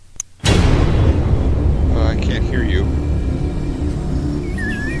can't hear you.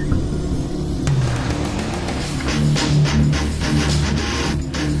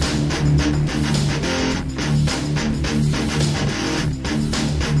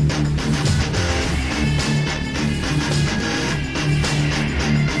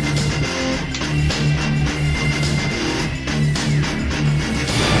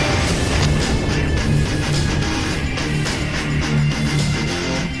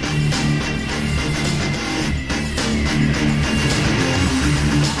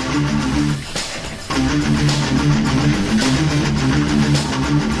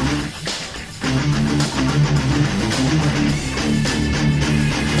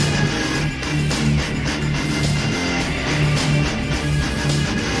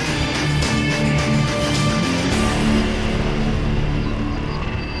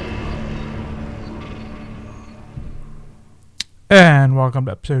 And welcome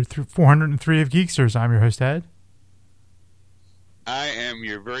to episode 403 of Geeksters. I'm your host, Ed. I am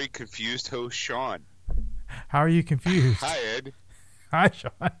your very confused host, Sean. How are you confused? Hi, Ed. Hi,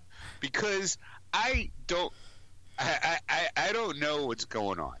 Sean. Because I don't know what's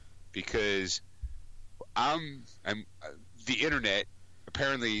going on. Because I'm the internet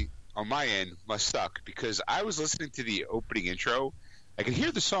apparently on my end must suck. Because I was listening to the opening intro, I could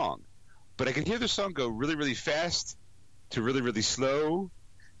hear the song, but I could hear the song go really, really fast to really, really slow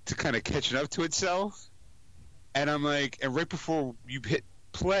to kind of catching up to itself. And I'm like, and right before you hit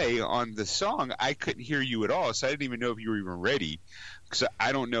play on the song, I couldn't hear you at all. So I didn't even know if you were even ready, because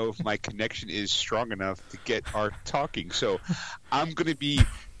I don't know if my connection is strong enough to get our talking. So I'm going to be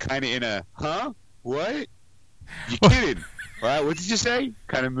kind of in a, huh? What? You kidding? Right? What did you say?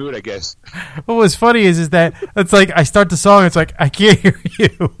 Kind of mood, I guess. What was funny is that it's like I start the song, it's like, I can't hear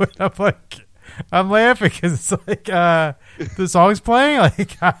you. And I'm like, I'm laughing because it's like the song's playing.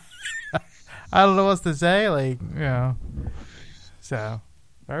 Like I don't know what to say. Like, you know, so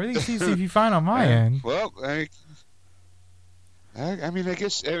everything seems to be fine on my end. Well, I mean, I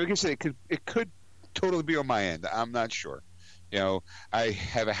guess it could totally be on my end. I'm not sure. You know, I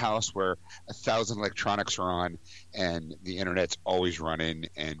have a house where 1,000 electronics are on, and the internet's always running.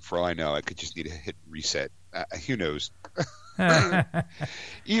 And for all I know, I could just need to hit reset. Who knows?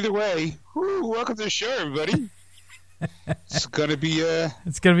 Either way, welcome to the show, everybody. It's gonna be an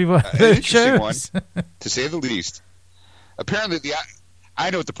interesting one, to say the least. Apparently,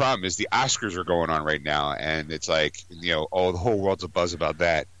 I know what the problem is. The Oscars are going on right now, and it's like, you know, the whole world's abuzz about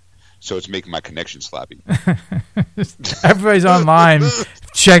that. So it's making my connection sloppy. Everybody's online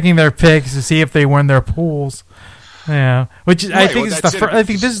checking their picks to see if they win their pools. Yeah, which right, I think I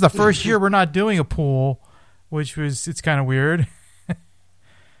think this is the first year we're not doing a pool, which it's kind of weird.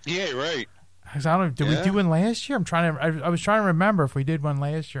 Yeah, right. I don't know. Did we do one last year? I was trying to remember if we did one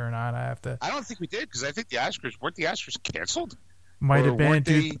last year or not. I don't think we did, because I think weren't the Oscars canceled? Might have been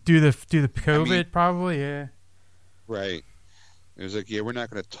due the COVID, probably. Yeah. Right. It was like, yeah, we're not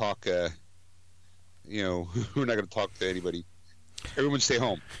going to talk. We're not going to talk to anybody. Everyone, stay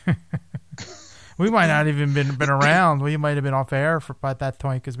home. We might not even been around. We might have been off air by that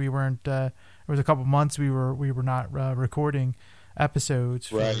point, because we weren't. There was a couple months we were not recording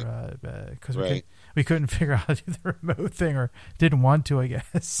episodes, right? Because we couldn't figure out how to do the remote thing, or didn't want to, I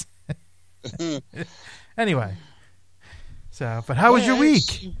guess. Anyway, but how was your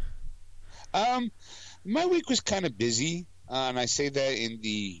week? My week was kind of busy, and I say that in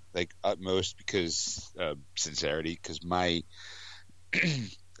the utmost because sincerity, because I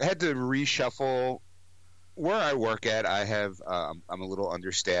had to reshuffle where I work at. I'm a little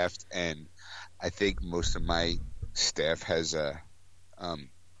understaffed, and I think most of my staff has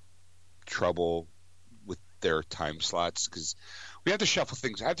trouble with their time slots, because we have to shuffle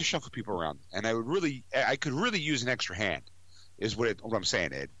things. I have to shuffle people around, and I could really use an extra hand, is what I'm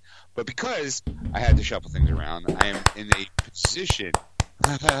saying, Ed. But because I had to shuffle things around, I am in a position.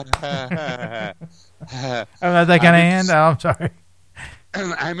 I'm not that kind of hand. Oh, I'm sorry.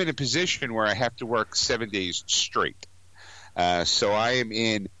 I'm in a position where I have to work 7 days straight. So I am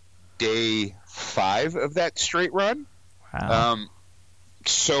in day 5 of that straight run. Wow.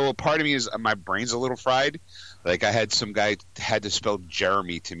 So a part of me is my brain's a little fried. Like, I had some guy had to spell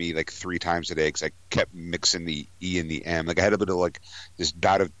Jeremy to me 3 times a day, because I kept mixing the E and the M. Like, I had a bit of this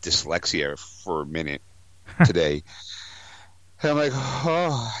bout of dyslexia for a minute today. And I'm like,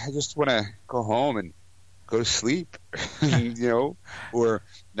 oh, I just want to go home and go to sleep, or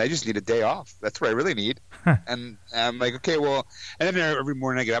I just need a day off. That's what I really need. And I'm like, okay, well, and then every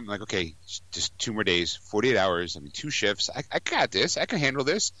morning I get up, I'm like, okay, just 2 more days, 48 hours, 2 shifts. I got this. I can handle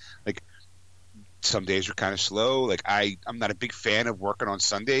this. some days are kind of slow. Like I'm not a big fan of working on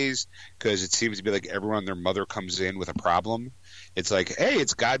Sundays because it seems to be like everyone and their mother comes in with a problem. It's like, hey,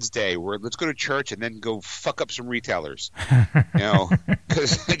 it's God's day. Let's go to church and then go fuck up some retailers.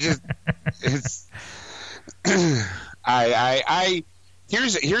 Because it's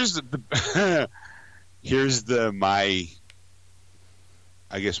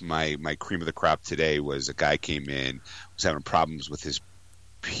I guess my cream of the crop today was a guy came in, was having problems with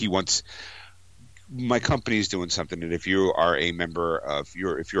my company's doing something, and if you are a member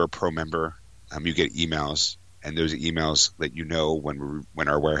if you're a pro member, you get emails, and those emails let you know when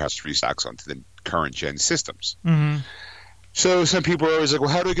our warehouse restocks onto the current gen systems. Mm-hmm. So some people are always like, well,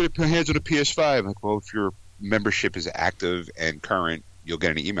 how do I get hands on a PS5? Like, well, if your membership is active and current, you'll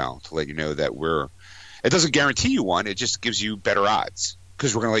get an email to let you know that it doesn't guarantee you one, it just gives you better odds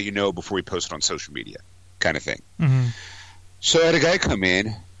because we're going to let you know before we post it on social media, kind of thing. Mm-hmm. So I had a guy come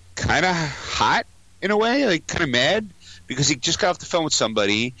in kind of hot in a way, like kind of mad because he just got off the phone with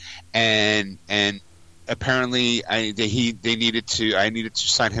somebody and apparently I needed to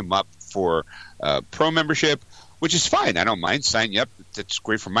sign him up for pro membership, which is fine. I don't mind signing you up. That's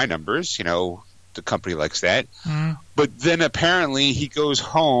great for my numbers. The company likes that. Mm-hmm. But then apparently he goes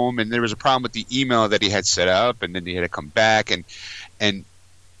home and there was a problem with the email that he had set up, and then he had to come back and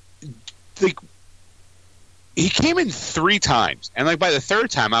like he came in 3 times, and like by the 3rd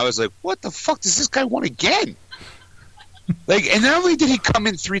time I was like, what the fuck does this guy want again? Like, and not only did he come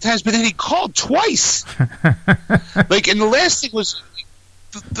in 3 times, but then he called twice. Like, and the last thing was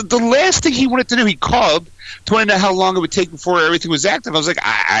the last thing he wanted to do, he called to want to know how long it would take before everything was active. I was like,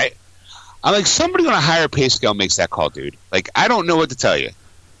 I'm like, somebody on a higher pay scale makes that call, dude. Like, I don't know what to tell you.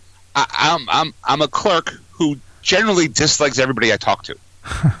 I'm a clerk who generally dislikes everybody I talk to.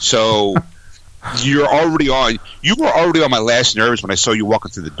 So you were already on my last nerves when I saw you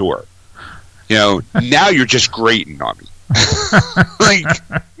walking through the door. Now you're just grating on me. Like,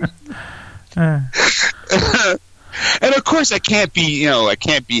 and of course I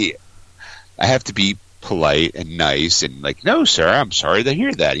have to be polite and nice and like, no, sir, I'm sorry to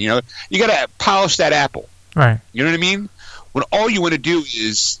hear that. You got to polish that apple. Right. You know what I mean? When all you want to do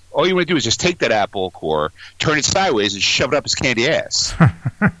is just take that apple core, turn it sideways, and shove it up his candy ass.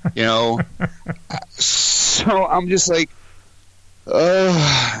 So I'm just like,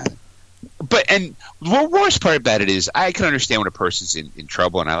 but the worst part about it is I can understand when a person's in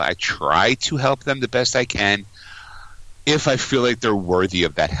trouble, and I try to help them the best I can if I feel like they're worthy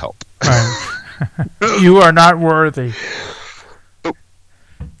of that help. Right. You are not worthy.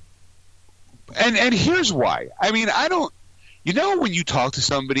 And here's why. I mean, I don't. When you talk to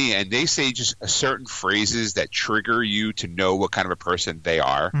somebody and they say just certain phrases that trigger you to know what kind of a person they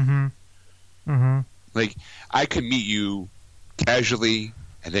are. Mm-hmm. Mm-hmm. Like, I can meet you casually,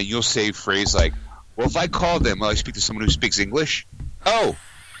 and then you'll say a phrase like, well, if I call them, will I speak to someone who speaks English? Oh,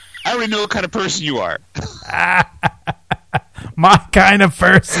 I already know what kind of person you are. My kind of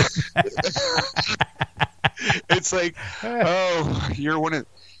person. It's like, oh, you're one of...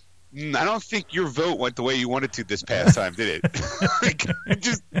 I don't think your vote went the way you wanted to this past time, did it? Like,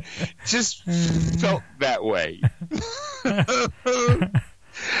 it just felt that way. I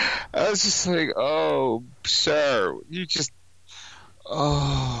was just like, oh, sir,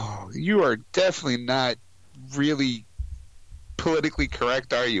 you are definitely not really politically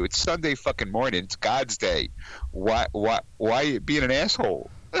correct, are you? It's Sunday fucking morning. It's God's day. Why are you being an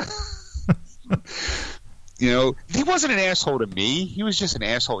asshole? He wasn't an asshole to me. He was just an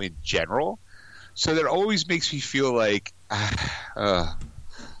asshole in general. So that always makes me feel like,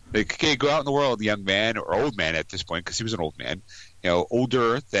 okay, go out in the world, young man, or old man at this point, because he was an old man.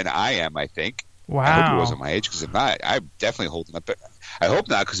 Older than I am, I think. Wow. I hope he wasn't my age, because if not, I'm definitely holding up. I hope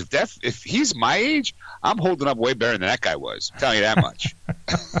not, because if he's my age, I'm holding up way better than that guy was. I'm telling you that much.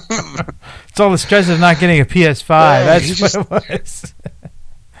 It's all the stress of not getting a PS5. That's what it was.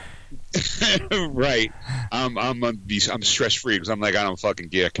 Right. I'm stress free because I'm like, I don't fucking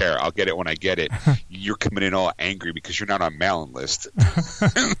care. I'll get it when I get it. You're coming in all angry because you're not on mailing list.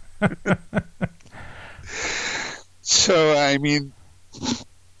 So I mean,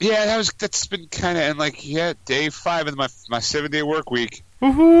 yeah, that's been kind of, and like, yeah, day 5 of my 7-day work week.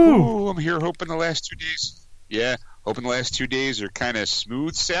 Woohoo! I'm here hoping the last 2 days. Yeah, hoping the last 2 days are kind of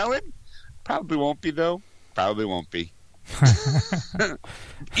smooth sailing. Probably won't be though. Probably won't be.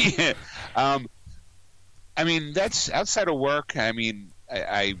 Yeah. I mean, that's outside of work. I mean,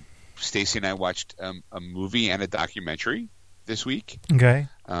 Stacy and I watched a movie and a documentary this week. Okay.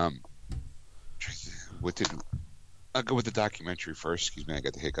 I'll go with the documentary first. Excuse me, I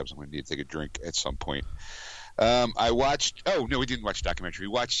got the hiccups. I'm going to need to take a drink at some point. I watched. Oh no, we didn't watch the documentary.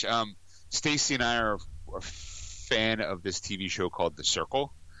 We watched Stacy and I are a fan of this TV show called The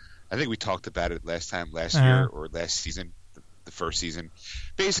Circle. I think we talked about it last year or last season, the first season.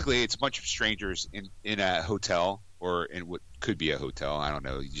 Basically, it's a bunch of strangers in a hotel or in what could be a hotel. I don't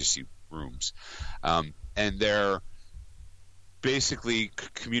know. You just see rooms. And they're basically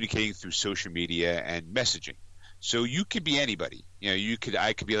communicating through social media and messaging. So you could be anybody.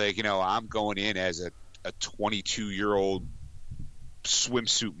 I could be like, I'm going in as a 22-year-old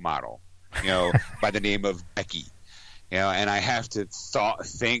swimsuit model, by the name of Becky. And I have to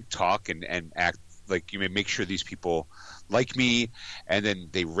think, talk, and act like make sure these people like me, and then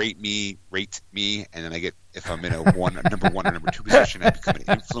they rate me, and then I get, if I'm in a number one or number two position, I become an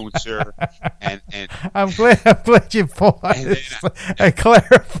influencer. And I'm glad you paused and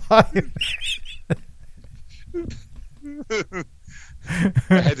clarified. I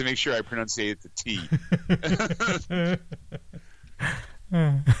had to make sure I pronunciate the T.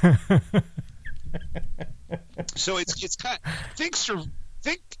 So it's kind of,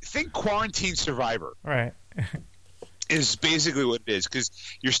 think Quarantine Survivor. Right. Is basically what it is, because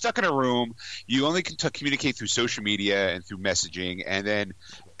you're stuck in a room. You only can communicate through social media and through messaging, and then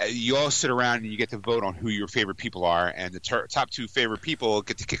you all sit around and you get to vote on who your favorite people are, and the top two favorite people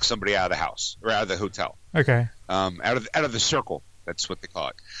get to kick somebody out of the house or out of the hotel. Okay. Out of the circle. That's what they call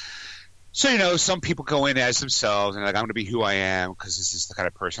it. So, some people go in as themselves and like, I'm going to be who I am because this is the kind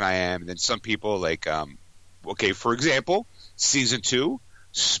of person I am. And then some people like, for example, season 2,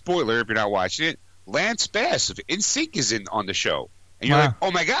 spoiler if you're not watching it, Lance Bass of NSYNC is on the show. And you're like,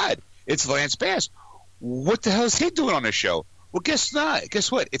 oh my God, it's Lance Bass. What the hell is he doing on the show? Well, guess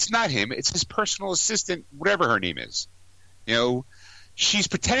what? It's not him. It's his personal assistant, whatever her name is. She's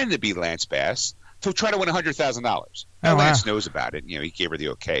pretending to be Lance Bass to try to win $100,000. Now, Lance knows about it. He gave her the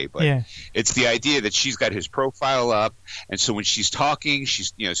okay, but it's the idea that she's got his profile up, and so when she's talking,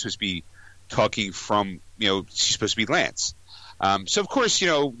 she's supposed to be talking from she's supposed to be Lance. So of course,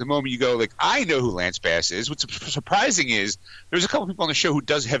 the moment you go like, I know who Lance Bass is. What's surprising is there's a couple people on the show who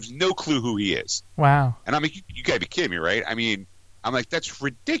have no clue who he is. Wow. And I'm like, you gotta be kidding me, right? I mean, I'm like, that's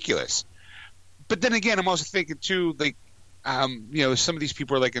ridiculous. But then again, I'm also thinking too, like, some of these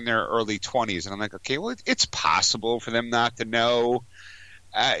people are like in their early 20s, and I'm like, okay, well, it's possible for them not to know,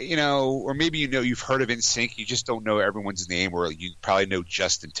 or maybe you've heard of NSYNC, you just don't know everyone's name, or you probably know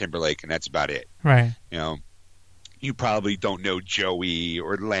Justin Timberlake, and that's about it. Right. You probably don't know Joey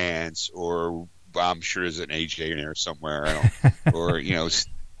or Lance, or I'm sure there's an AJ in there somewhere, or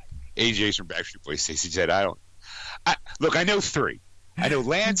AJ's from Backstreet Boys. Stacey said, look, I know 3. I know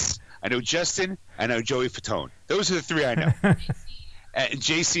Lance. I know Justin. I know Joey Fatone. Those are the 3 I know. And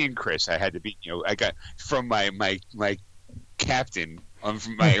JC and Chris, I had to be. I got from my captain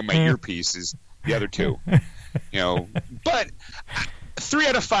from my earpiece is the other 2. But 3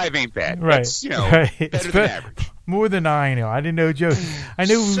 out of 5 ain't bad. Right. That's, right. better than average. More than I know. I didn't know Joe. I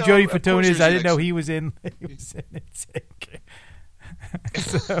knew who Jody Fatone is. I didn't know he was in. He was in it.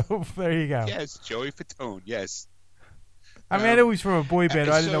 So there you go. Yes, Joey Fatone. Yes. I mean, I knew he was from a boy band.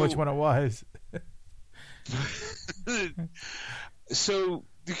 I didn't know which one it was. So,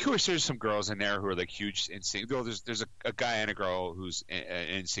 of course, there's some girls in there who are like huge NSYNC. Well, there's a guy and a girl who's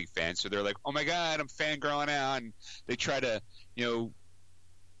an NSYNC fan, so they're like, "Oh my God, I'm fangirling out," and they try to, Of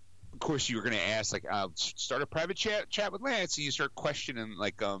course, you were going to ask, like, start a private chat with Lance, and you start questioning,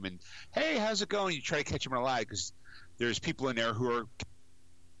 like, and hey, how's it going? You try to catch him in a lie because there's people in there who are.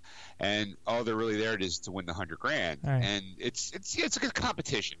 And all they're really there is to win the $100,000, right. And it's a good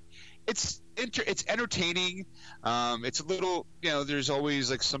competition. It's entertaining. It's a little, there's always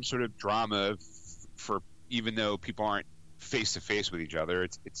like some sort of drama for even though people aren't face to face with each other.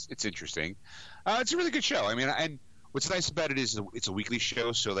 It's interesting. It's a really good show. I mean, and what's nice about it is it's a weekly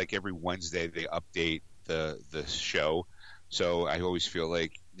show, so like every Wednesday they update the show. So I always feel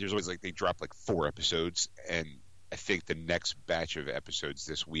like there's always like they drop like 4 episodes, and I think the next batch of episodes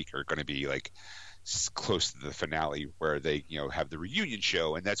this week are going to be like close to the finale where they, have the reunion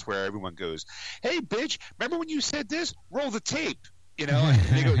show. And that's where everyone goes, hey, bitch, remember when you said this? Roll the tape, and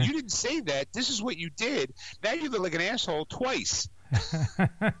they go, you didn't say that. This is what you did. Now you look like an asshole twice.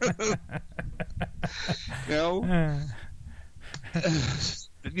 Of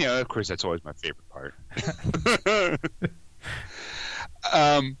course, that's always my favorite part.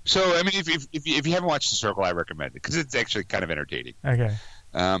 So I mean, if you haven't watched The Circle, I recommend it because it's actually kind of entertaining. Okay.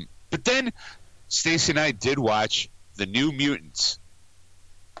 But then Stacey and I did watch The New Mutants.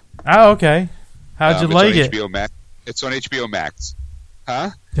 Oh, okay. How'd you like it? HBO Max. It's on HBO Max. Huh?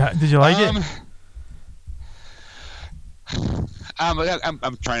 Did you like it?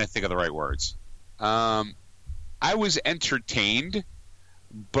 I'm trying to think of the right words. I was entertained.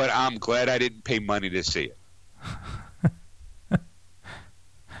 but I'm glad I didn't pay money to see it.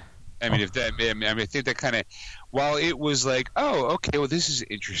 I mean, I think that kind of, while it was like, oh, okay, well, this is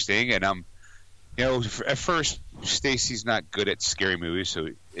interesting, and at first, Stacy's not good at scary movies, so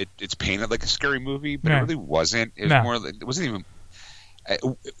it's painted like a scary movie, but it really wasn't. It was more. It wasn't even.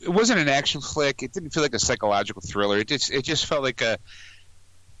 It wasn't an action flick. It didn't feel like a psychological thriller. It just felt like a.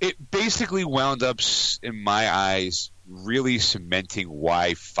 It basically wound up, in my eyes, really cementing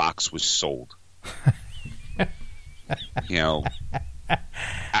why Fox was sold. I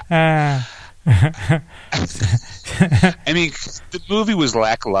mean, the movie was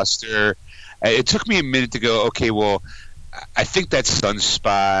lackluster. It took me a minute to go, okay, well, I think that's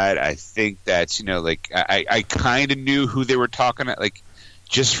Sunspot. I think that's, I kind of knew who they were talking at, like,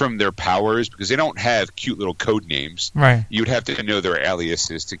 just from their powers, because they don't have cute little code names. Right. You would have to know their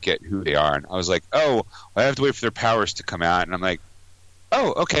aliases to get who they are. And I was like, oh, I have to wait for their powers to come out. And I'm like,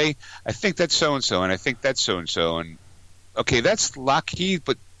 oh, okay, I think that's so-and-so, and I think that's so-and-so. And, okay, that's Lockheed,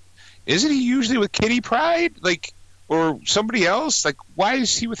 but isn't he usually with Kitty Pryde? Like, or somebody else? Like, why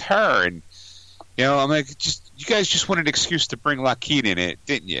is he with her? And, I'm like, you guys just wanted an excuse to bring Lockheed in it,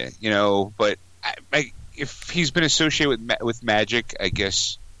 didn't you? But if he's been associated with magic, I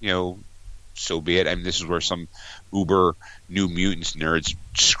guess, so be it. I mean, this is where some uber New Mutants nerds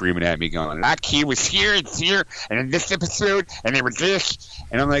screaming at me going, Lockheed was here and here, and in this episode, and they were this.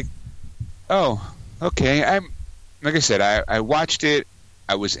 And I'm like, oh, okay. Like I said, I watched it.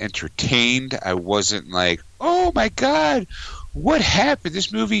 I was entertained. I wasn't like, oh, my God, what happened?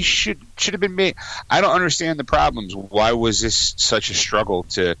 This movie should have been made. I don't understand the problems. Why was this such a struggle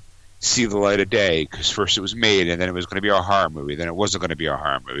to see the light of day? Because first it was made, and then it was going to be a horror movie. Then it wasn't going to be a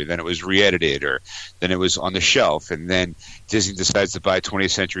horror movie. Then it was re-edited, or then it was on the shelf. And then Disney decides to buy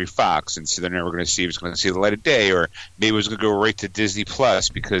 20th Century Fox, and so they're never going to see if it's going to see the light of day, or maybe it was going to go right to Disney Plus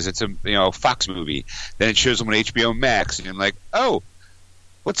because it's a Fox movie. Then it shows them on HBO Max, and I'm like, oh,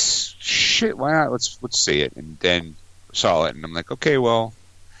 why not? Let's see it. And then saw it, and I'm like, okay, well,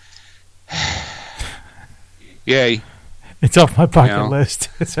 yay. It's off my bucket list.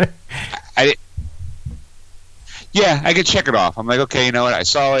 I could check it off. I'm like, okay, you know what? I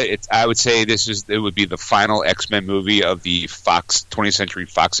saw it. I would say it would be the final X-Men movie of the Fox 20th Century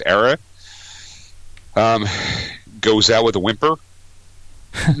Fox era. Goes out with a whimper,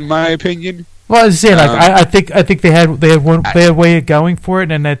 in my opinion. Well, I was saying, I think they had a way of going for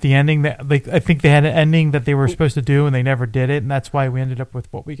it, and at the ending, I think they had an ending that they were supposed to do, and they never did it, and that's why we ended up with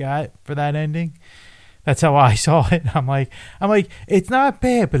what we got for that ending. That's how I saw it. I'm like, it's not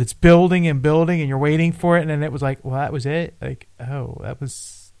bad, but it's building and building, and you're waiting for it, and then it was like, well, that was it. Like, oh, that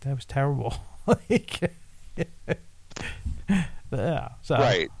was terrible. Like, yeah. So.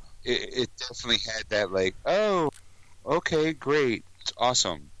 Right. It definitely had that, like, oh, okay, great, it's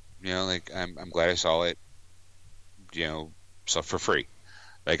awesome. I'm glad I saw it. So for free.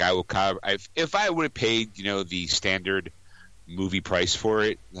 Like, I will if I would have paid, the standard movie price for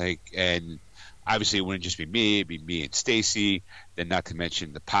it, like, and obviously it wouldn't just be me, it'd be me and Stacy, then not to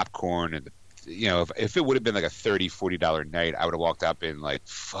mention the popcorn and if it would have been like a $30-$40 night, I would have walked up and like,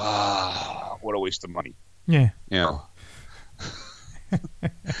 fuck, what a waste of money. Yeah.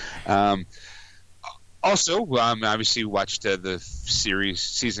 Also, obviously watched the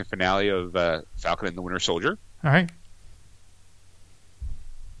season finale of Falcon and the Winter Soldier. All right.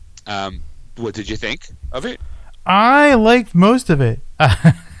 What did you think of it? I liked most of it.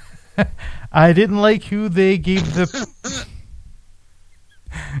 I didn't like who they gave the.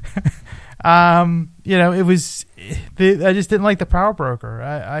 It was. I just didn't like the Power Broker.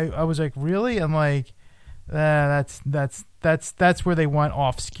 I was like, really? I'm like, that's where they went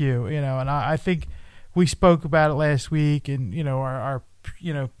off skew. And I think we spoke about it last week, and our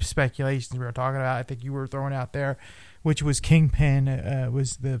speculations we were talking about. I think you were throwing out there, which was Kingpin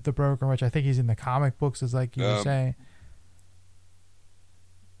was the broker, which I think he's in the comic books, as like you were saying.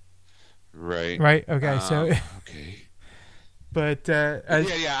 Right. Right. Okay. So. Okay. But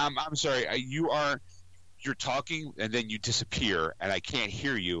I'm sorry. You're talking and then you disappear and I can't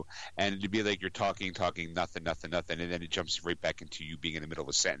hear you, and it'd be like you're talking, nothing, and then it jumps right back into you being in the middle of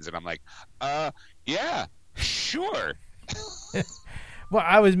a sentence, and I'm like, yeah, sure. Well,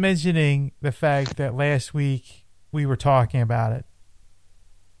 I was mentioning the fact that last week we were talking about it,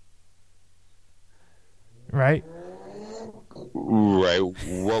 right? Right.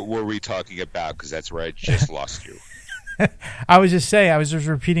 What were we talking about? Because that's where I just lost you. I was just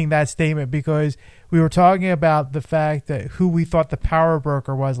repeating that statement because we were talking about the fact that who we thought the Power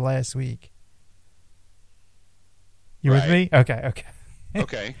Broker was last week. You with me? Okay.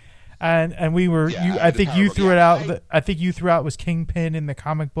 Okay. and we were. Yeah, I the think Power you Broker. threw it Yeah, out. I think you threw out was Kingpin in the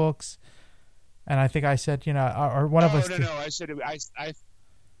comic books, and I think I said, or one of us. No. I said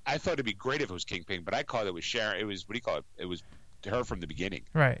I thought it'd be great if it was Kingpin, but I called it was Sharon. It was, what do you call it? It was her from the beginning.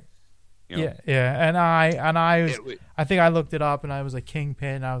 Right. You know? Yeah. And I think I looked it up and I was like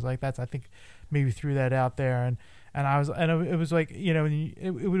Kingpin. I was like, I think maybe threw that out there, and it was like,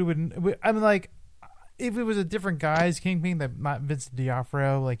 it would. I mean, like, if it was a different guy's Kingpin, that not Vincent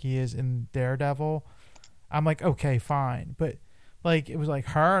D'Onofrio like he is in Daredevil, I'm like, okay, fine. But like it was like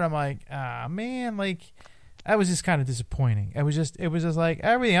her, and I'm like, man, like that was just kind of disappointing. It was just like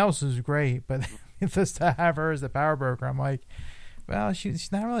everything else was great, but just to have her as the power broker, I'm like, well,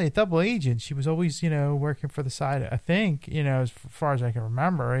 she's not really a double agent. She was always, working for the side. I think, as far as I can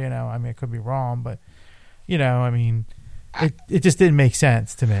remember, I mean, I could be wrong, but I mean, it just didn't make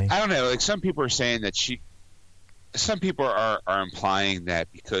sense to me. I don't know. Like, some people are saying that some people are implying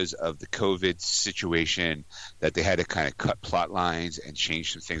that because of the COVID situation that they had to kind of cut plot lines and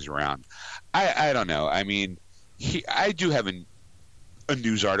change some things around. I don't know. I mean, I do have a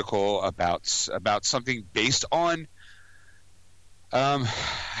news article about something based on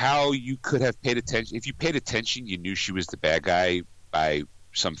how you could have paid attention. If you paid attention, you knew she was the bad guy by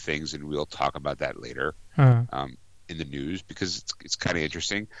some things, and we'll talk about that later in the news, because it's kind of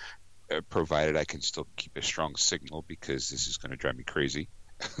interesting. Provided I can still keep a strong signal, because this is going to drive me crazy.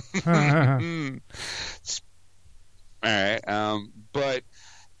 All right. But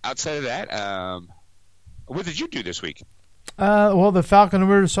outside of that, what did you do this week? Well, The Falcon and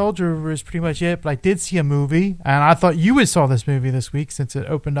Winter Soldier was pretty much it, but I did see a movie, and I thought you would saw this movie this week since it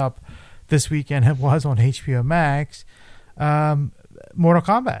opened up this weekend. It was on HBO Max. Mortal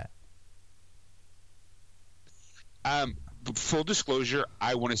Kombat. Full disclosure,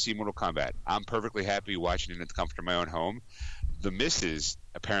 I want to see Mortal Kombat. I'm perfectly happy watching it in the comfort of my own home. The missus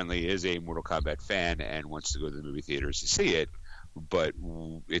apparently is a Mortal Kombat fan and wants to go to the movie theaters to see it, but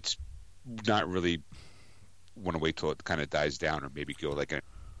it's not really want to wait till it kind of dies down, or maybe go like a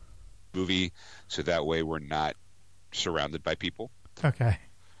movie, so that way we're not surrounded by people. Okay.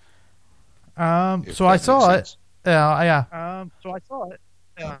 So I saw it. Yeah. So I saw it.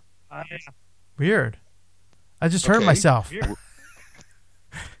 Yeah. Weird. I just heard myself. What'd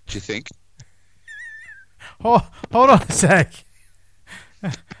you think? Hold on a sec.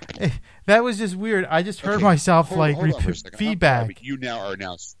 That was just weird. I just heard myself feedback. You now are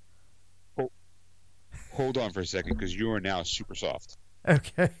now. Hold on for a second, because you are now super soft.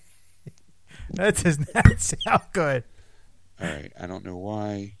 Okay. That does not sound good. All right. I don't know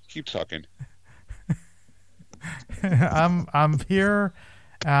why. Keep talking. I'm here.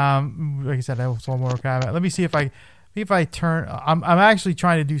 Like I said, I saw Mortal Kombat. Let me see if I turn. I'm actually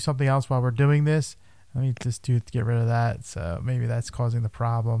trying to do something else while we're doing this. Let me just get rid of that. So maybe that's causing the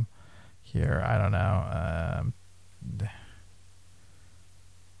problem here. I don't know.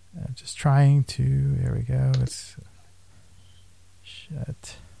 I'm just trying to. There we go.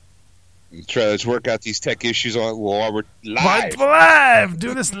 Shit. Let's work out these tech issues while we're live.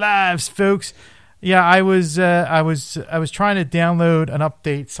 Doing this live, folks. Yeah, I was trying to download an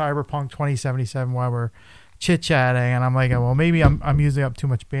update, Cyberpunk 2077, while we're chit chatting, and I'm like, well, maybe I'm using up too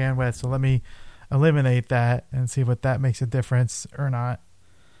much bandwidth, so let me eliminate that and see what that makes a difference or not.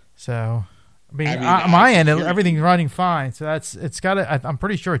 So, on my end, everything's running fine. So it's got to. I'm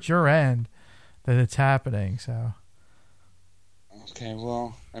pretty sure it's your end that it's happening. So. Okay,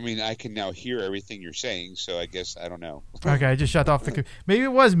 well, I mean, I can now hear everything you're saying, so I guess I don't know. Okay, I just shut off the. Maybe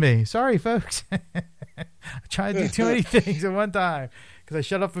it was me. Sorry, folks. I tried to do too many things at one time because I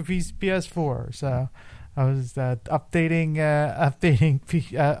shut off a PS4. So I was updating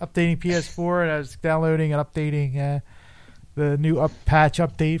PS4, and I was downloading and updating the new patch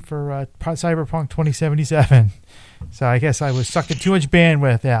update for Cyberpunk 2077. So I guess I was sucking too much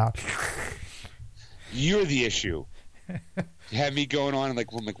bandwidth out. You're the issue. You have me going on and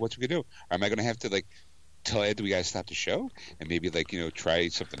I'm like, what's we gonna do? Or am I gonna have to tell Ed that we gotta stop the show and maybe try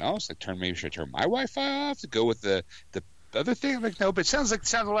something else? Should I turn my Wi-Fi off to go with the other thing? I'm like, no, but it sounds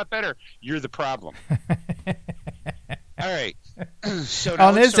a lot better. You're the problem. All right. So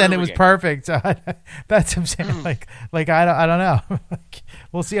on this end, it was perfect. So that's what I'm saying. I don't know.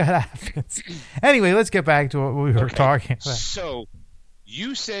 We'll see how that happens. Anyway, let's get back to what we were talking about. So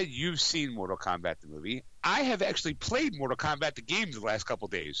you said you've seen Mortal Kombat the movie. I have actually played Mortal Kombat the game the last couple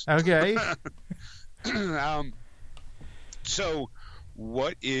days. Okay. So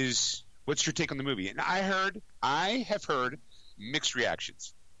what's your take on the movie? And I have heard mixed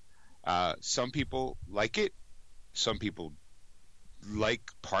reactions. Some people like it. Some people like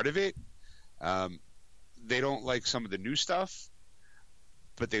part of it. They don't like some of the new stuff.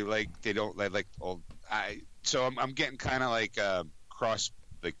 but they don't like old. So I'm getting kind of like crossing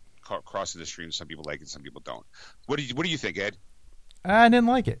the stream. Some people like it, some people don't. What do you think, Ed? I didn't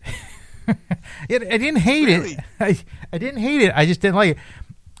like it. I didn't hate Really? it. I didn't hate it. I just didn't like it.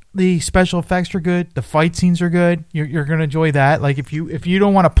 The special effects are good. The fight scenes are good. You're gonna enjoy that. Like if you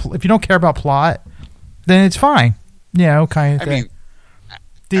don't want to if you don't care about plot, then it's fine. You know, kind of thing.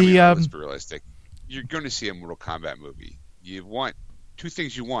 Let's be realistic. You're going to see a Mortal Kombat movie. You want two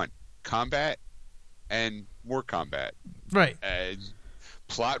things. You want combat and more combat. Right.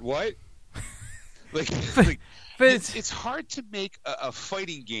 Plot what? like but it's hard to make a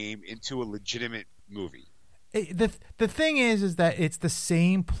fighting game into a legitimate movie. The thing is that it's the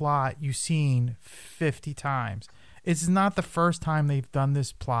same plot you've seen 50 times. It's not the first time they've done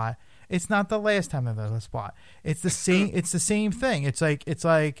this plot. It's not the last time they've done this plot. It's the same. It's the same thing. It's like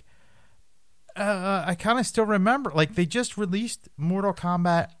I kind of still remember. Like they just released Mortal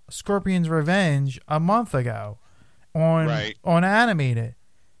Kombat: Scorpion's Revenge a month ago on Animated.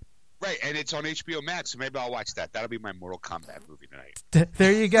 Right, and it's on HBO Max, so maybe I'll watch that. That'll be my Mortal Kombat movie tonight.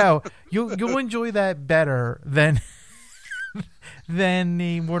 There you go. You'll enjoy that better than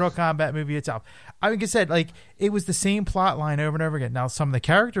the Mortal Kombat movie itself. Like I said, like it was the same plot line over and over again. Now some of the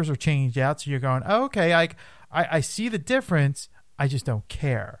characters are changed out, so you're going, oh, okay, I see the difference. I just don't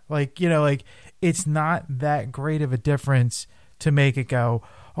care. Like, you know, like it's not that great of a difference to make it go,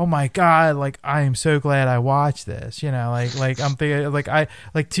 oh my God, like I am so glad I watched this. You know, like I'm thinking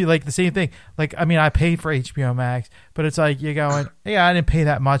like the same thing. Like, I mean, I paid for HBO Max, but it's like you're going, yeah, I didn't pay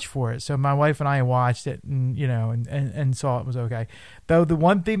that much for it. So my wife and I watched it and, you know, and saw it was okay. Though the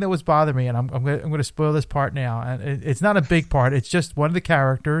one thing that was bothering me, and I'm going to spoil this part now, and it's not a big part. It's just one of the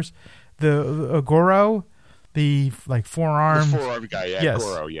characters, the Goro, the like forearm guy, yeah, yes.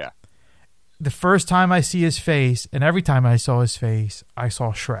 Goro, yeah. The first time I see his face, and every time I saw his face, I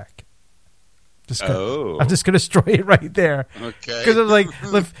saw Shrek. I'm just gonna destroy it right there. Okay. Because of like,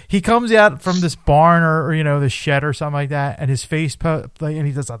 if he comes out from this barn or you know the shed or something like that, and his face and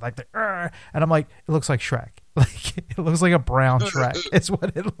he does like the and I'm like, it looks like Shrek. Like it looks like a brown Shrek. It's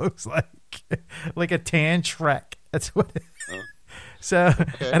what it looks like a tan Shrek. That's what. So,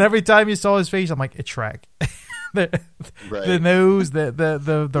 okay. And every time you saw his face, I'm like, it's Shrek. The nose,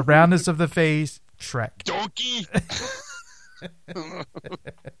 the roundness of the face, Shrek. Donkey.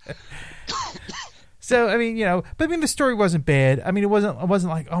 So I mean, you know, but I mean, the story wasn't bad. I mean, it wasn't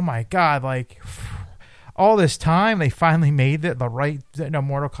like, oh my God, like all this time they finally made the right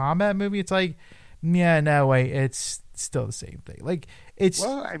Mortal Kombat movie. It's like, yeah, no way, it's still the same thing. Like it's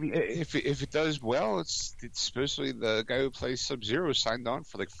I mean, if it does well, it's especially the guy who plays Sub-Zero signed on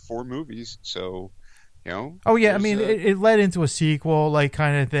for like 4 movies, so. You know, oh yeah, I mean, it led into a sequel, like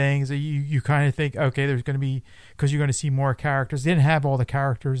kind of thing. So you kind of think, okay, there's going to be because you're going to see more characters. They didn't have all the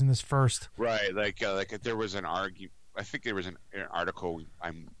characters in this first, right? Like there was an argument. I think there was an article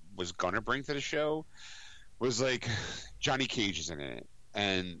I was gonna bring to the show. Was like Johnny Cage is in it,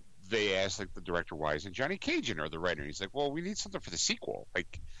 and they asked like the director, why isn't Johnny Cage in or the writer? And he's like, well, we need something for the sequel.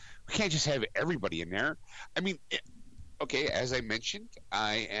 Like we can't just have everybody in there. I mean. Okay, as I mentioned,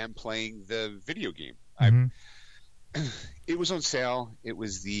 I am playing the video game. Mm-hmm. It was on sale. It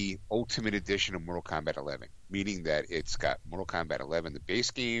was the Ultimate Edition of Mortal Kombat 11, meaning that it's got Mortal Kombat 11, the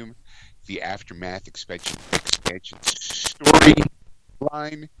base game, the Aftermath expansion storyline.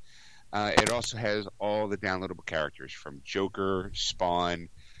 It also has all the downloadable characters from Joker, Spawn,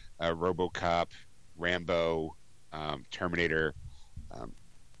 RoboCop, Rambo, Terminator,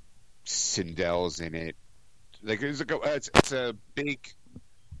 Sindel's in it. Like it's a big,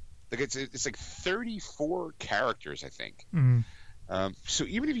 like it's like 34 characters, I think. Mm-hmm. So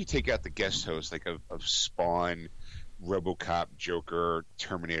even if you take out the guest hosts like of Spawn, RoboCop, Joker,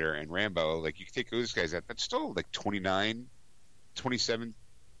 Terminator, and Rambo, like you can take those guys out. That's still like 27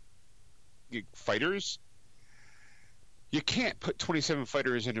 fighters. You can't put 27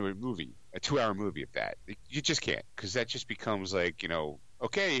 fighters into a movie, a 2-hour movie of that. You just can't, because that just becomes like, you know,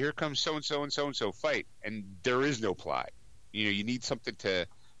 okay, here comes so-and-so and so-and-so fight, and there is no plot. You know, you need something to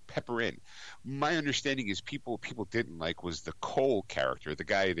pepper in. My understanding is people didn't like was the Cole character, the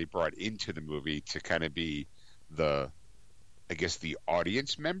guy they brought into the movie to kind of be the, I guess, the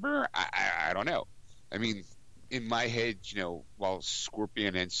audience member. I don't know. I mean, in my head, you know, while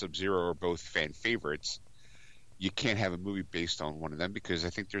Scorpion and Sub-Zero are both fan favorites, you can't have a movie based on one of them because I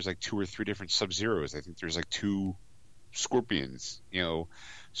think there's like 2 or 3 different Sub-Zeros. I think there's like 2 Scorpions, you know.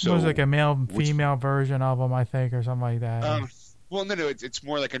 So it was like a male-female version of them, I think, or something like that. Well, no, it's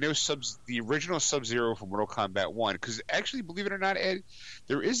more like I know the original Sub-Zero from Mortal Kombat 1, because actually, believe it or not, Ed,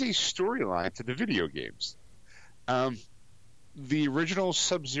 there is a storyline to the video games. the original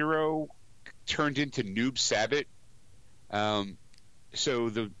Sub-Zero turned into Noob Sabat. So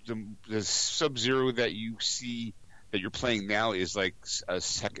the Sub-Zero that you see that you're playing now is like a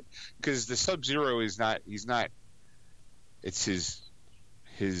second, because the Sub-Zero is not. He's not. It's his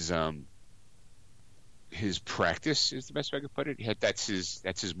practice is the best way I could put it. That's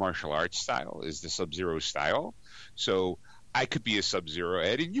his martial arts style, is the Sub-Zero style. So I could be a Sub-Zero,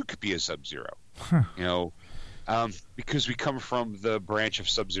 Ed, and you could be a Sub-Zero. You know, because we come from the branch of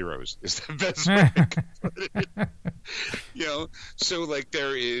Sub-Zeros is the best way I could put it. You know, so like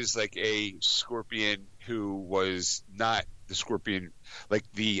there is like a Scorpion who was not the Scorpion, like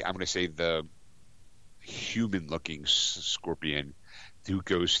I'm going to say the human-looking Scorpion who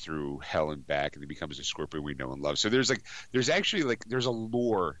goes through hell and back and then becomes a Scorpion we know and love. So there's a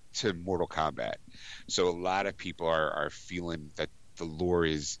lore to Mortal Kombat. So a lot of people are feeling that the lore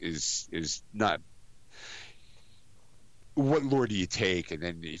is not. What lore do you take? And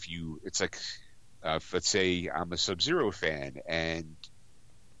then it's like, let's say I'm a Sub-Zero fan and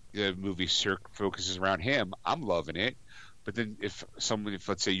the movie focuses around him, I'm loving it. But then if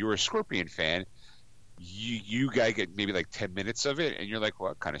let's say you're a Scorpion fan, you guy get maybe like 10 minutes of it and you're like,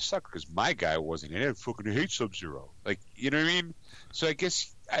 well, it kind of sucked because my guy wasn't in it. I fucking hate Sub-Zero. Like, you know what I mean? So I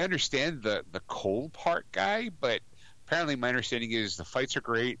guess I understand the cold part guy, but apparently my understanding is the fights are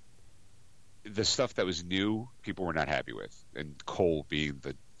great. The stuff that was new, people were not happy with, and Cole being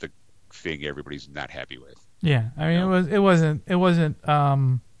the thing everybody's not happy with. Yeah, I mean, it wasn't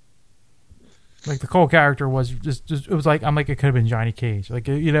like the Cole character was just it was like, I'm like, it could have been Johnny Cage, like,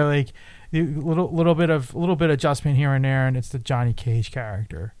 you know, like little bit of adjustment here and there, and it's the Johnny Cage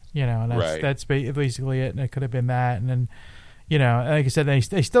character, you know, and that's basically it, and it could have been that, and then, you know, like I said, they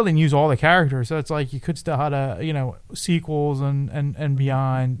still didn't use all the characters, so it's like you could still have you know, sequels and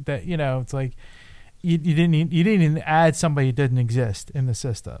beyond that. You know, it's like you didn't even add somebody who didn't exist in the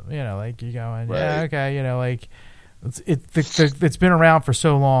system. You know, like you're going, yeah, okay, you know, like it's been around for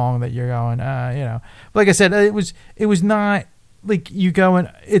so long that you're going, you know. Like I said, it was not like you going.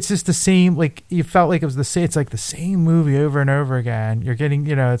 It's just the same. Like you felt like it was it's like the same movie over and over again. You're getting,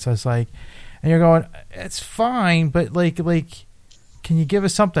 you know, it's just like. And you're going, it's fine, but like, can you give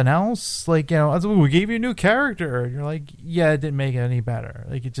us something else? Like, you know, we gave you a new character. And you're like, yeah, it didn't make it any better.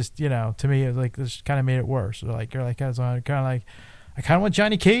 Like, it just, you know, to me, it was like, this kind of made it worse. You're like, I kind of want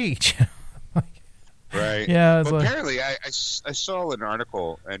Johnny Cage. Like, right. Yeah. Well, apparently, I saw an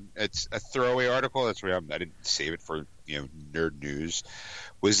article, and it's a throwaway article. That's why I didn't save it for, you know, nerd news.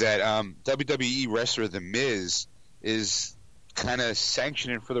 Was that WWE wrestler The Miz is kind of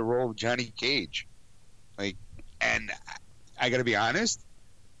sanctioning for the role of Johnny Cage, like, and I got to be honest,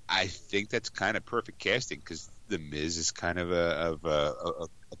 I think that's kind of perfect casting because the Miz is kind of a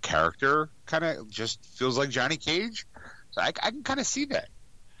character, kind of just feels like Johnny Cage, so I can kind of see that.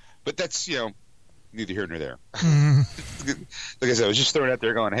 But that's, you know, neither here nor there. Like I said, I was just throwing it out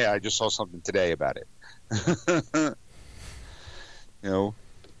there, going, "Hey, I just saw something today about it." You know,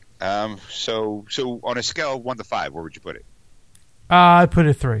 so on a scale of 1 to 5, where would you put it? I put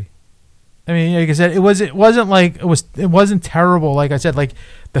it 3. I mean, like I said, it wasn't terrible. Like I said, like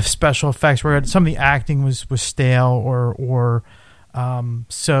the special effects where some of the acting was stale or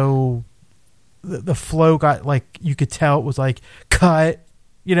so the flow got, like, you could tell it was like, cut,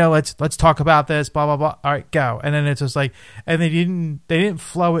 you know, let's talk about this, blah blah blah. All right, go. And then it's just like, and they didn't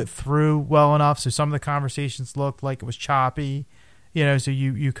flow it through well enough. So some of the conversations looked like it was choppy, you know. So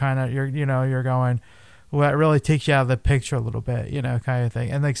you kind of you're going. Well, that really takes you out of the picture a little bit, you know, kind of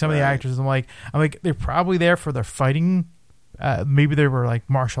thing. And like some of the actors, I'm like, they're probably there for their fighting. Maybe they were like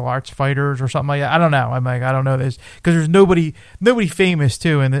martial arts fighters or something like that. I don't know. I'm like, I don't know this because there's nobody famous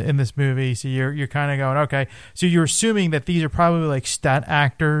too in this movie. So you're kind of going, okay. So you're assuming that these are probably like stunt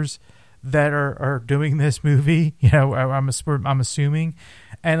actors that are doing this movie. You know, I'm assuming,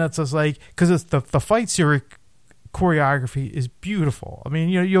 and it's just like, because it's the fight series. Choreography is beautiful. I mean,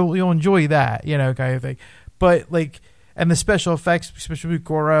 you know, you'll enjoy that, you know, kind of thing. But like, and the special effects, especially with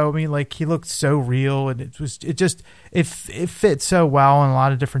Goro, I mean, like, he looked so real, and it fit so well in a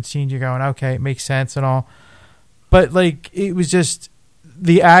lot of different scenes. You're going, okay, it makes sense and all. But like, it was just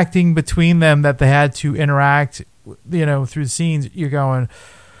the acting between them that they had to interact, you know, through the scenes. You're going,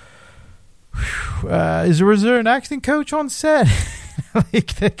 was there an acting coach on set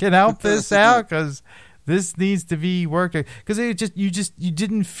like that can help this out? Because this needs to be worked, because you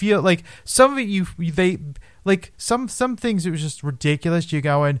didn't feel like some of it. They like some things. It was just ridiculous. You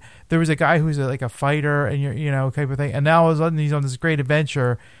go, and there was a guy who's like a fighter, and you know, type of thing. And now all of a sudden he's on this great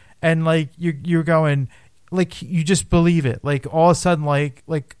adventure, and like you're going, like you just believe it. Like all of a sudden,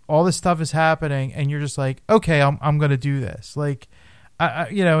 like all this stuff is happening, and you're just like, okay, I'm gonna do this. Like,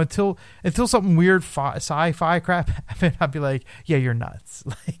 until something weird sci-fi crap happened, I'd be like, yeah, you're nuts.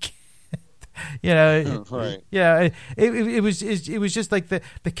 Like, right. Yeah, it was just like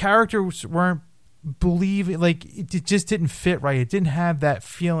the characters weren't believing, like it just didn't fit right. It didn't have that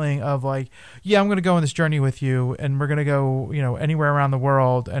feeling of like, yeah, I'm going to go on this journey with you, and we're going to go, anywhere around the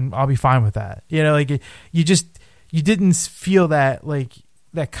world, and I'll be fine with that. Like you didn't feel that, like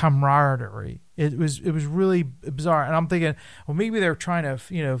that camaraderie. It was really bizarre, and I'm thinking, well, maybe they're trying to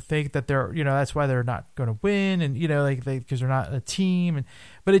think that they're that's why they're not going to win, and because they're not a team,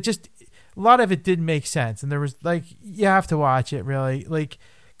 but it just, a lot of it didn't make sense, and there was like, you have to watch it really, like.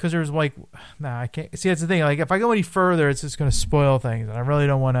 Because there's like, I can't see. That's the thing. Like, if I go any further, it's just going to spoil things, and I really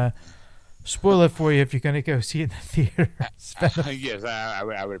don't want to spoil it for you if you're going to go see it in the theater. Yes, I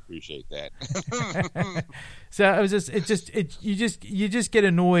would appreciate that. So it was you just get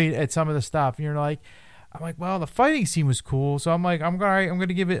annoyed at some of the stuff, and I'm like, well, the fighting scene was cool, so I'm like, I'm going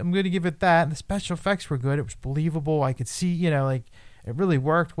to give it that. And the special effects were good. It was believable. I could see, like it really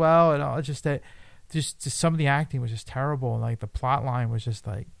worked well, and all just that. Just some of the acting was just terrible, and like the plot line was just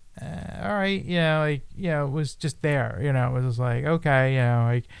like, all right, it was just there, it was just like, okay,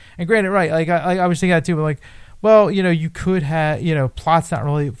 like, and granted, right, like I was thinking that too, but like, well, you could have, plot's not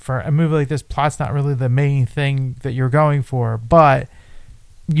really, for a movie like this, plot's not really the main thing that you're going for, but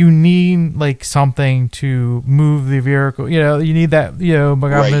you need like something to move the vehicle, you need that,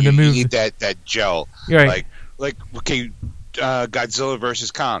 right, to move. You need that gel, right. like okay, Godzilla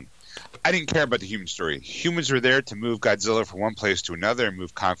versus Kong. I didn't care about the human story. Humans were there to move Godzilla from one place to another and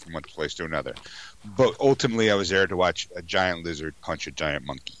move Kong from one place to another. But ultimately, I was there to watch a giant lizard punch a giant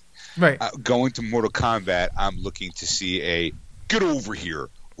monkey. Right. Going to Mortal Kombat, I'm looking to see a get over here,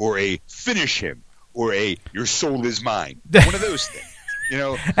 or a finish him, or a your soul is mine. One of those things.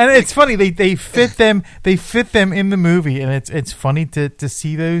 And it's funny, they fit them in the movie, and it's funny to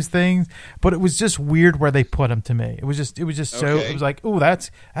see those things, but it was just weird where they put them to me. It was just so, okay. It was like, oh, that's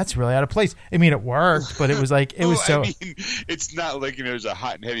really out of place. I mean, it worked, but it was like, it was so. I mean, it's not like there's a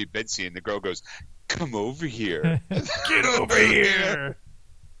hot and heavy bed scene, and the girl goes, "Come over here, get over here."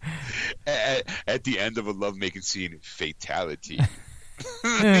 At the end of a lovemaking scene, fatality.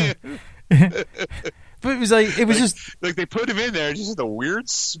 But it was just like they put him in there just in the weird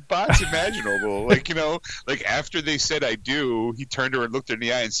spots imaginable. like after they said "I do," he turned her and looked her in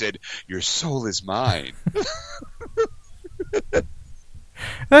the eye and said, "Your soul is mine."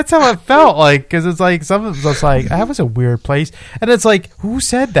 That's how it felt like, because it's like something was like, that was a weird place, and it's like, who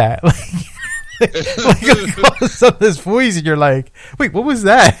said that? Like all of a sudden this voice, and you're like, wait, what was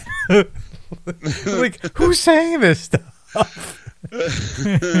that? Like, who's saying this stuff?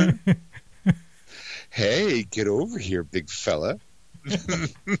 Hey, get over here, big fella.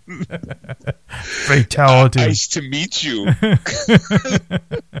 Fatality. Nice to meet you.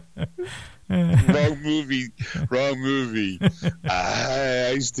 Wrong movie.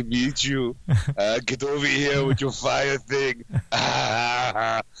 Nice to meet you. Get over here with your fire thing.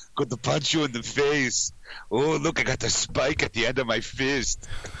 Going to punch you in the face. Oh, look, I got the spike at the end of my fist.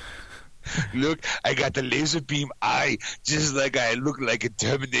 Look, I got the laser beam eye, just like I look like a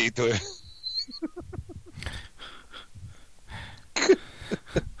Terminator.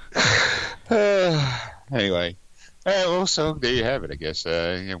 Anyway, well, so there you have it, I guess.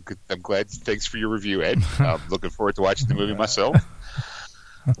 I'm glad. Thanks for your review, Ed. I'm looking forward to watching the movie myself.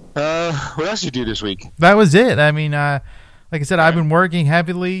 What else did you do this week? That was it. I mean, like I said, I've been working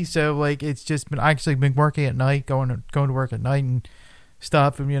heavily, so like it's just been actually been working at night, going to work at night and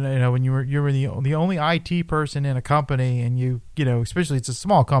stuff. And when you're the only IT person in a company, and especially it's a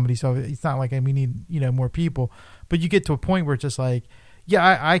small company, so it's not like we need more people, but you get to a point where it's just like,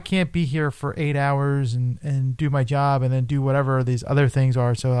 yeah, I can't be here for 8 hours and do my job and then do whatever these other things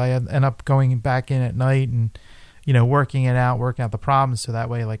are. So I end up going back in at night and, working out the problems. So that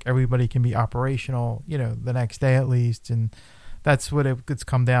way, like, everybody can be operational, the next day at least. And that's what it's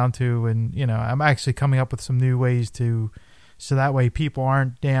come down to. And, I'm actually coming up with some new ways so that way people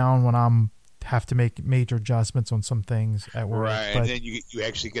aren't down when I'm have to make major adjustments on some things at work. Right, and then you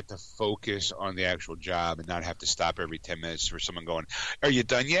actually get to focus on the actual job and not have to stop every 10 minutes for someone going, "Are you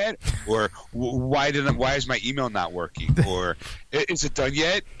done yet?" Or why is my email not working? Or is it done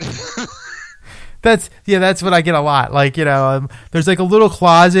yet? That's what I get a lot. Like, there's like a little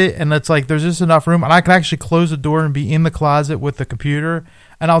closet, and it's like there's just enough room, and I can actually close the door and be in the closet with the computer,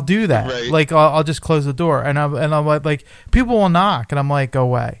 and I'll do that. Right. Like I'll just close the door, and I'm like people will knock, and I'm like, go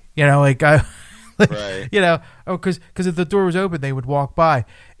away. Right. Because if the door was open, they would walk by.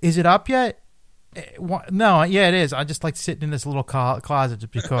 Is it up yet? No, yeah, it is. I just like sitting in this little closet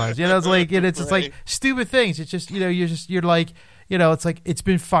just because, it's like, it's just like stupid things. It's just, you're like, it's like, it's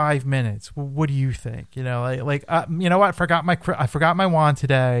been 5 minutes. Well, what do you think? You know what? I forgot my wand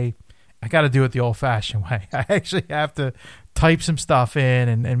today. I got to do it the old fashioned way. I actually have to type some stuff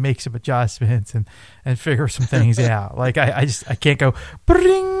in and make some adjustments and figure some things out. Like I can't go,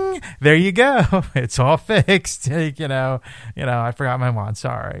 bring, there you go. It's all fixed. I forgot my wand.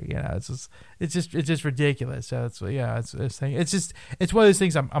 Sorry. It's just ridiculous. So it's one of those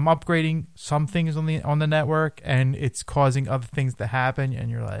things. I'm upgrading some things on the network, and it's causing other things to happen. And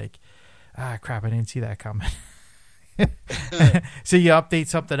you're like, crap, I didn't see that coming. So you update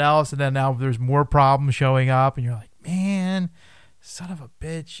something else, and then now there's more problems showing up, and you're like, man, son of a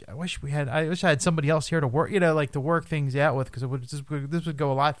bitch. I wish I had somebody else here to work, to work things out with, because this would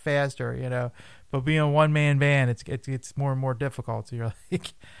go a lot faster, But being a one man band, it's more and more difficult. So you're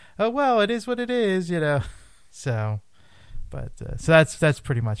like, oh well, it is what it is, So, but so that's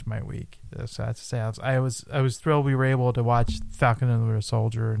pretty much my week. So that's to say, I was thrilled we were able to watch Falcon and the Winter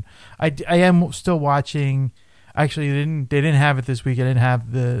Soldier, and I am still watching. Actually, they didn't have it this week. I didn't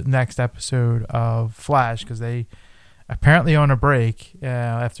have the next episode of Flash because they apparently on a break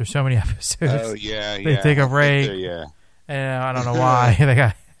after so many episodes. Oh yeah, they take a break. And I don't know why they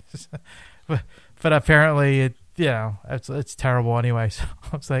got, but apparently it's terrible anyway. So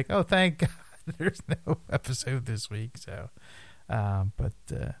I was like, oh, thank God, there's no episode this week. So,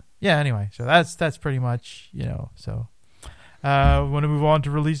 anyway, so that's pretty much So, want to move on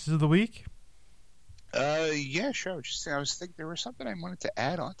to releases of the week? Yeah, sure. I was thinking there was something I wanted to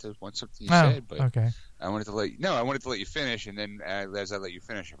add on to something you said, but okay. I wanted to let you finish, and then as I let you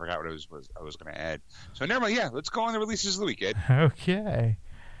finish, I forgot what I was going to add. So never mind. Yeah, let's go on the releases of the week, Ed. Okay.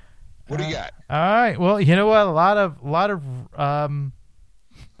 What do you got? All right. Well, you know what? A lot of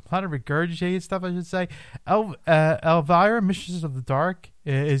regurgitated stuff, I should say. Elvira, Mistress of the Dark,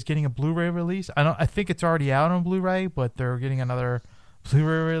 is getting a Blu-ray release. I think it's already out on Blu-ray, but they're getting another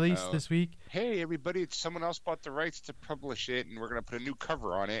Blu-ray release this week. Hey, everybody, someone else bought the rights to publish it, and we're going to put a new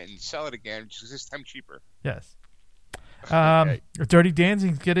cover on it and sell it again, just this time cheaper. Yes. Okay. Dirty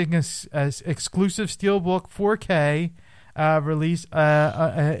Dancing is getting a exclusive Steelbook 4K release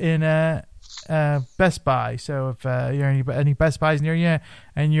in Best Buy. So if you're any Best Buys near you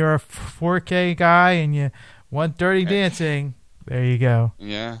and you're a 4K guy and you want Dirty Dancing, there you go.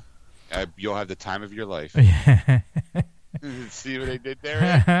 Yeah. You'll have the time of your life. Yeah. See what I did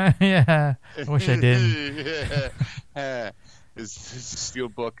there? Yeah. I wish I didn't. This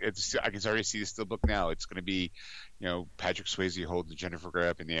Steelbook, I can already see the Steelbook now. It's going to be, Patrick Swayze holding Jennifer Grey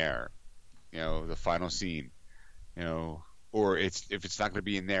up in the air. The final scene. Or if it's not going to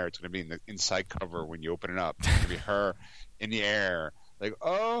be in there, it's going to be in the inside cover when you open it up. It's going to be her in the air. Like,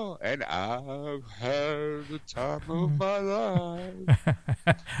 oh, and I've had the time of my life.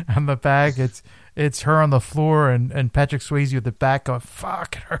 On the back, it's her on the floor and Patrick Swayze with the back going,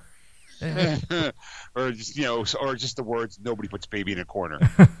 fuck her. Or just or just the words, nobody puts baby in a corner.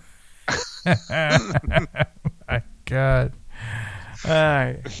 My God. All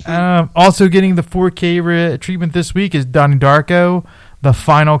right. Also getting the 4K treatment this week is Donnie Darko, The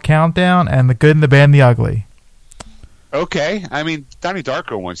Final Countdown, and The Good and the Bad and the Ugly. Okay. I mean, Donnie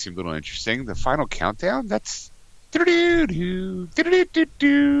Darko one seemed a little interesting. The Final Countdown? That's... Sorry,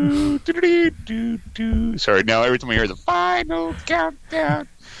 now every time I hear The Final Countdown...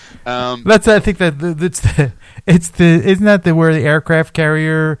 I think isn't that where the aircraft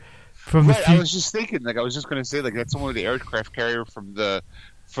carrier from the... I was just thinking, I was just going to say, that's one of the aircraft carrier from the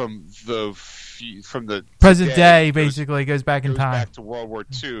present day, basically goes back in time. Back to World War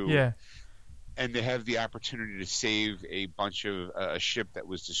II. Yeah. And they have the opportunity to save a bunch of a ship that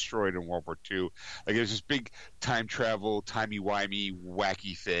was destroyed in World War II. It was this big time travel, timey-wimey,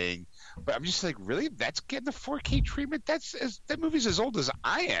 wacky thing. But I'm just like, really? That's getting the 4K treatment? That movie's as old as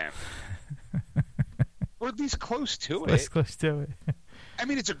I am. Or at least close to it. Close to it. I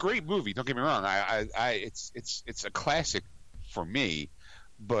mean, it's a great movie. Don't get me wrong. It's a classic for me.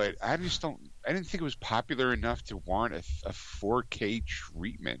 But I didn't think it was popular enough to warrant a 4K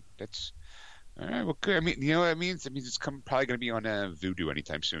treatment. That's... All right, well, good. I mean, you know what it means? It means it's probably going to be on Vudu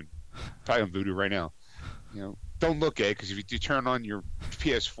anytime soon. Probably on Vudu right now. Don't look at it, because if you do turn on your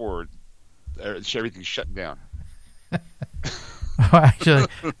PS4, everything's shutting down. Actually,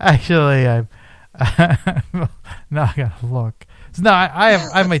 I'm not gonna look. So, no, I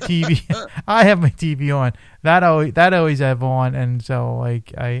have my TV. I have my TV on. That always have on, and so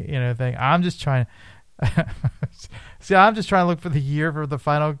think I'm just trying. See, I'm just trying to look for the year for the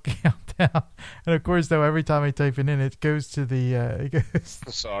Final Countdown, and of course, though, every time I type it in, it goes to the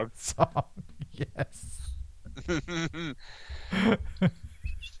song. Song, Yes.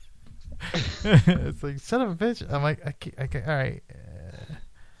 It's like, son of a bitch. I'm like, I can't, all right.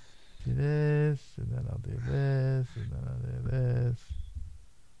 Do this, and then I'll do this, and then I'll do this.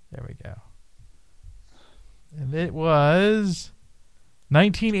 There we go. And it was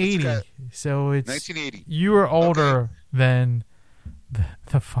 1980. So it's 1980. You were older than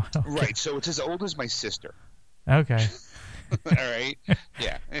the final. Right. game. So it's as old as my sister. Okay. All right.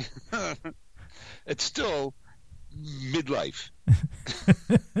 Yeah. It's still midlife.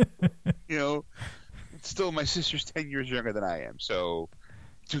 It's still my sister's 10 years younger than I am. So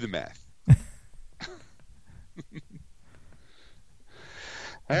do the math.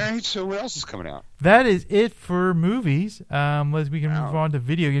 All right. So what else is coming out? That is it for movies. We can move on to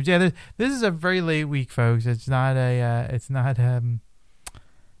video games. Yeah, this is a very late week, folks. It's not a.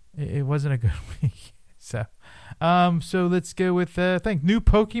 It wasn't a good week. So let's go with new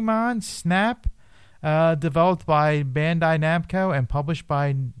Pokemon Snap, developed by Bandai Namco and published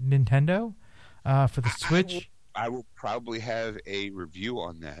by Nintendo, for the Switch. I will probably have a review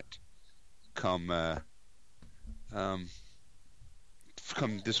on that come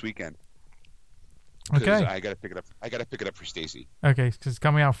this weekend. Okay. I gotta pick it up for Stacy. Okay, because it's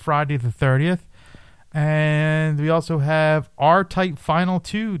coming out Friday the 30th. And we also have R-Type Final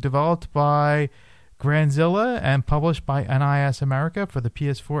 2, developed by Granzilla and published by NIS America for the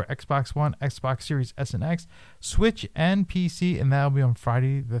PS4, Xbox One, Xbox Series S and X, Switch, and PC, and that'll be on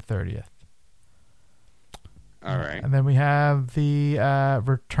Friday the 30th. All right. And then we have the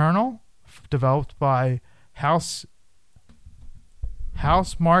Returnal, developed by House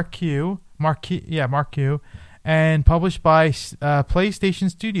Marque, and published by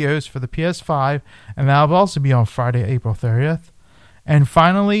PlayStation Studios for the PS5, and that'll also be on Friday, April 30th. And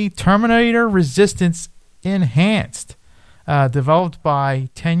finally, Terminator Resistance Enhanced, developed by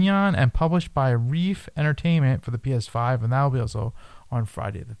Tenyon and published by Reef Entertainment for the PS5, and that'll be also on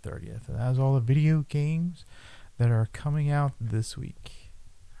Friday the 30th. And that's all the video games that are coming out this week.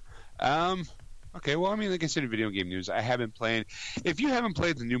 Okay, well, I mean, like I said in video game news, I haven't played. If you haven't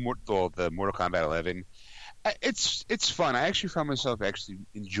played the Mortal Kombat 11, it's fun. I actually found myself actually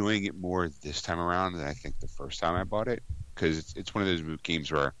enjoying it more this time around than I think the first time I bought it, because it's one of those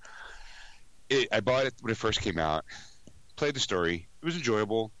games where I bought it when it first came out, played the story, it was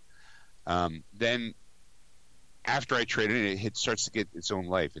enjoyable. Then after I traded it, it starts to get its own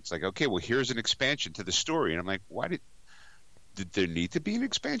life. It's like, okay, well, here's an expansion to the story, and I'm like, why did there need to be an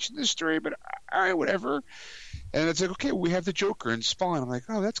expansion to this story? But all right, whatever. And it's like, okay, well, we have the Joker and Spawn. I'm like,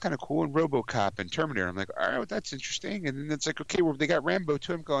 oh, that's kind of cool. And RoboCop and Terminator. I'm like, all right, well, that's interesting. And then it's like, okay, well, they got Rambo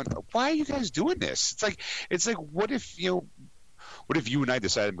too. I'm going, why are you guys doing this? It's like, what if you and I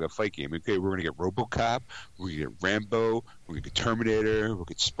decided I'm going to fight game? Okay, we're going to get RoboCop, we're going to get Rambo, we're going to get Terminator, we'll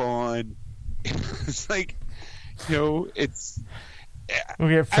get Spawn. It's like, it's. We'll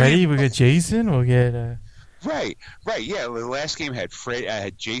get Freddy, we'll get Jason, we'll get. Right. Yeah, the last game had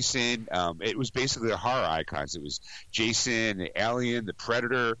had Jason. It was basically the horror icons. It was Jason, the Alien, the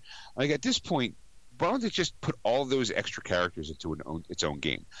Predator. Like, at this point, why don't they just put all those extra characters into its own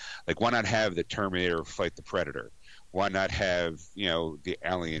game? Like, why not have the Terminator fight the Predator? Why not have the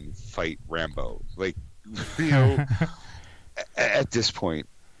Alien fight Rambo? Like, at this point,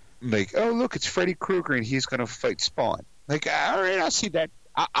 like, oh look, it's Freddy Krueger and he's going to fight Spawn. Like, all right, I'll see that.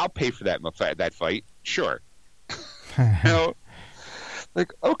 I'll pay for that fight. Sure.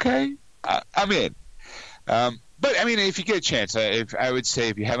 Like, okay, I'm in. But I mean, if you get a chance, I would say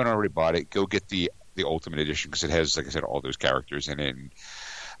if you haven't already bought it, go get the Ultimate Edition, because it has, like I said, all those characters in it. And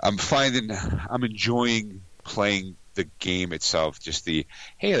I'm enjoying playing the game itself. Just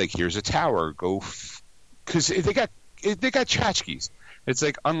here's a tower, because they got tchotchkes. It's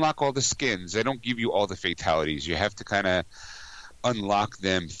like unlock all the skins. They don't give you all the fatalities. You have to kind of unlock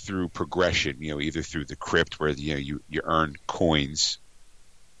them through progression, either through the crypt where you earn coins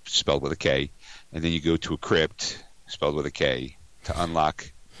spelled with a K, and then you go to a crypt spelled with a K to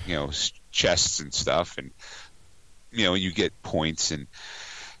unlock chests and stuff, and you get points, and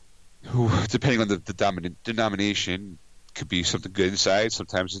depending on the denomination, could be something good inside,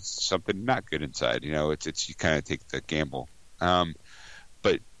 sometimes it's something not good inside. It's you kind of take the gamble,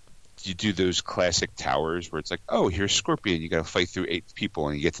 but you do those classic towers where it's like, oh, here's Scorpion. You got to fight through 8 people,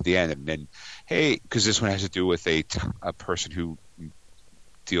 and you get to the end, and then, hey, because this one has to do with a person who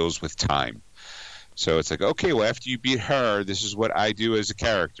deals with time. So it's like, okay, well, after you beat her, this is what I do as a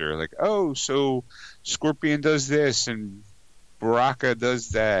character. Like, oh, so Scorpion does this, and Baraka does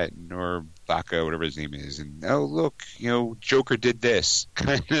that, or Baka, whatever his name is, and oh, look, Joker did this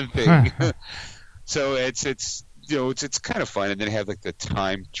kind of thing. So it's kind of fun, and then they have like the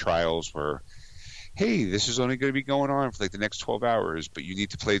time trials where hey, this is only going to be going on for like the next 12 hours, but you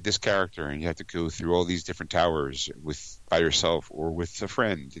need to play this character, and you have to go through all these different towers by yourself or with a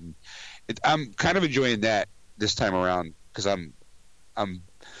friend. And I'm kind of enjoying that this time around because I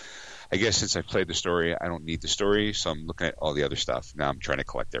guess since I played the story, I don't need the story, so I'm looking at all the other stuff. Now I'm trying to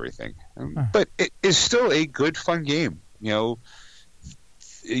collect everything. But it is still a good, fun game. You know,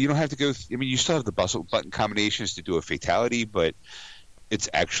 you don't have to go. I mean, you still have the button combinations to do a fatality, but it's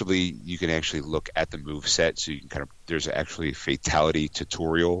actually you can actually look at the move set, so you can kind of there's actually a fatality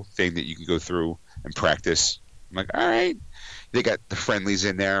tutorial thing that you can go through and practice. I'm like, all right, they got the friendlies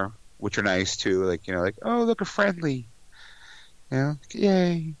in there, which are nice too. Like like oh look a friendly,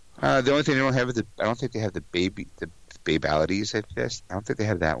 yay. The only thing they don't have is I don't think they have the babalities. I guess I don't think they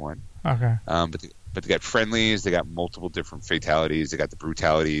have that one. Okay. But they got friendlies. They got multiple different fatalities. They got the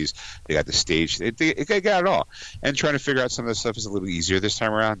brutalities. They got the stage. They got it all. And trying to figure out some of the stuff is a little easier this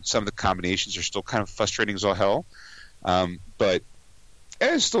time around. Some of the combinations are still kind of frustrating as all hell. But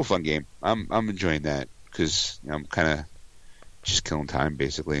it's still a fun game. I'm enjoying that because I'm kind of just killing time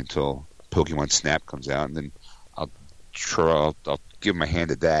basically until Pokemon Snap comes out, and then I'll give my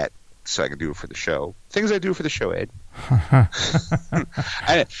hand at that so I can do it for the show. Things I do for the show, Ed.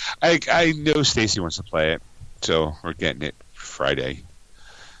 I know Stacy wants to play it, so we're getting it Friday.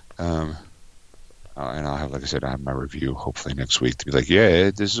 And I'll have, like I said, I have my review hopefully next week to be like, yeah,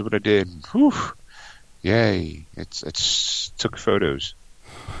 Ed, this is what I did. Whew. Yay! It's took photos.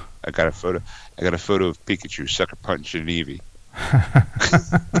 I got a photo of Pikachu sucker punching Eevee. I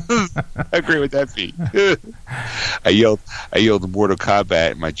agree with that feat. I yelled Mortal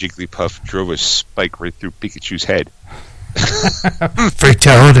Kombat, and my Jigglypuff drove a spike right through Pikachu's head.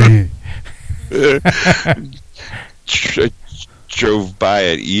 Fatality. Drove by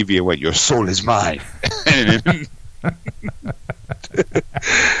at Eevee and went, "Your soul is mine."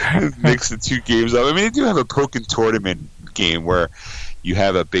 Mix the two games up. I mean, they do have a Pokken tournament game where you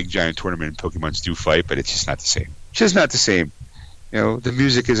have a big giant tournament and Pokemons do fight, but it's just not the same. Just not the same. The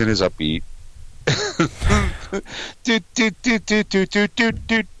music isn't as upbeat.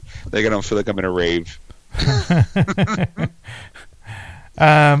 Like I don't feel like I'm in a rave.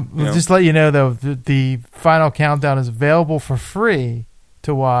 Just let you know though, the final countdown is available for free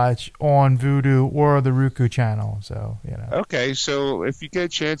to watch on Vudu or the Roku channel. So Okay, so if you get a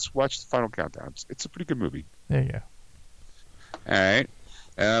chance, watch the final countdown. It's a pretty good movie. There you go. All right,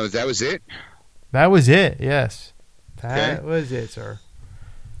 that was it. That was it. Yes, that was it, sir.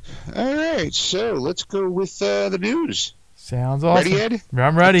 All right, so let's go with the news. Sounds awesome. Ready, Ed?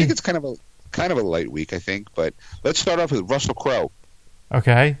 I'm ready. I think it's kind of a light week, I think, but let's start off with Russell Crowe.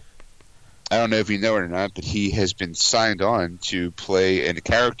 Okay. I don't know if you know it or not, but he has been signed on to play a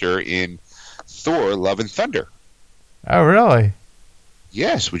character in Thor: Love and Thunder. Oh, really?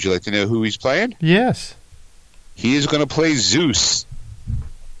 Yes. Would you like to know who he's playing? Yes. He is going to play Zeus.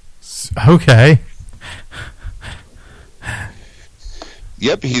 Okay.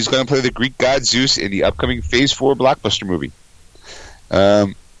 Yep, he's going to play the Greek god Zeus in the upcoming Phase 4 blockbuster movie.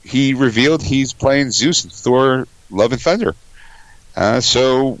 He revealed he's playing Zeus in Thor: Love and Thunder.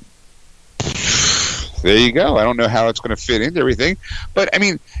 So there you go. I don't know how it's going to fit into everything, but I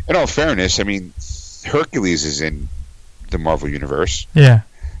mean, in all fairness, I mean, Hercules is in the Marvel universe. Yeah.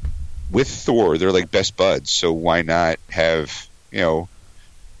 With Thor, they're like best buds. So why not have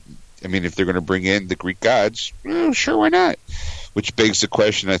I mean, if they're going to bring in the Greek gods, sure, why not? Which begs the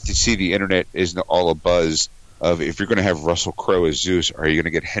question. I see the internet isn't all abuzz of if you're going to have Russell Crowe as Zeus, are you going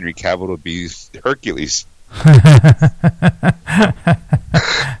to get Henry Cavill to be Hercules?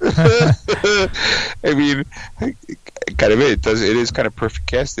 I mean, kind of it is kind of perfect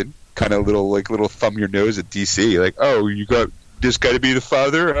casting. Kind of little thumb your nose at DC. Like, oh, you got this guy to be the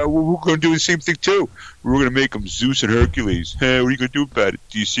father? We're going to do the same thing too. We're going to make him Zeus and Hercules. Hey, what are you going to do about it?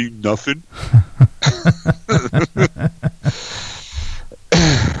 Do you see nothing?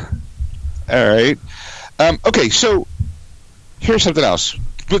 All right. Okay, so here's something else.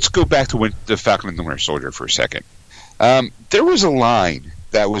 Let's go back to the Falcon and the Winter Soldier for a second. There was a line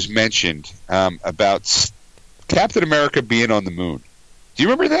that was mentioned about Captain America being on the moon. Do you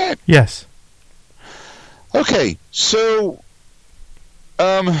remember that? Yes. Okay, so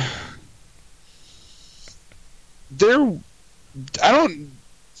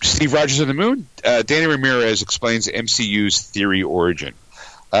Steve Rogers on the moon. Danny Ramirez explains MCU's theory origin.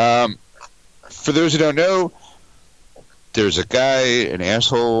 For those who don't know, there's a guy, an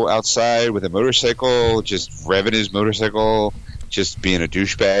asshole outside with a motorcycle, just revving his motorcycle, just being a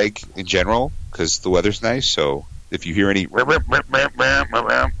douchebag in general, because the weather's nice. So if you hear any,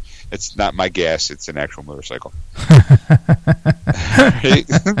 it's not my gas; it's an actual motorcycle.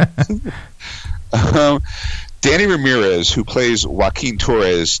 Danny Ramirez, who plays Joaquin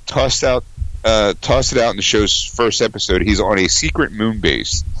Torres, tossed it out in the show's first episode. He's on a secret moon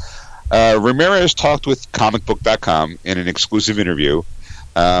base. Ramirez talked with comicbook.com in an exclusive interview,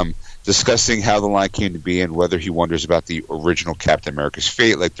 discussing how the line came to be and whether he wonders about the original Captain America's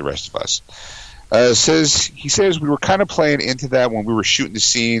fate like the rest of us. He says we were kind of playing into that when we were shooting the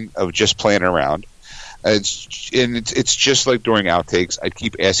scene of just playing around. It's just like during outtakes. I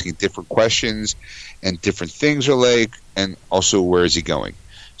keep asking different questions and different things are like, and also where is he going?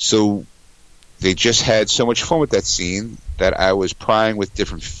 So they just had so much fun with that scene that I was prying with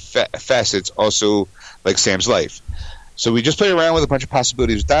different facets, also like Sam's life. So we just played around with a bunch of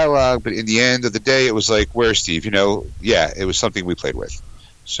possibilities of dialogue, but in the end of the day, it was like, where's Steve? Yeah, it was something we played with.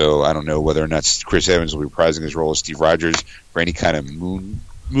 So I don't know whether or not Chris Evans will be reprising his role as Steve Rogers for any kind of moon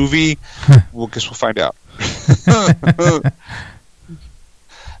movie. Well, guess we'll find out.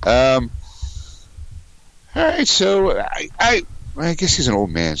 All right, so I guess he's an old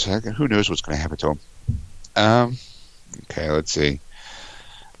man, so who knows what's going to happen to him. Okay, let's see.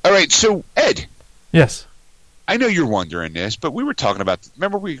 All right, so Ed. Yes. I know you're wondering this, but we were talking about.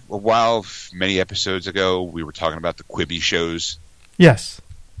 Remember, many episodes ago, we were talking about the Quibi shows. Yes.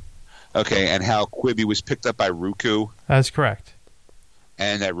 Okay, and how Quibi was picked up by Roku. That's correct.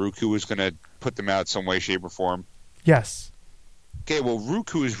 And that Roku was going to put them out some way, shape, or form. Yes. Okay, well,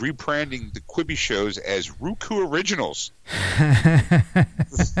 Roku is rebranding the Quibi shows as Roku Originals.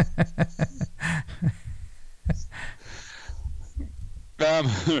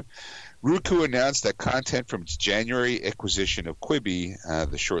 Roku announced that content from its January acquisition of Quibi,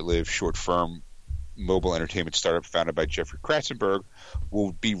 the short-lived, short-firm mobile entertainment startup founded by Jeffrey Katzenberg,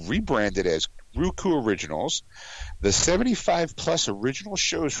 will be rebranded as Roku Originals. The 75-plus original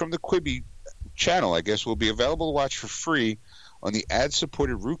shows from the Quibi channel, I guess, will be available to watch for free on the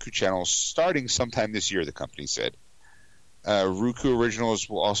ad-supported Roku channel starting sometime this year, the company said. Roku Originals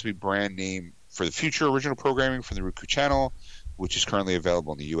will also be brand name for the future original programming from the Roku channel, which is currently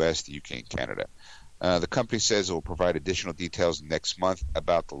available in the U.S., the U.K., and Canada. The company says it will provide additional details next month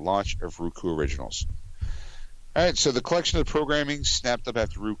about the launch of Roku Originals. All right, so the collection of the programming snapped up by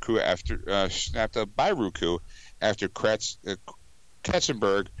Roku after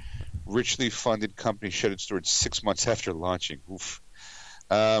Katzenberg richly funded company shut its doors 6 months after launching. Oof.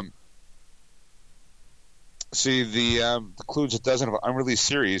 Includes a dozen of unreleased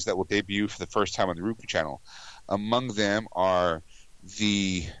series that will debut for the first time on the Roku channel. Among them are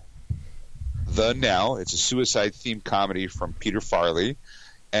the Now. It's a suicide-themed comedy from Peter Farley,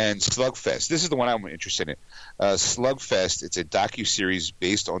 and Slugfest. This is the one I'm interested in. Slugfest. It's a docu-series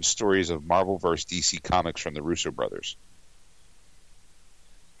based on stories of Marvel vs. DC Comics from the Russo brothers.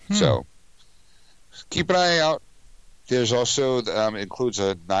 So, keep an eye out. There's also includes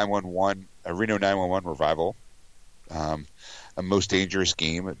a Reno 911 revival, a Most Dangerous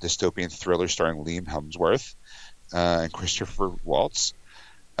Game, a dystopian thriller starring Liam Hemsworth and Christopher Waltz,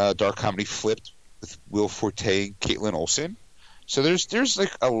 dark comedy Flipped with Will Forte and Caitlin Olsen. So there's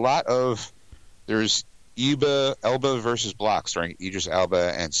like a lot of Elba versus Block starring Idris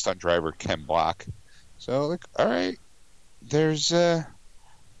Elba and stunt driver Ken Block. So like, all right, there's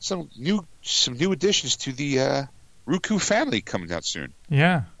some new additions to the Roku family coming out soon.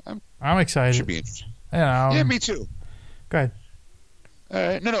 Yeah, I'm excited. Should be interesting. Yeah, me too. Go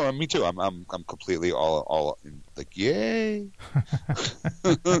ahead. No, me too. I'm completely all in, like, yay.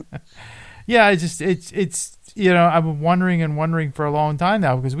 Yeah, it's I've been wondering for a long time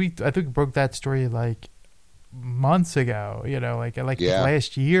now because I think we broke that story like months ago.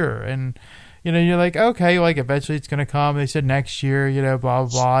 Last year, and you're like, okay, like eventually it's gonna come. They said next year, blah blah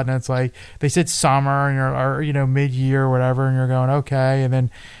blah, and it's like they said summer or mid-year or whatever, and you're going okay, and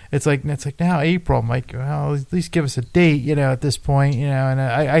then it's like now April. I'm like, well, at least give us a date, at this point, and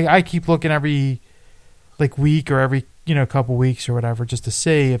I keep looking every like week or every couple weeks or whatever just to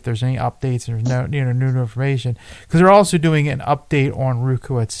see if there's any updates and there's no new information, because they're also doing an update on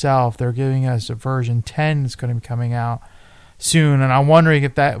Roku itself. They're giving us a version 10 that's going to be coming out soon, and I'm wondering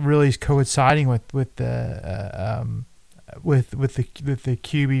if that really is coinciding with the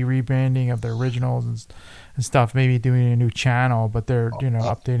QB rebranding of the originals and stuff. Maybe doing a new channel, but they're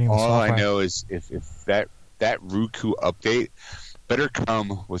updating the all software. I know is if that Roku update better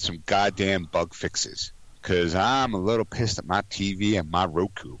come with some goddamn bug fixes, because I'm a little pissed at my TV and my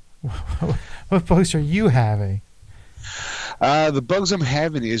Roku. What bugs are you having? The bugs I'm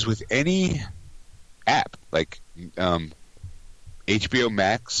having is with any app like HBO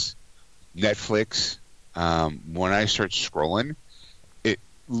Max, Netflix. When I start scrolling,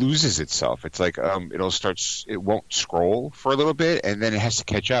 loses itself. It's like it won't scroll for a little bit, and then it has to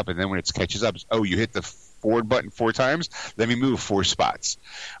catch up. And then when it catches up, you hit the forward button 4 times. Let me move 4 spots.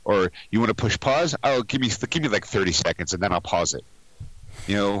 Or you want to push pause? Oh, give me like 30 seconds, and then I'll pause it.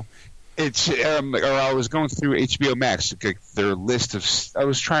 It's or I was going through HBO Max, like their list of. I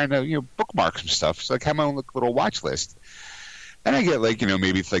was trying to bookmark some stuff. So like have my own little watch list. And I get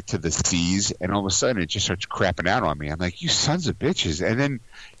maybe it's like to the C's, and all of a sudden it just starts crapping out on me. I'm like, you sons of bitches. And then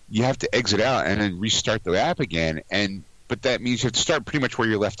you have to exit out and then restart the app again. But that means you have to start pretty much where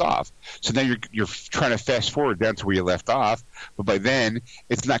you left off. So now you're trying to fast forward down to where you left off. But by then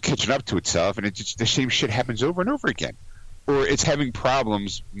it's not catching up to itself, and the same shit happens over and over again. Or it's having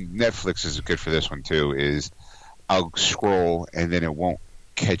problems. Netflix is good for this one too, is I'll scroll and then it won't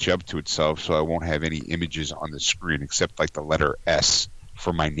catch up to itself, so I won't have any images on the screen except like the letter S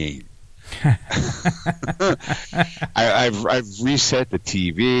for my name. I've reset the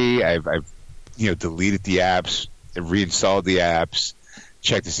TV. I've deleted the apps, reinstalled the apps,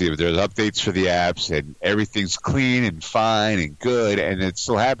 checked to see if there's updates for the apps, and everything's clean and fine and good, and it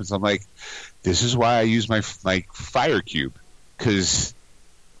still happens. I'm like, this is why I use my Fire Cube, because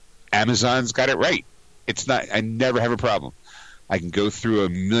Amazon's got it right. It's not. I never have a problem. I can go through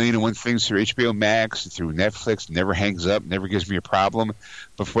 1,000,001 things through HBO Max, through Netflix, never hangs up, never gives me a problem.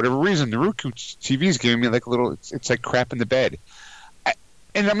 But for whatever reason, the Roku TV is giving me like a little. It's like crap in the bed.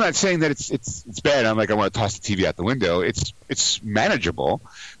 And I'm not saying that it's bad. I'm like, I want to toss the TV out the window. It's manageable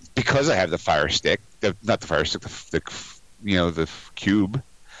because I have the Fire Stick, not the Fire Stick, the Cube.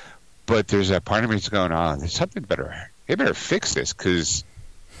 But there's a part of me that's going, there's something better. They better fix this, because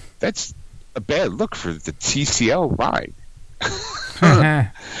that's a bad look for the TCL ride.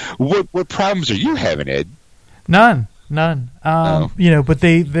 What problems are you having, Ed? None. But the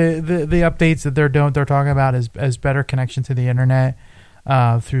updates that they're talking about is better connection to the internet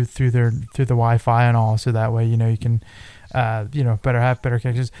through the Wi-Fi and all, so that way you can better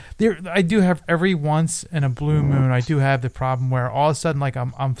connections. I do have every once in a blue moon. I do have the problem where all of a sudden, like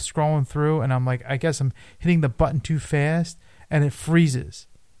I'm scrolling through and I'm like, I guess I'm hitting the button too fast and it freezes,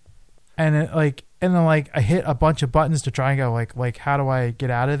 and then I hit a bunch of buttons to try and go like how do I get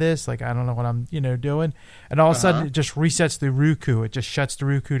out of this? Like I don't know what I'm doing, and all of a sudden it just resets the Roku. It just shuts the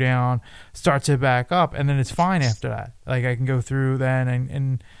Roku down, starts it back up, and then it's fine after that. Like I can go through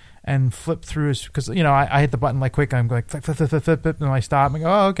then and flip through, because I hit the button like quick. I'm going flip, and I stop and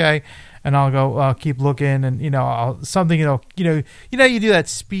go, oh, okay, and I'll keep looking, and you do that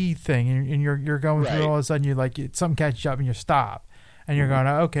speed thing, and you're going through, all of a sudden you something catches up and you stop, and you're going,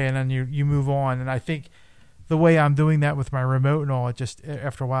 okay, and then you move on. And I think the way I'm doing that with my remote and all, it just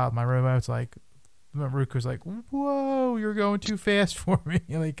after a while my remote's like, my Roku's like, whoa, you're going too fast for me.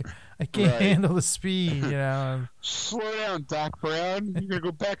 Like I can't handle the speed, Slow down, Doc Brown. You're gonna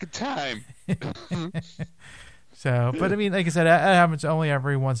go back in time. So, but I mean, like I said, that happens only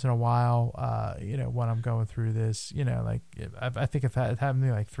every once in a while. When I'm going through this, I think it happened to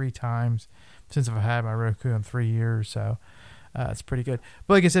me like 3 times since I've had my Roku in 3 years. So. It's pretty good,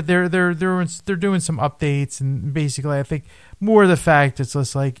 but like I said, they're doing some updates, and basically, I think more of the fact it's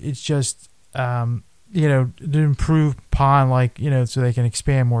just to improve upon so they can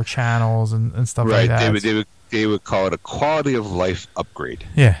expand more channels and stuff like that. They would call it a quality of life upgrade.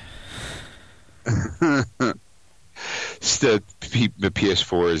 Yeah. It's the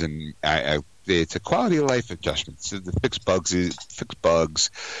PS4s, and it's a quality of life adjustment. So the fix bugs,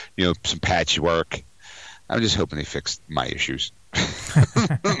 some patchwork. I'm just hoping they fix my issues.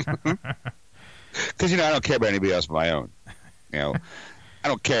 Because, I don't care about anybody else but my own. I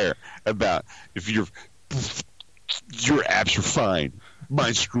don't care about if your apps are fine.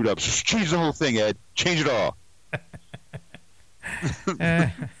 Mine's screwed up. So change the whole thing, Ed. Change it all.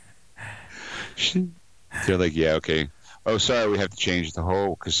 They're like, yeah, okay. Oh, sorry, we have to change the whole,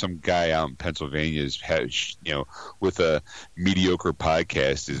 because some guy out in Pennsylvania with a mediocre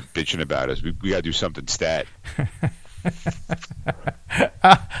podcast is bitching about us. We got to do something stat.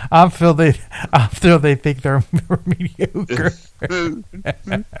 I'm thrilled they think they're mediocre.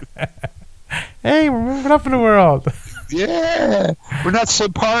 Hey, we're moving up in the world. Yeah, we're not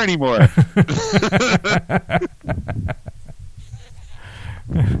subpar anymore.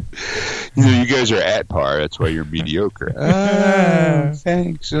 You guys are at par. That's why you're mediocre.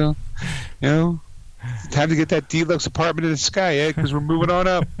 Thanks. So, time to get that deluxe apartment in the sky, Ed, because we're moving on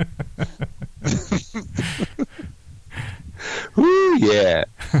up. Woo, yeah.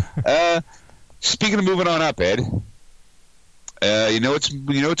 Speaking of moving on up, Ed, you know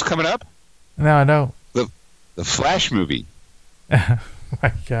what's coming up? No, I don't. The Flash movie. Oh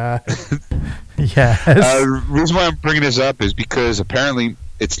my God. Yes. The reason why I'm bringing this up is because apparently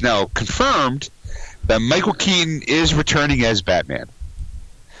it's now confirmed that Michael Keaton is returning as Batman.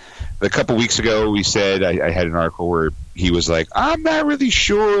 A couple weeks ago, we said I had an article where he was like, "I'm not really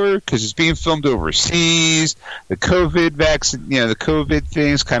sure because it's being filmed overseas. The COVID vaccine, the COVID thing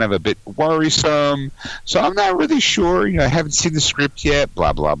is kind of a bit worrisome. So I'm not really sure. I haven't seen the script yet.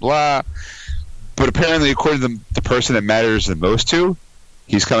 Blah blah blah." But apparently, according to the person that matters the most to,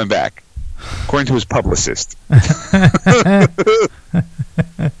 he's coming back. According to his publicist.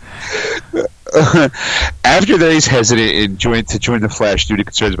 After that, he's hesitant to join the Flash due to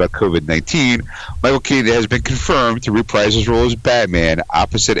concerns about COVID-19. Michael Keaton has been confirmed to reprise his role as Batman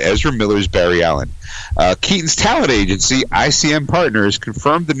opposite Ezra Miller's Barry Allen. Keaton's talent agency, ICM Partners,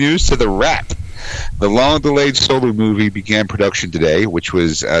 confirmed the news to The Wrap. The long-delayed solo movie began production today, which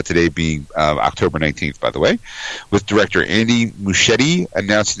was today being October 19th, by the way, with director Andy Muschietti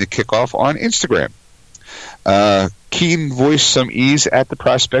announcing the kickoff on Instagram. Keaton voiced some ease at the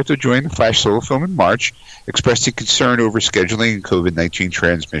prospect of joining the Flash solo film in March, expressing concern over scheduling and COVID-19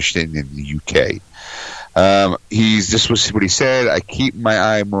 transmission in the UK. This was what he said. "I keep my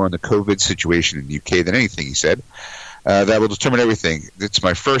eye more on the COVID situation in the UK than anything," he said. "That will determine everything. It's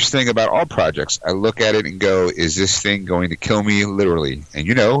my first thing about all projects. I look at it and go, is this thing going to kill me literally? And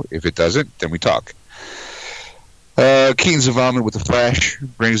if it doesn't, then we talk." Keaton's involvement with The Flash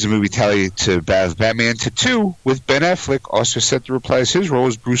brings the movie tally to Batman to 2, with Ben Affleck also set to reprise his role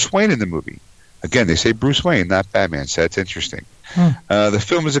as Bruce Wayne in the movie. Again, they say Bruce Wayne, not Batman, so that's interesting. The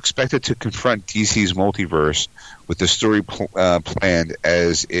film is expected to confront DC's multiverse, with the story planned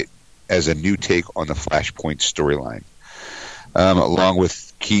as a new take on the Flashpoint storyline. Along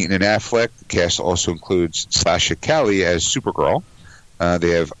with Keaton and Affleck, the cast also includes Sasha Calle as Supergirl.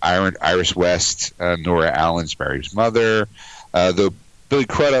 They have Iris West, Nora Allen's Barry's mother. Though Billy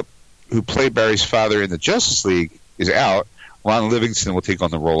Crudup, who played Barry's father in the Justice League, is out, Ron Livingston will take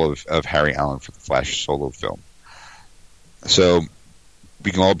on the role of Harry Allen for the Flash solo film. So we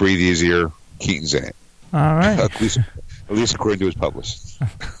can all breathe easier. Keaton's in it. All right. At least according to his publicist.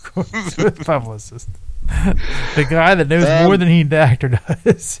 Publicist. The guy that knows more than the actor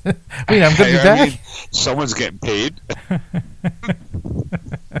does. I'm going to be back. Someone's getting paid.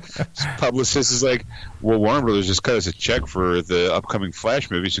 Publicist is like, well, Warner Brothers just cut us a check for the upcoming Flash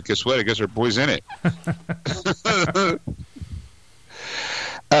movie, so guess what? I guess our boy's in it.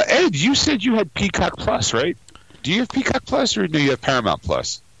 Ed, you said you had Peacock Plus, right? Do you have Peacock Plus, or do you have Paramount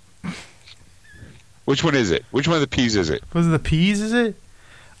Plus? Which one is it? Which one of the P's is it? Was it the P's, is it?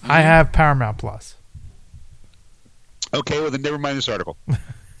 Mm-hmm. I have Paramount Plus. Okay, well then never mind this article.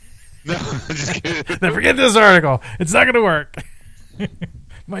 No, I'm just kidding. Then forget this article. It's not going to work.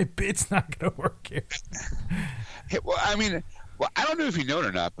 My bit's not going to work here. Hey, well, I don't know if you know it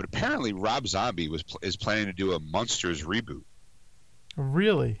or not, but apparently Rob Zombie is planning to do a Monsters reboot.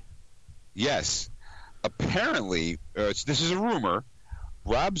 Really? Yes. Apparently, this is a rumor.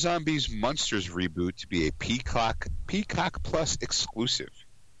 Rob Zombie's Monsters reboot to be a Peacock Plus exclusive.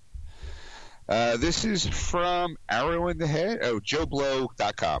 This is from Arrow in the Head. Oh,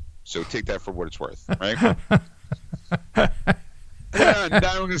 JoeBlow.com. So take that for what it's worth, right?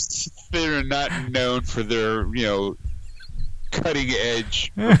 They're not known for their, cutting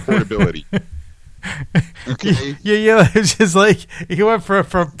edge reportability. Okay. Yeah. It's just like he went from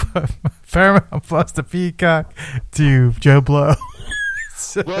Paramount Plus to Peacock to Joe Blow.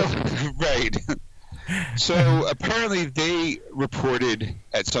 Well, right. So apparently they reported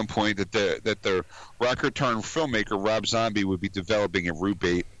at some point that the rocker-turned filmmaker Rob Zombie would be developing a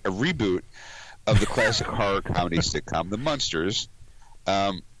reboot of the classic horror comedy sitcom The Munsters.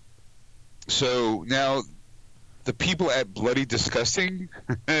 So now the people at Bloody Disgusting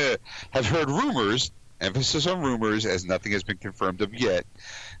have heard rumors, emphasis on rumors as nothing has been confirmed of yet,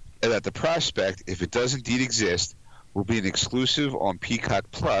 that the prospect, if it does indeed exist, will be an exclusive on Peacock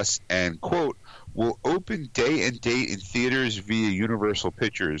Plus and, quote, will open day and date in theaters via Universal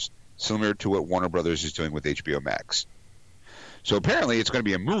Pictures, similar to what Warner Brothers is doing with HBO Max. So apparently it's going to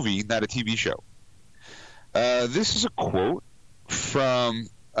be a movie, not a TV show. This is a quote from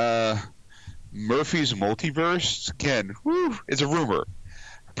Murphy's Multiverse. Again, it's a rumor.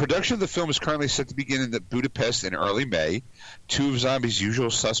 Production of the film is currently set to begin in Budapest in early May. Two of Zombie's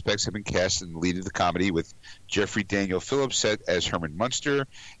usual suspects have been cast in the lead of the comedy, with Jeffrey Daniel Phillips set as Herman Munster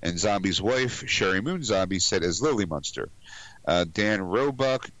and Zombie's wife, Sherry Moon Zombie, set as Lily Munster. Dan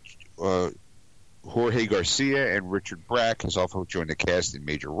Roebuck, Jorge Garcia, and Richard Brack has also joined the cast in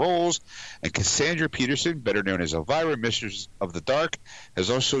major roles. And Cassandra Peterson, better known as Elvira, Mistress of the Dark, has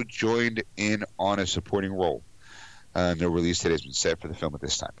also joined in on a supporting role. No release date has been set for the film at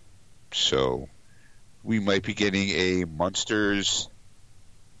this time. So we might be getting a Munsters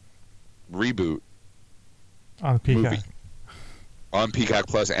reboot On the Peacock. movie on Peacock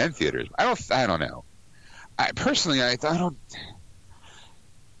Plus and theaters. I don't know. I personally, I don't.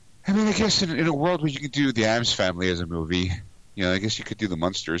 I mean, I guess in a world where you could do the Addams Family as a movie, I guess you could do the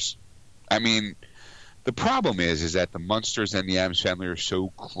Munsters. I mean, the problem is that the Munsters and the Addams Family are so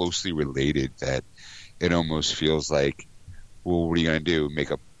closely related that it almost feels like, well, what are you going to do?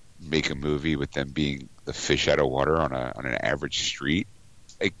 Make a movie with them being the fish out of water on an average street?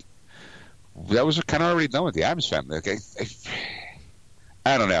 Like, that was kind of already done with the Addams Family. Okay,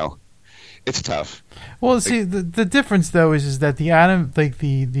 I don't know. It's tough. Well, see, the difference though is that the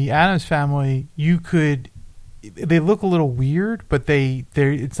Addams Family, they look a little weird, but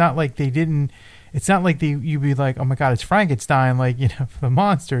it's not like they didn't. It's not like you'd be like, oh my god, it's Frankenstein, like for the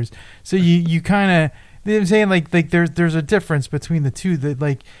monsters. So you kind of. You know what I'm saying, like there's a difference between the two. That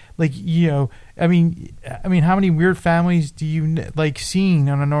I mean, how many weird families do you seeing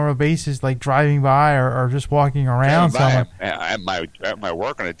on a normal basis, like driving by or just walking around? At my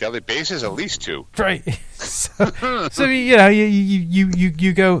work on a daily basis, at least two. Right. So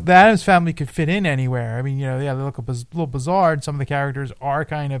you go. The Addams Family could fit in anywhere. I mean, they look a little bizarre, and some of the characters are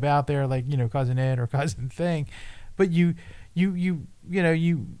kind of out there, like Cousin Ed or Cousin Thing, but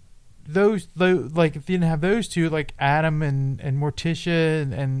those like if you didn't have those two, like Adam and Morticia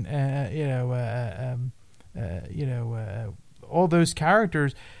and all those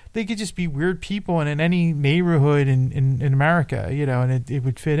characters, they could just be weird people and in any neighborhood in America, and it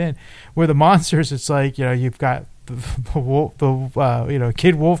would fit in. Where the monsters, it's like you've got the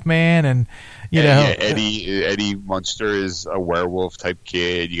Kid Wolfman and Eddie Munster is a werewolf type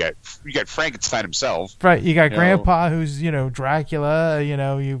kid. You got Frankenstein himself, right? You got Grandpa who's Dracula.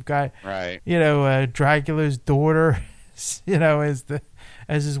 You've got Dracula's daughter, as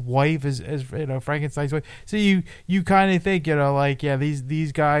his wife, as Frankenstein's wife. So you kind of think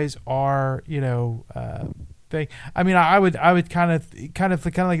these guys are thing. I mean, I would kind of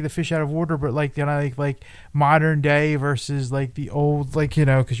like the fish out of water, but like modern day versus like the old,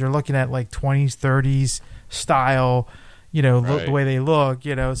 because you're looking at like 20s, 30s style, the way they look,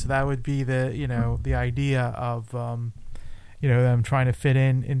 so that would be the idea of them trying to fit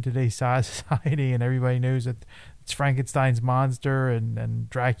in today's society, and everybody knows that it's Frankenstein's monster and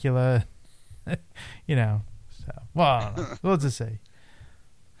Dracula, So, well, I don't know. We'll just say.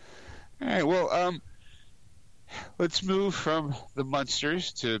 All right. Well, let's move from the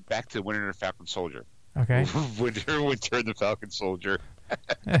Munsters back to Winter and the Falcon Soldier. Okay. Winter and the Falcon Soldier.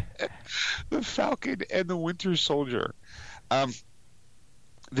 The Falcon and the Winter Soldier.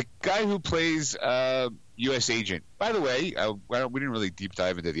 The guy who plays U.S. Agent. By the way, we didn't really deep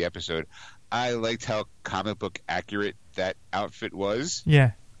dive into the episode. I liked how comic book accurate that outfit was.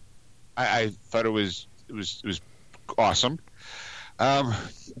 Yeah. I thought it was awesome.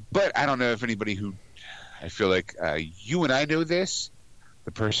 But I don't know if anybody who. I feel like you and I know this.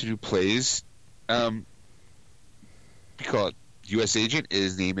 The person who plays, we call it U.S. Agent.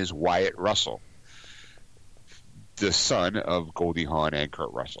 His name is Wyatt Russell, the son of Goldie Hawn and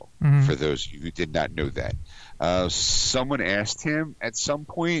Kurt Russell. Mm-hmm. For those of you who did not know that, someone asked him at some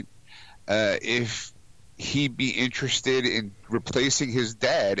point if he'd be interested in replacing his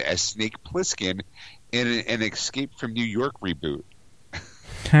dad as Snake Plissken in an Escape from New York reboot.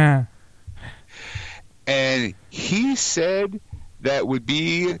 And he said that would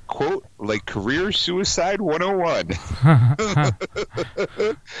be, quote, like career suicide 101.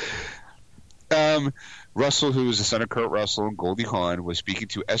 Russell, who is the son of Kurt Russell and Goldie Hawn, was speaking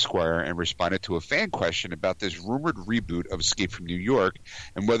to Esquire and responded to a fan question about this rumored reboot of Escape from New York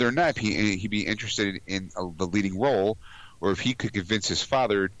and whether or not he'd be interested in the leading role, or if he could convince his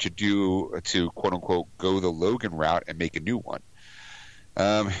father to quote unquote go the Logan route and make a new one.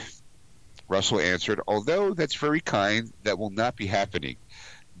 Russell answered, although that's very kind, that will not be happening.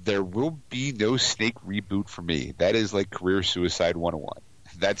 There will be no Snake reboot for me. That is like career suicide 101.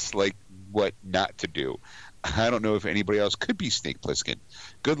 That's like what not to do. I don't know if anybody else could be Snake Plissken.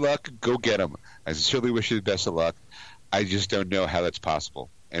 Good luck. Go get him. I sincerely wish you the best of luck. I just don't know how that's possible.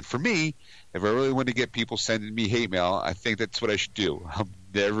 And for me, if I really want to get people sending me hate mail, I think that's what I should do.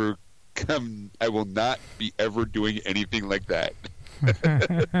 I will not be ever doing anything like that. The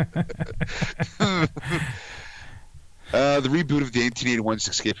reboot of the 1981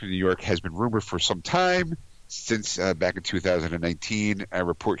 Escape from New York has been rumored for some time. Since back in 2019, a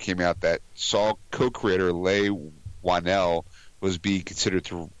report came out that Saw co-creator Leigh Whannell was being considered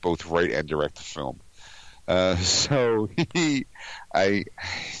to both write and direct the film. So,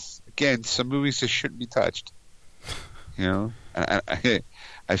 again, some movies just shouldn't be touched. I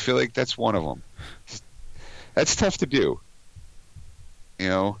feel like that's one of them. That's tough to do.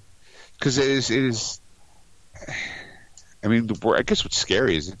 because it is. I mean, I guess what's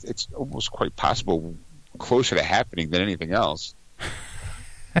scary is it's almost quite possible closer to happening than anything else.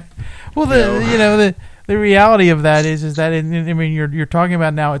 Well, the reality of that is that I mean you're talking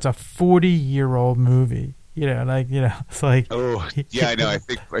about now it's a 40-year-old movie. It's like oh yeah, I know. I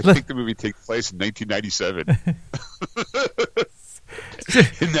think the movie takes place in 1997,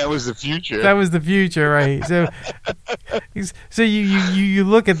 and that was the future. That was the future, right? So you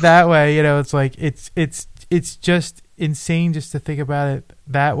look at that way. It's like it's just insane just to think about it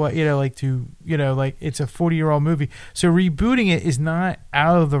that way. It's a 40-year-old movie. So rebooting it is not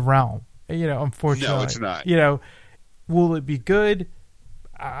out of the realm. Unfortunately, no, it's not. Will it be good?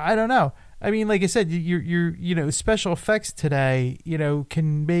 I don't know. I mean, like I said, your special effects today,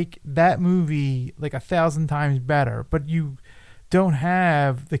 can make that movie like 1,000 times better. But you don't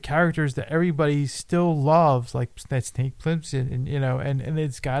have the characters that everybody still loves, like that Snake Plissken, and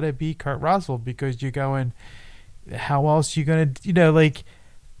it's got to be Kurt Russell, because you're going, how else you gonna,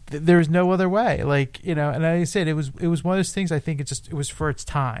 there's no other way, and like I said, it was one of those things. I think it was for its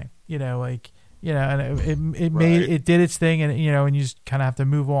time, and it made it did its thing, and and you just kind of have to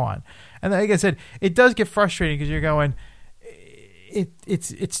move on. And like I said, it does get frustrating because you're going,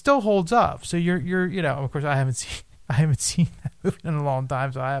 it still holds up. So you're of course I haven't seen that movie in a long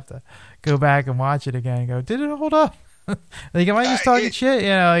time, so I have to go back and watch it again and go, did it hold up? Like, am I just talking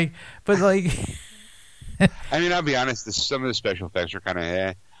shit? But like, I mean, I'll be honest. Some of the special effects are kind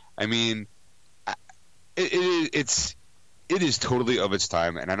of I mean, it is totally of its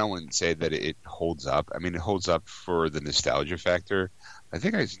time, and I don't want to say that it holds up. I mean, it holds up for the nostalgia factor. I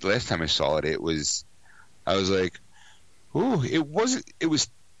think last time I saw it, I was like, ooh, it was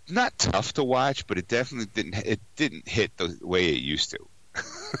not tough to watch, but it definitely didn't hit the way it used to.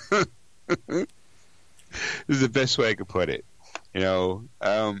 This is the best way I could put it,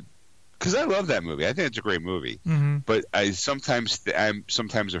 because I love that movie. I think it's a great movie, but I'm sometimes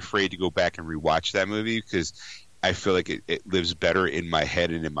afraid to go back and rewatch that movie because I feel like it lives better in my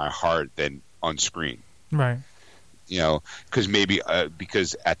head and in my heart than on screen. Right. Because maybe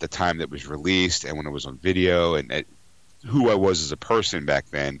because at the time that was released and when it was on video, and who I was as a person back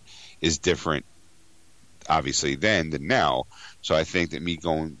then is different, obviously, then than now. So I think that me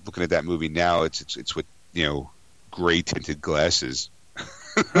looking at that movie now, it's with gray tinted glasses.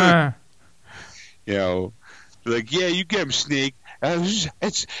 Like, yeah, you get him, Snake.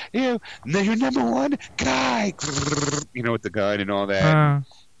 It's you're number one guy. With the gun and all that.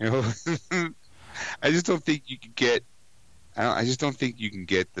 I just don't think you can get. I just don't think you can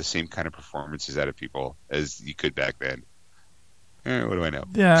get the same kind of performances out of people as you could back then. What do I know?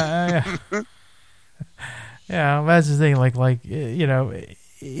 Yeah, yeah. That's the thing. Like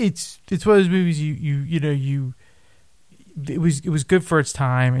it's one of those movies. It was good for its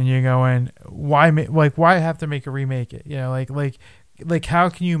time, and you're going, why have to remake it? Like how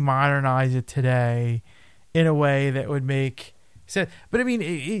can you modernize it today in a way that would make sense? But I mean,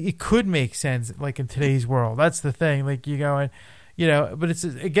 it could make sense like in today's world. That's the thing. Like you're going, but it's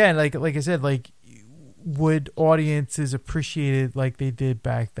again like I said, like would audiences appreciate it like they did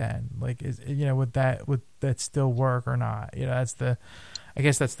back then? Like would that still work or not? I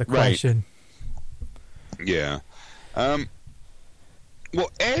guess that's the question. Right. Yeah. Well,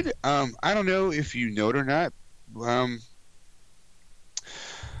 Ed, I don't know if you know it or not.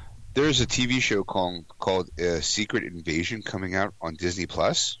 There's a TV show called Secret Invasion coming out on Disney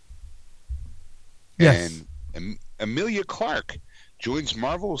Plus. Yes. And Emilia Clarke joins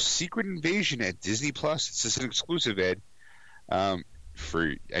Marvel's Secret Invasion at Disney Plus. It's just an exclusive, Ed. I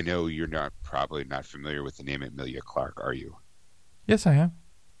know you're probably not familiar with the name Emilia Clarke, are you? Yes, I am.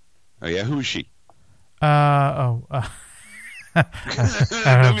 Oh yeah, who is she? I don't know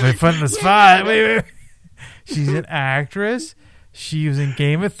if put in the spot. Wait. She's an actress. She was in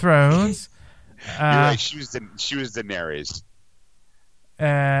Game of Thrones. You're right. She was Daenerys.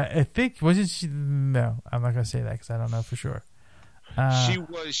 I think wasn't she? No, I'm not gonna say that because I don't know for sure. She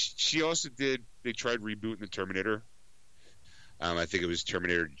was. She also did. They tried rebooting the Terminator. I think it was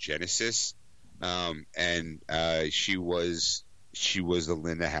Terminator Genesis, and she was the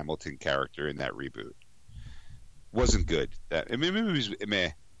Linda Hamilton character in that reboot. Wasn't good. It was meh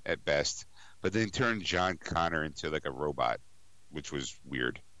at best. But then turned John Connor into like a robot, which was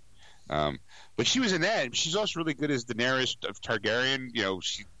weird. But she was in that. She's also really good as Daenerys of Targaryen.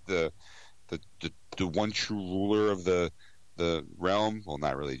 She's the one true ruler of the realm. Well,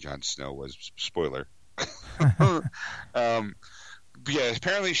 not really. Jon Snow was. Spoiler. But yeah,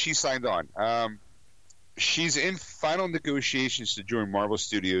 apparently she signed on. she's in final negotiations to join Marvel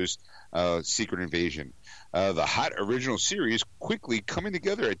Studios' Secret Invasion, the hot original series quickly coming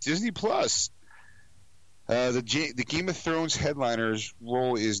together at Disney Plus. The Game of Thrones headliner's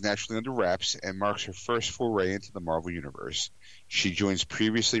role is naturally under wraps and marks her first foray into the Marvel Universe. She joins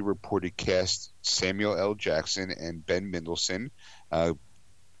previously reported cast Samuel L. Jackson and Ben Mendelsohn,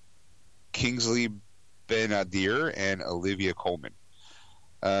 Kingsley Ben-Adir, and Olivia Colman.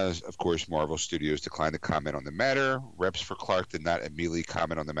 Of course, Marvel Studios declined to comment on the matter. Reps for Clark did not immediately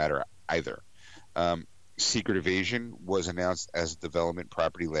comment on the matter either. Secret Invasion was announced as a development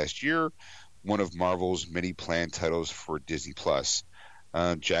property last year, one of Marvel's many planned titles for Disney Plus.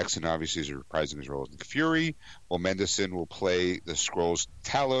 Jackson obviously is reprising his role as Nick Fury, while Mendelsohn will play the Skrulls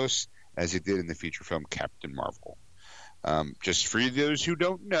Talos as he did in the feature film Captain Marvel. Just for those who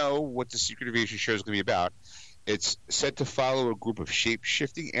don't know what the Secret Invasion show is going to be about, it's set to follow a group of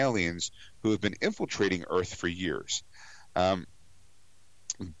shape-shifting aliens who have been infiltrating Earth for years.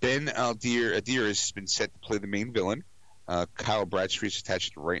 Ben-Adir has been set to play the main villain. Kyle Bradstreet's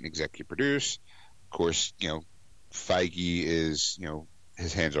attached to write and executive produce. Of course, Feige is,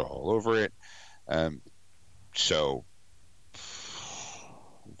 his hands are all over it. So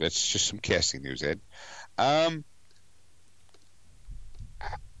that's just some casting news, Ed. I'm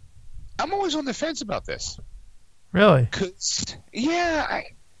always on the fence about this. Really? Cause, yeah,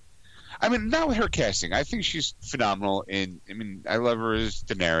 I mean, not with her casting. I think she's phenomenal. I love her as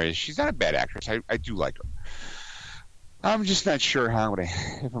Daenerys. She's not a bad actress. I do like her. I'm just not sure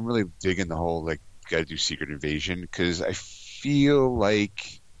if I'm really digging the whole, gotta do Secret Invasion, because I feel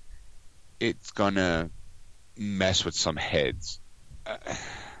like it's gonna mess with some heads.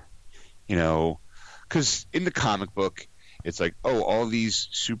 Because in the comic book, it's like, oh, all these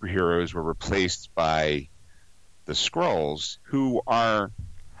superheroes were replaced by the Skrulls, who are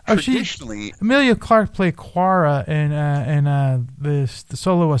traditionally... Emilia Clarke played Quara in the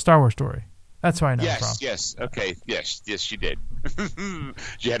solo Star Wars story. That's why I know from. Yes. Okay. Yes, she did.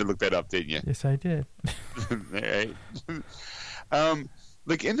 You had to look that up, didn't you? Yes, I did. All right.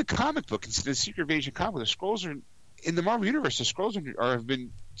 In the comic book, in the Secret Invasion comic, the Skrulls are in the Marvel Universe. The Skrulls have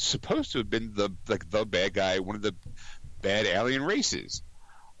been supposed to have been the bad guy, one of the bad alien races.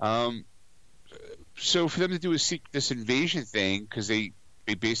 So for them to do this invasion thing, because they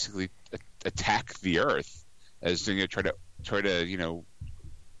basically attack the Earth as they try to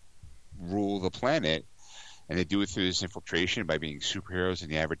rule the planet, and they do it through this infiltration by being superheroes and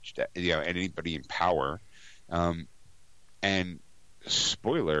the average, and anybody in power. And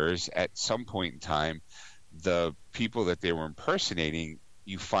spoilers, at some point in time, the people that they were impersonating,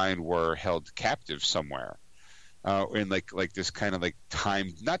 you find, were held captive somewhere. In this kind of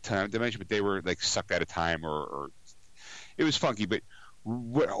not time dimension, but they were sucked out of time, or it was funky. But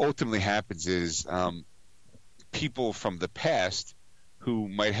what ultimately happens is people from the past who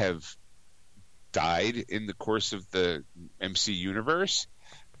might have died in the course of the MC universe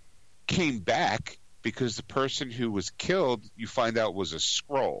came back, because the person who was killed, you find out, was a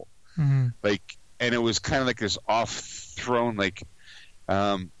Skrull. Mm-hmm. And it was kind of like this off-throne,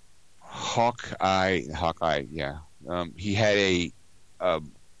 Hawkeye, yeah. He had I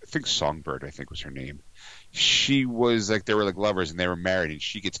think Songbird, I think was her name. She was they were lovers, and they were married, and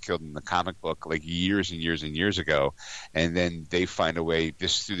she gets killed in the comic book years and years and years ago. And then they find a way,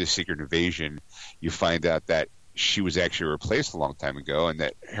 just through the Secret Invasion, you find out that she was actually replaced a long time ago, and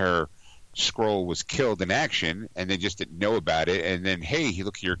that her Skrull was killed in action, and they just didn't know about it. And then, hey,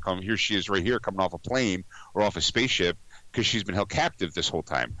 look, here she is right here, coming off a plane or off a spaceship, because she's been held captive this whole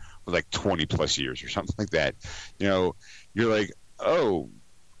time for 20 plus years or something like that. You're like, oh,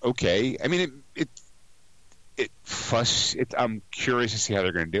 okay. I mean, I'm curious to see how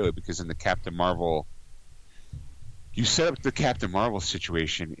they're going to do it, because in the Captain Marvel, you set up the Captain Marvel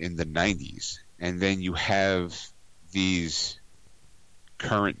situation in the 90s, and then you have these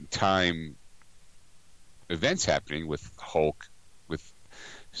current time events happening with Hulk, with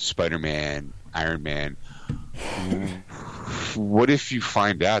Spider-Man, Iron Man. What if you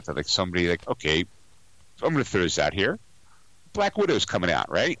find out that somebody okay, I'm going to throw this out here, Black Widow's coming out,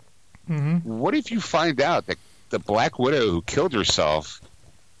 right? Mm-hmm. What if you find out that the Black Widow who killed herself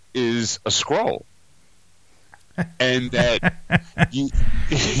is a Skrull? And that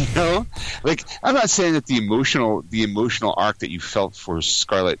I'm not saying that the emotional arc that you felt for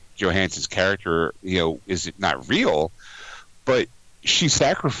Scarlett Johansson's character, is not real, but she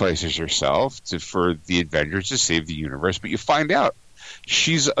sacrifices herself for the Avengers to save the universe. But you find out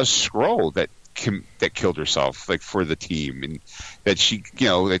she's a Skrull that killed herself for the team, and that she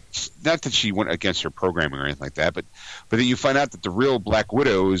that not that she went against her programming or anything like that, but then you find out that the real Black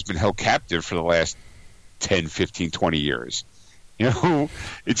Widow has been held captive for the last 10, 15, 20 years. It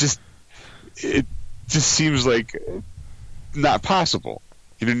just seems like not possible.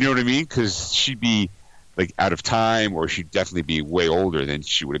 You know what I mean? Because she'd be like out of time, or she'd definitely be way older than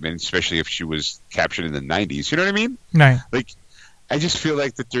she would have been, especially if she was captured in the 90s. You know what I mean? Right. Like, I just feel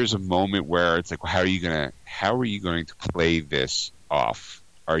like that there's a moment where it's like, well, how are you going to play this off?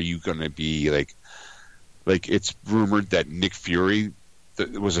 Are you going to be like it's rumored that Nick Fury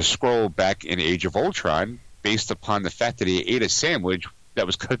was a Skrull back in Age of Ultron, based upon the fact that he ate a sandwich that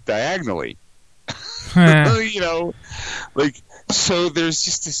was cut diagonally. So there's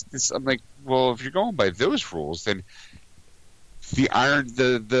just this. I'm like, well, if you're going by those rules, then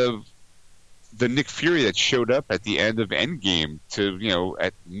the Nick Fury that showed up at the end of Endgame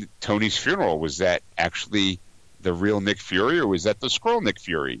at Tony's funeral, was that actually the real Nick Fury, or was that the Skrull Nick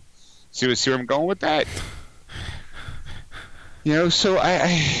Fury? See where I'm going with that? So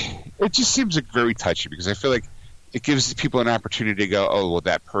it just seems like very touchy, because I feel like it gives people an opportunity to go, oh, well,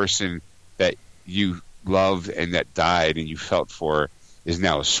 that person that you loved and that died and you felt for is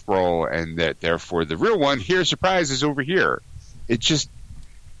now a Skrull, and that therefore the real one here, surprise, is over here.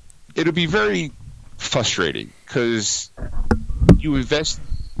 It'll be very frustrating, because you invest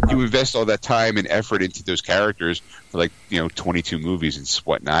all that time and effort into those characters for 22 movies and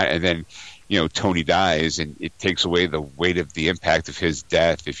whatnot, and then Tony dies, and it takes away the weight of the impact of his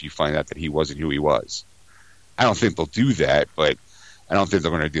death if you find out that he wasn't who he was. I don't think they'll do that, but I don't think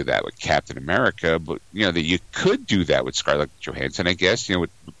they're going to do that with Captain America. But that you could do that with Scarlett Johansson, I guess, with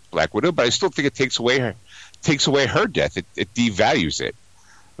Black Widow. But I still think it takes away her death. It devalues it.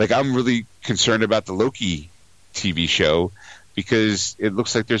 Like, I'm really concerned about the Loki TV show, because it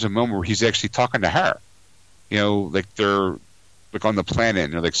looks like there's a moment where he's actually talking to her. They're on the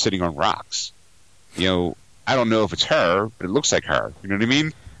planet and they're sitting on rocks. I don't know if it's her, but it looks like her. You know what I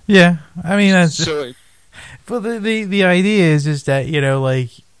mean? Yeah, I mean, that's so. Well, the idea is that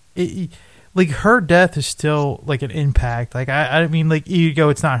her death is still like an impact. Like, I mean, you go,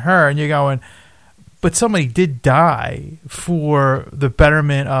 it's not her, and you're going, but somebody did die for the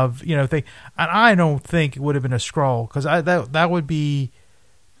betterment of thing. And I don't think it would have been a Skrull, because that would be,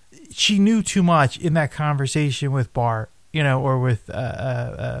 she knew too much in that conversation with Bart, or with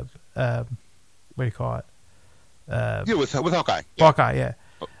what do you call it? With Hawkeye. Hawkeye, yeah.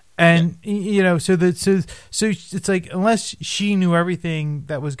 And so it's like, unless she knew everything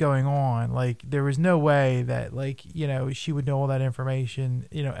that was going on, there was no way that she would know all that information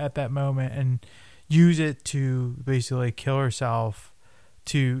at that moment and use it to basically kill herself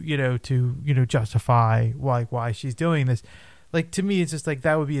to justify why she's doing this. To me, it's just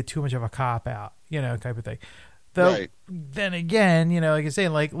that would be too much of a cop out type of thing. Though, right. Then again, like I say,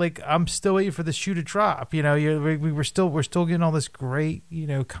 like I'm still waiting for the shoe to drop. We're still getting all this great,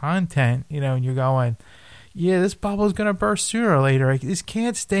 content. And you're going, yeah, this bubble's gonna burst sooner or later. This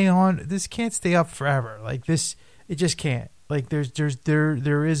can't stay on. This can't stay up forever. It just can't.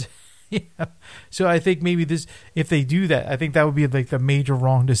 There is. So I think maybe if they do that, I think that would be the major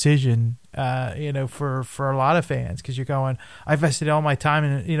wrong decision. For a lot of fans, because you're going, I invested all my time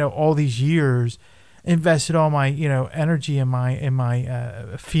in all these years. Invested all my energy and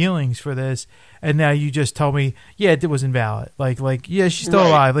my feelings for this, and now you just told me, yeah, it was invalid. Yeah, she's still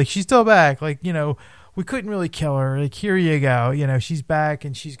alive. She's still back. We couldn't really kill her. Here you go. She's back,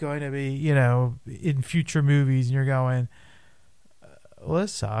 and she's going to be in future movies. And you're going, well,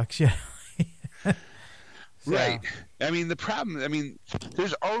 this sucks. So. Right. I mean, the problem. I mean,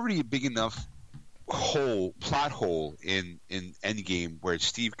 there's already a big enough plot hole in Endgame, where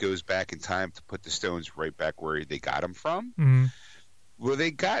Steve goes back in time to put the stones right back where they got them from. Mm-hmm. Well, they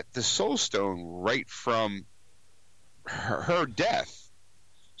got the Soul Stone right from her death.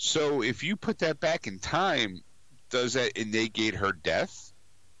 So if you put that back in time, does that negate her death,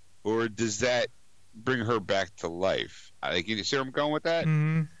 or does that bring her back to life? You see where I'm going with that?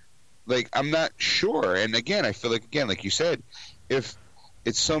 Mm-hmm. I'm not sure. And again, I feel like you said, if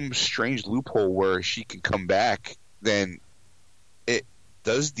it's some strange loophole where she can come back, then it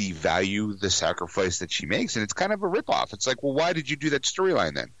does devalue the sacrifice that she makes, and it's kind of a ripoff. It's well, why did you do that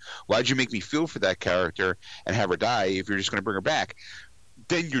storyline then? Why did you make me feel for that character and have her die if you're just going to bring her back?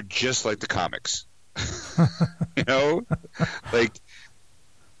 Then you're just like the comics. Then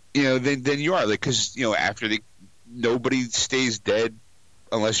you are, because after nobody stays dead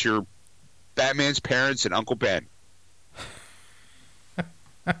unless you're Batman's parents and Uncle Ben.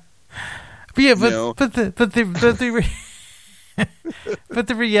 But yeah, but the But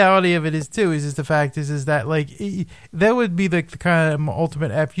the reality of it is too is the fact is that like that would be the kind of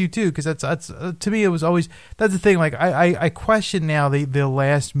ultimate fu too, because that's to me it was always that's the thing. Like I question now the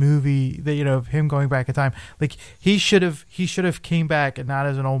last movie that of him going back in time. Like he should have came back and not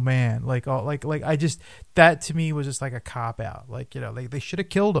as an old man. Like I just that to me was just like a cop out. Like they should have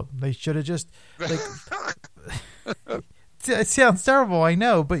killed him. They should have just like. It sounds terrible, I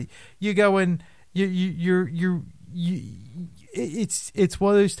know, but you go and you it's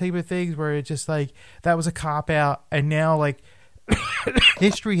one of those type of things where it's just like that was a cop out, and now like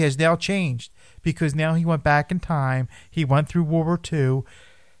history has now changed because now he went back in time. He went through World War II.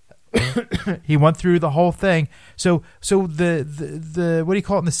 He went through the whole thing. So the what do you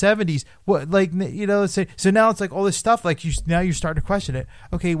call it in the 70s? What like let's say so now it's like all this stuff like you're starting to question it.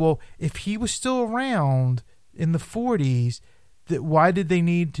 Okay, well if he was still around in the 40s, why did they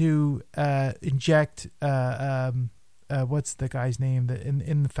need to inject what's the guy's name that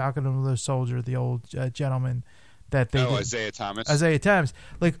in the Falcon and the Winter Soldier, the old gentleman that they Isaiah Thomas.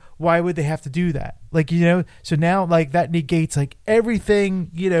 Like why would they have to do that? Like so now like that negates like everything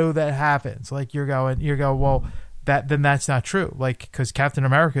that happens. Like you're going well then that's not true. Like because Captain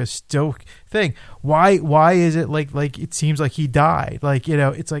America is still thing. Why is it like it seems like he died? Like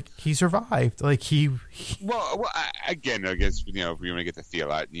it's like he survived. Like he well I guess if we want to get the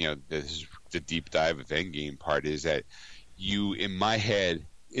feel out, this is the deep dive of Endgame part is that in my head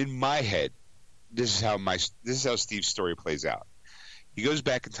this is how Steve's story plays out. He goes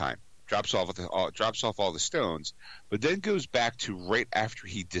back in time, drops off all the stones, but then goes back to right after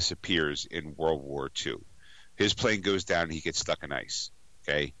he disappears in World War II. His plane goes down and he gets stuck in ice.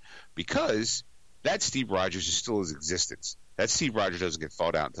 Okay, because that Steve Rogers is still his existence. That Steve Rogers doesn't get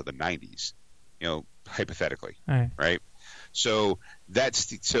thawed out until the 90s. Hypothetically, right? So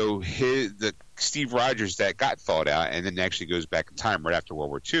the Steve Rogers that got thawed out and then actually goes back in time right after World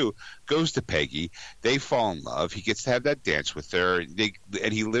War II goes to Peggy. They fall in love. He gets to have that dance with her,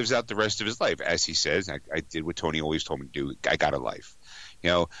 and he lives out the rest of his life. As he says, I did what Tony always told me to do. I got a life.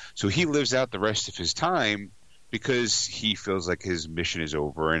 So he lives out the rest of his time because he feels like his mission is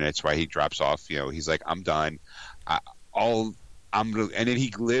over, and that's why he drops off. He's like, I'm done. And then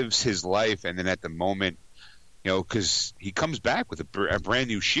he lives his life, and then at the moment, because he comes back with a brand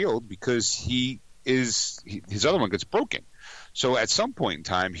new shield because his other one gets broken. So at some point in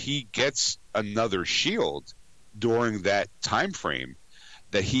time, he gets another shield during that time frame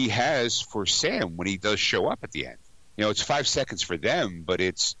that he has for Sam when he does show up at the end. It's 5 seconds for them, but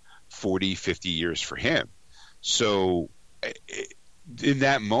it's 40, 50 years for him. So in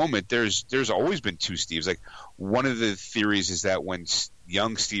that moment, there's always been two Steves. Like one of the theories is that when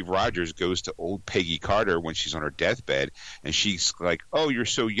young Steve Rogers goes to old Peggy Carter when she's on her deathbed, and she's like, "Oh, you're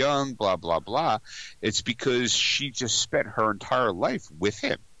so young," blah blah blah. It's because she just spent her entire life with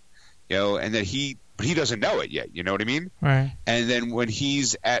him, and that but he doesn't know it yet. You know what I mean? Right. And then when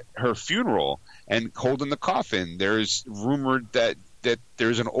he's at her funeral and holding the coffin, there's rumored that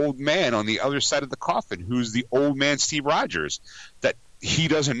there's an old man on the other side of the coffin who's the old man Steve Rogers that he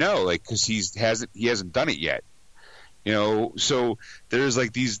doesn't know, like because he hasn't done it yet. So there's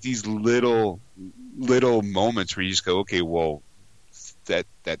like these little moments where you just go, okay, well,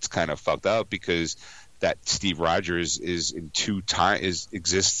 that's kind of fucked up because that Steve Rogers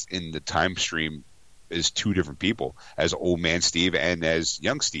exists in the time stream as two different people, as old man Steve and as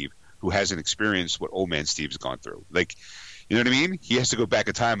young Steve, who hasn't experienced what old man Steve's gone through. Like, you know what I mean? He has to go back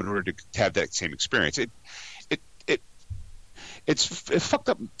in time in order to have that same experience. It's fucked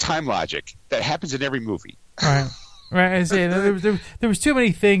up time logic that happens in every movie. Right. Right, I say there was too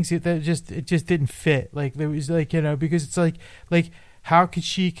many things that just didn't fit. Like there was like because it's like how could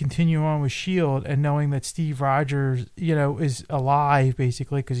she continue on with S.H.I.E.L.D. and knowing that Steve Rogers is alive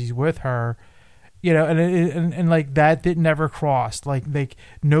basically because he's with her, and like that didn't ever cross. Like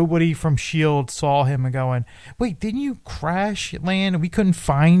nobody from S.H.I.E.L.D. saw him and going, wait, didn't you crash land and we couldn't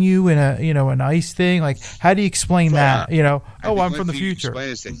find you in a an ice thing? Like how do you explain that? I'm from the future. Explain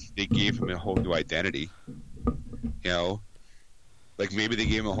is that they gave him a whole new identity. Like maybe they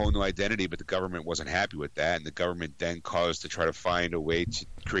gave him a whole new identity, but the government wasn't happy with that, and the government then caused to try to find a way to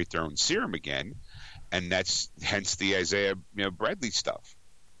create their own serum again, and that's hence the Isaiah Bradley stuff.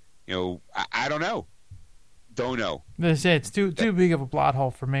 I don't know. It's too big of a plot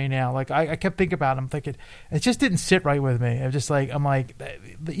hole for me now. Like I kept thinking about it. I'm thinking it just didn't sit right with me. I'm like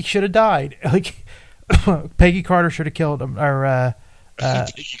he should have died. Like Peggy Carter should have killed him, or.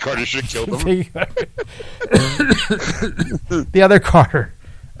 Peggy Carter should have killed him. The other Carter,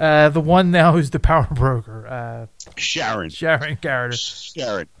 the one now who's the power broker, Sharon Carter.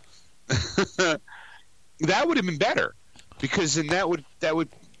 Sharon. That would have been better. because then that would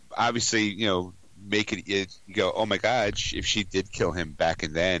obviously, make it you go, oh my God, if she did kill him back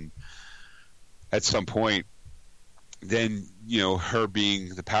and then at some point, then her being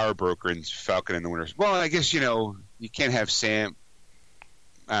the power broker and Falcon and the Winter. Well, I guess you can't have Sam.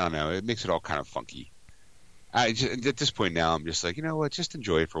 I don't know. It makes it all kind of funky. At this point now, I'm just like, you know what? Just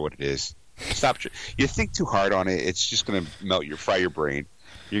enjoy it for what it is. Stop. You think too hard on it, it's just going to fry your brain.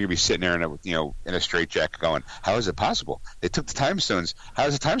 You're going to be sitting there in a straitjacket going, how is it possible? They took the time stones. How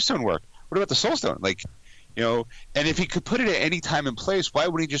does the time stone work? What about the soul stone? And if he could put it at any time and place, why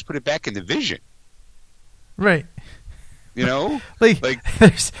wouldn't he just put it back in the Vision? Right. Like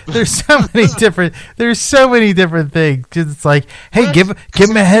there's so many different things. 'Cause it's like, hey, give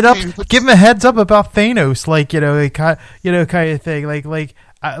him a heads up about Thanos, kind of thing.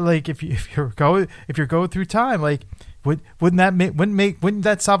 Like if you're going through time, like wouldn't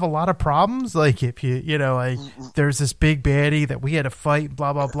that solve a lot of problems? Like if there's this big baddie that we had to fight,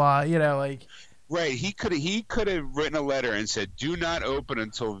 blah blah blah. Right. He could have written a letter and said, "Do not open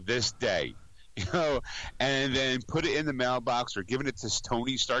until this day." And then put it in the mailbox or given it to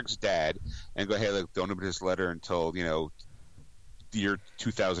Tony Stark's dad and go, hey, look, don't open this letter until, the year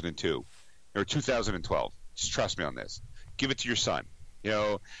 2002 or 2012. Just trust me on this. Give it to your son.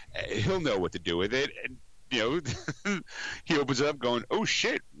 He'll know what to do with it. And, he opens it up going, oh,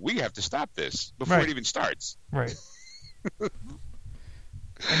 shit, we have to stop this before it even starts. Right.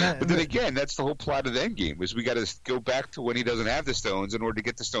 But then again, that's the whole plot of the Endgame, is we got to go back to when he doesn't have the stones in order to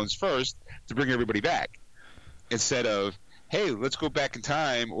get the stones first to bring everybody back. Instead of, hey, let's go back in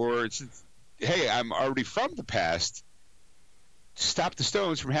time, or it's, hey, I'm already from the past. Stop the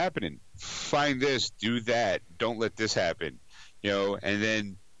stones from happening. Find this, do that. Don't let this happen. And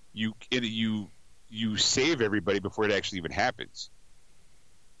then you save everybody before it actually even happens.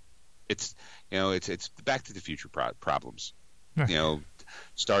 It's it's the Back to the Future problems.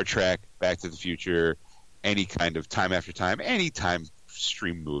 Star Trek, Back to the Future, any kind of Time After Time, any time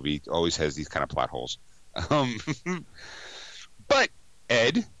stream movie always has these kind of plot holes. But,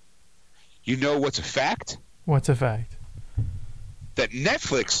 Ed, what's a fact? What's a fact? That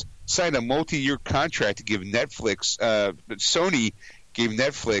Netflix signed a multi-year contract to give Sony gave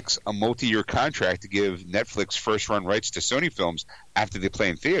Netflix a multi-year contract to give Netflix first-run rights to Sony films after they play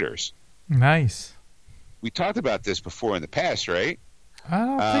in theaters. Nice. We talked about this before in the past, right? I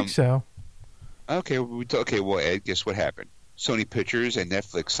don't think so. Okay, well, Ed, guess what happened? Sony Pictures and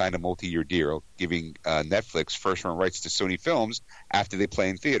Netflix signed a multi-year deal giving Netflix first-run rights to Sony films after they play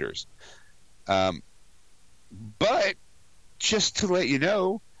in theaters. But just to let you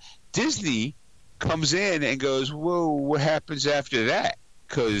know, Disney comes in and goes, whoa, what happens after that?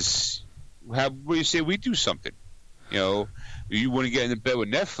 Because what do you say we do something? You want to get in the bed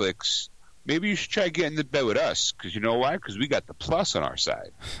with Netflix, maybe you should try getting in bed with us. Because you know why? Because we got the plus on our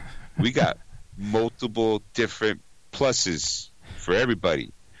side. We got multiple different pluses for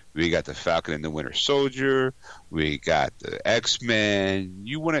everybody. We got the Falcon and the Winter Soldier. We got the X-Men.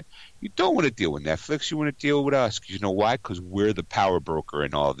 You don't want to deal with Netflix. You want to deal with us. 'Cause you know why? Because we're the power broker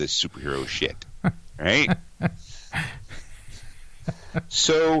in all this superhero shit. Right?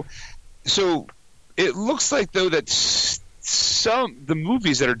 So it looks like, though, that the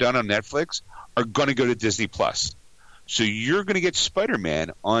movies that are done on Netflix are going to go to Disney Plus. So you're going to get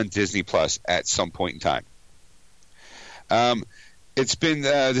Spider-Man on Disney Plus at some point in time. It's been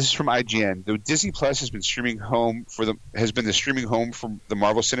this is from IGN. The Disney Plus has been the streaming home for the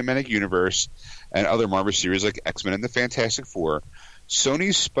Marvel Cinematic Universe and other Marvel series like X-Men and the Fantastic Four.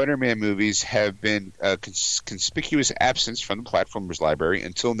 Sony's Spider-Man movies have been a conspicuous absence from the platform's library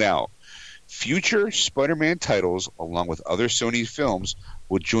until now. Future Spider-Man titles, along with other Sony films,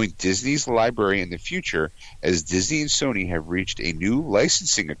 will join Disney's library in the future as Disney and Sony have reached a new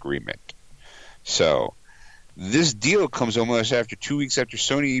licensing agreement. So, this deal comes almost after 2 weeks after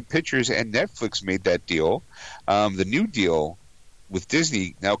Sony Pictures and Netflix made that deal. The new deal with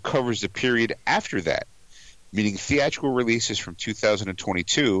Disney now covers the period after that, meaning theatrical releases from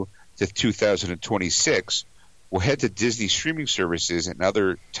 2022 to 2026 will head to Disney streaming services and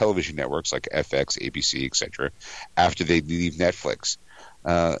other television networks like FX, ABC, etc. after they leave Netflix.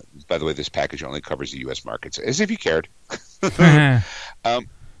 By the way, this package only covers the U.S. markets, as if you cared.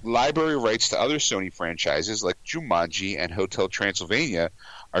 Library rights to other Sony franchises like Jumanji and Hotel Transylvania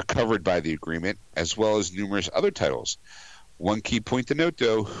are covered by the agreement, as well as numerous other titles. One key point to note,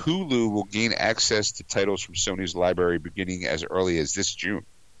 though, Hulu will gain access to titles from Sony's library beginning as early as this June.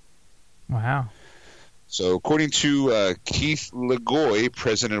 Wow. So according to Keith Legoy,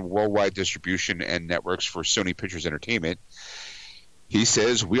 president of Worldwide Distribution and Networks for Sony Pictures Entertainment, He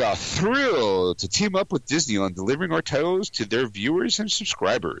says, "We are thrilled to team up with Disney on delivering our titles to their viewers and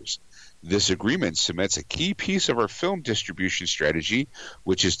subscribers. This agreement cements a key piece of our film distribution strategy,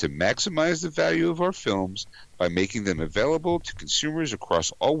 which is to maximize the value of our films by making them available to consumers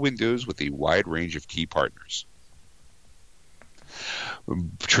across all windows with a wide range of key partners."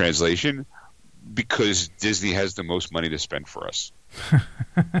 Translation: because Disney has the most money to spend for us.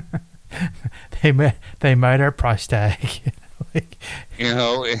 They made our price tag. Like,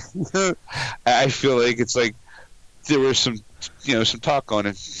 I feel like it's like there was some talk on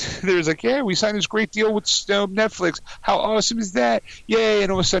it. There was like, yeah, we signed this great deal with Netflix. How awesome is that? Yay!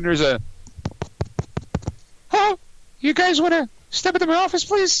 And all of a sudden there's a, oh, you guys want to step into my office,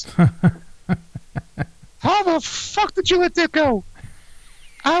 please? How the fuck did you let that go?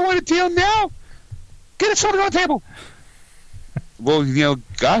 I want a deal now. Get it sorted on the table. Well,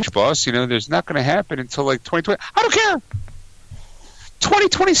 gosh, boss, there's not going to happen until like 2020. I don't care.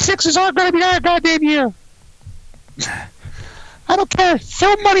 2026 is all going to be our goddamn year. I don't care.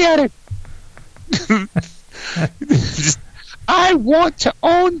 Throw money at it. I want to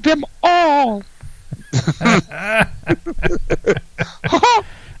own them all. Oh,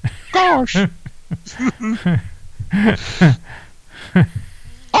 gosh. I'm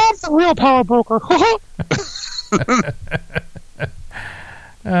the real power broker.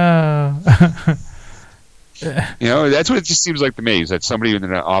 That's what it just seems like to me, is that somebody in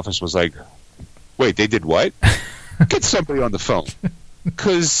the office was like, wait, they did what? Get somebody on the phone.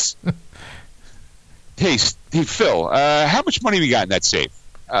 Because, hey, Phil, how much money we got in that safe?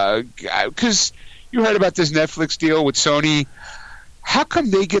 Because you heard about this Netflix deal with Sony. How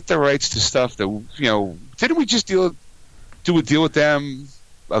come they get the rights to stuff that, didn't we just do a deal with them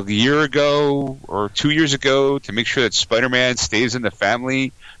a year ago or 2 years ago to make sure that Spider-Man stays in the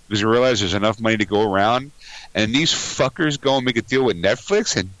family because we realize there's enough money to go around? And these fuckers go and make a deal with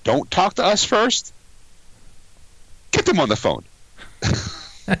Netflix and don't talk to us first? Get them on the phone.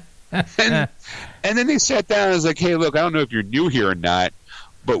 and then they sat down and was like, hey, look, I don't know if you're new here or not,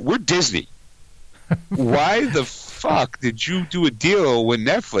 but we're Disney. Why the fuck did you do a deal with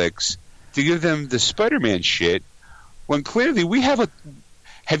Netflix to give them the Spider-Man shit when clearly we have a...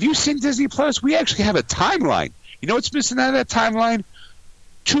 Have you seen Disney Plus? We actually have a timeline. You know what's missing out of that timeline?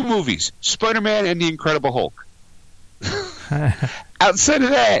 2 movies, Spider-Man and The Incredible Hulk. Outside of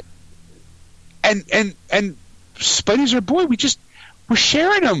that, and Spidey's our boy. We're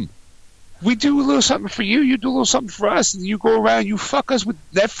sharing them. We do a little something for you. You do a little something for us, and you go around. You fuck us with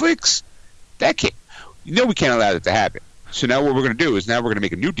Netflix. That can't. We can't allow that to happen. So now what we're going to do is we're going to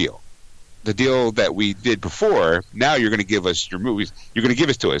make a new deal. The deal that we did before. Now you're going to give us your movies. You're going to give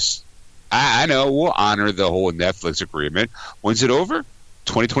it to us. I know. We'll honor the whole Netflix agreement. When's it over?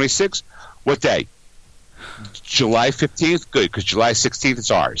 2026? What day? July 15th? Good, because July 16th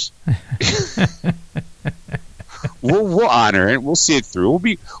is ours. We'll honor it. We'll see it through.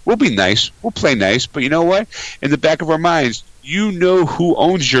 We'll be nice. We'll play nice. But you know what? In the back of our minds, you know who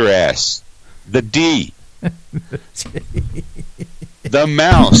owns your ass. The D. The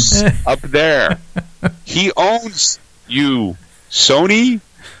mouse up there. He owns you. Sony,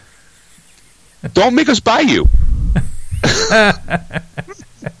 don't make us buy you.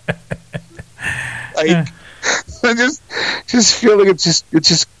 Like, I just feel like it's just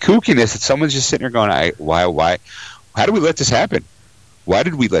kookiness that someone's just sitting there going, why? How do we let this happen? Why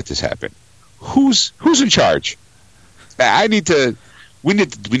did we let this happen? Who's in charge? We need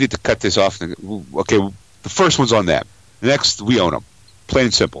to cut this off. Okay, the first one's on them. The next, we own them. Plain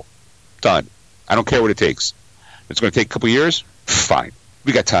and simple. Done. I don't care what it takes. It's going to take a couple years? Fine.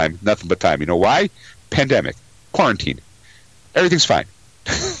 We got time. Nothing but time. You know why? Pandemic. Quarantine. Everything's fine.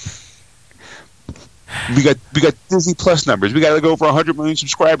 We got Disney Plus numbers. We got like over 100 million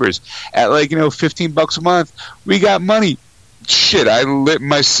subscribers at $15 a month. We got money. Shit, I lit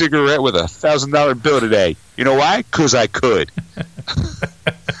my cigarette with $1,000 bill today. You know why? Because I could.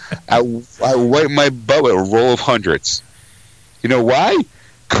 I wiped my butt with a roll of hundreds. You know why?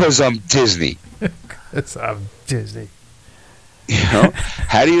 Because I'm Disney. Because I'm Disney.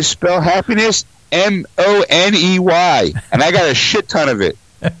 How do you spell happiness? Money. And I got a shit ton of it.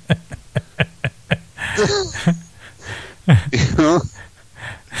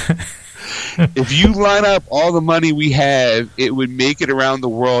 If you line up all the money we have, it would make it around the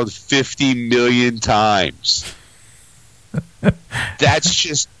world 50 million times. That's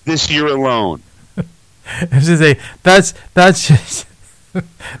just this year alone. That's just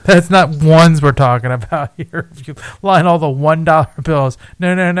that's not ones we're talking about here. If you line all the $1 bills,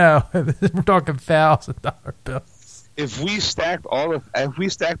 no, we're talking $1,000 bills. if we stacked all the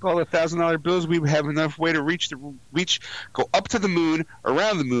 $1,000 bills, we would have enough way to go up to the moon,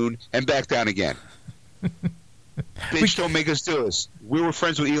 around the moon, and back down again. Bitch, don't make us do this. We were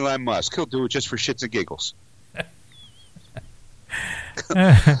friends with Elon Musk. He'll do it just for shits and giggles.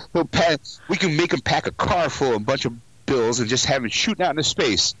 We can make him pack a car full of a bunch of bills and just have it shooting out into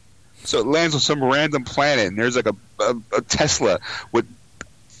space. So it lands on some random planet, and there's like a Tesla with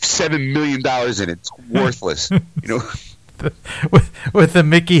 $7 million in it. It's worthless, with the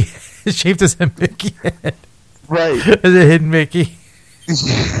Mickey shaped as a Mickey head, right? As a hidden Mickey.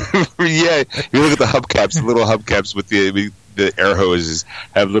 Yeah, you look at the hubcaps, the little hubcaps with the air hoses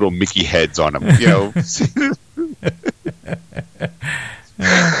have little Mickey heads on them.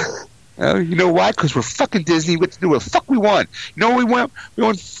 You know why? Because we're fucking Disney. We get to do what the fuck we want. You know what we want? We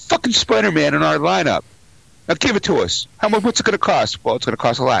want fucking Spider-Man in our lineup. Now give it to us. How much? What's it going to cost? Well, it's going to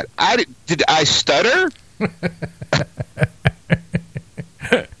cost a lot. Did I stutter?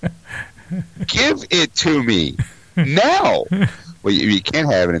 Give it to me now. Well, you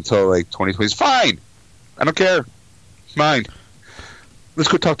can't have it until like 2020. It's fine. I don't care. It's mine. Let's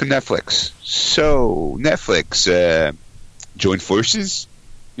go talk to Netflix. So Netflix, join forces.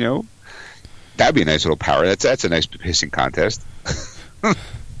 That'd be a nice little power. That's a nice pissing contest.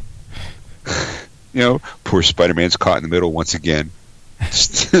 Poor Spider-Man's caught in the middle once again.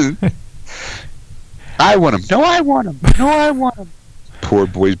 I want him. No, I want him. No, I want him. Poor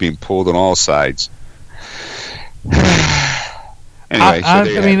boy's being pulled on all sides. Anyway,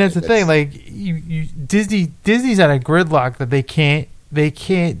 that's the thing. Like Disney's at a gridlock that they can't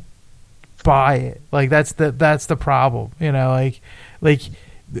buy it. Like that's the problem. Like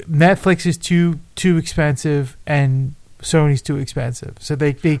Netflix is too expensive and Sony's too expensive, so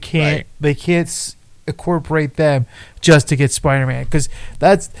they can't incorporate them just to get Spider-Man, because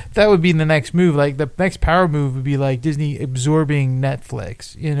that would be the next move. Like the next power move would be like Disney absorbing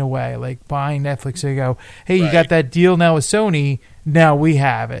Netflix in a way, like buying Netflix. So you go, hey, you got that deal now with Sony, now we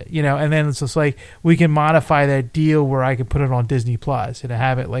have it, and then it's just like we can modify that deal where I can put it on Disney Plus and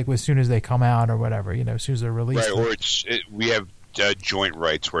have it like as soon as they come out or whatever, as soon as they're released. Right, or we have joint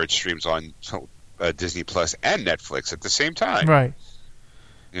rights where it streams on Disney Plus and Netflix at the same time. Right.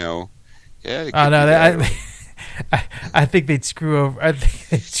 Yeah. I think they'd screw over. I think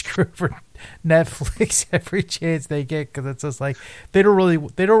they'd screw over Netflix every chance they get, because it's just like they don't really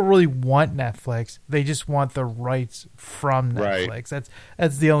want Netflix. They just want the rights from Netflix. Right.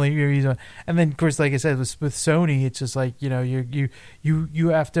 That's the only reason. And then, of course, like I said, with Sony, it's just like you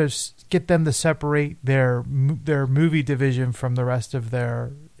have to get them to separate their movie division from the rest of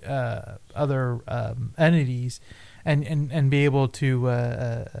their other entities. And be able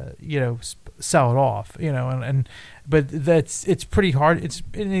to sell it off, but it's pretty hard. It's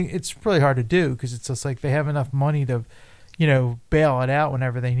really hard to do, because it's just like they have enough money to bail it out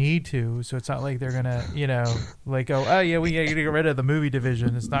whenever they need to. So it's not like they're gonna like go, oh yeah, we gotta get rid of the movie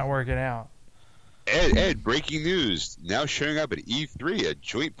division. It's not working out. Ed, breaking news now showing up at E3, a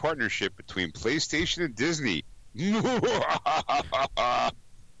joint partnership between PlayStation and Disney.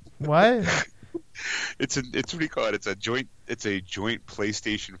 What? It's what do you call it? It's a joint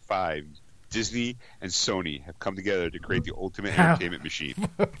PlayStation 5. Disney and Sony have come together to create the ultimate entertainment machine.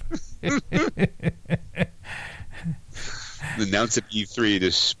 Announced at E3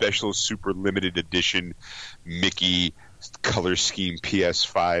 this special super limited edition Mickey color scheme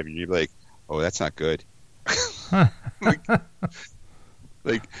PS5, and you're like, oh, that's not good.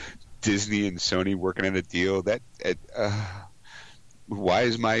 like Disney and Sony working on a deal that. Why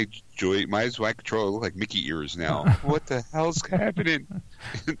is my controller look like Mickey ears now? What the hell's happening?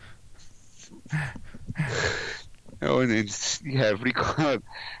 And then you have, what do you call it?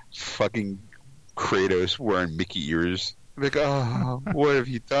 Fucking Kratos wearing Mickey ears. Like, oh, what have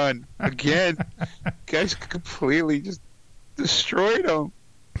you done again? Guys completely just destroyed him.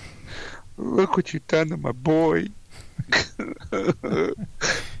 Look what you've done to my boy.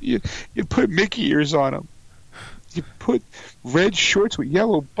 You put Mickey ears on him. You put red shorts with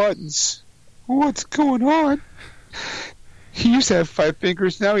yellow buttons. What's going on? He used to have 5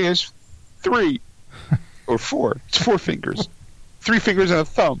 fingers. Now he has 3 or 4. It's 4 fingers. 3 fingers and a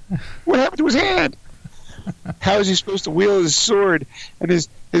thumb. What happened to his hand? How is he supposed to wield his sword and his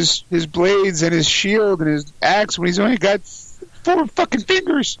blades and his shield and his axe when he's only got 4 fucking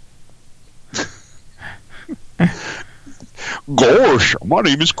fingers? Gosh, my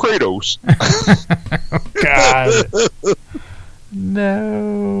name is Kratos. God.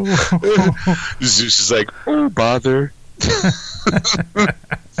 No. Zeus is like, oh, bother.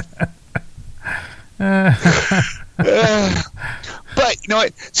 But you know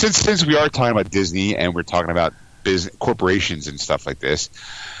what? Since we are talking about Disney and we're talking about business corporations and stuff like this.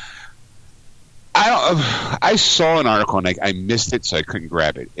 I saw an article and I missed it, so I couldn't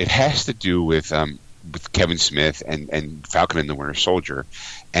grab it. It has to do with Kevin Smith and Falcon and the Winter Soldier,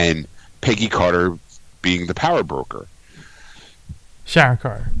 and Peggy Carter being the power broker. Sharon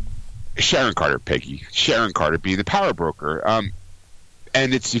Carter, Peggy. Sharon Carter being the power broker.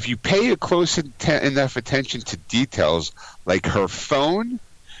 And it's if you pay a close enough attention to details like her phone,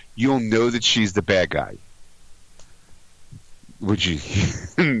 you'll know that she's the bad guy. Would you?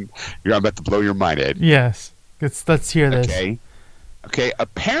 You're about to blow your mind, Ed. Yes. Let's hear this. Okay.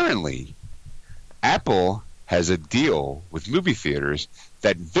 Apparently, Apple has a deal with movie theaters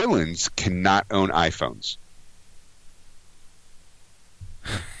that villains cannot own iPhones.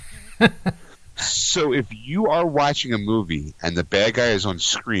 So if you are watching a movie and the bad guy is on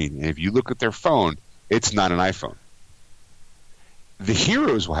screen, and if you look at their phone, it's not an iPhone. The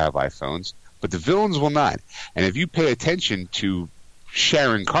heroes will have iPhones, but the villains will not. And if you pay attention to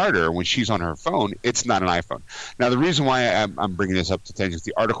Sharon Carter when she's on her phone, it's not an iPhone. Now, the reason why I'm bringing this up to attention is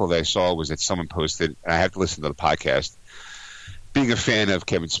the article that I saw was that someone posted, and I have to listen to the podcast. Being a fan of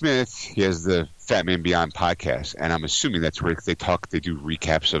Kevin Smith, he has the Fat Man Beyond podcast, and I'm assuming that's where they do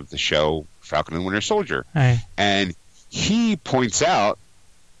recaps of the show Falcon and the Winter Soldier. Right. And he points out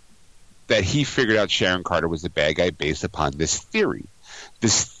that he figured out Sharon Carter was the bad guy based upon this theory.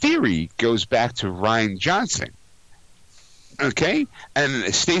 This theory goes back to Rian Johnson. Okay?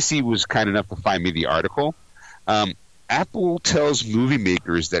 And Stacy was kind enough to find me the article. Apple tells movie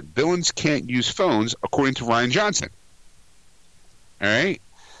makers that villains can't use phones, according to Rian Johnson. All right?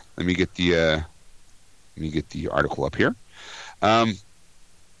 Let me get the article up here.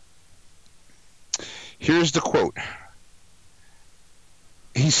 Here's the quote.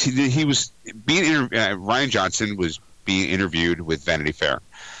 Rian Johnson was being interviewed with Vanity Fair.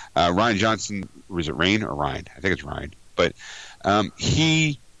 Rian Johnson, was it Rain or Ryan? I think it's Ryan. But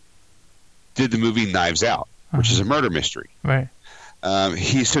he did the movie Knives Out, which is a murder mystery. Right.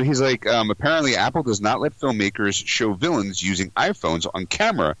 He's like, apparently Apple does not let filmmakers show villains using iPhones on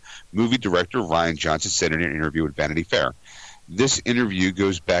camera, movie director Rian Johnson said in an interview with Vanity Fair. This interview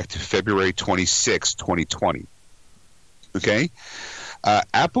goes back to February 26, 2020. Okay?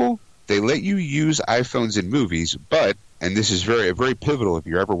 Apple, they let you use iPhones in movies, but, and this is very pivotal if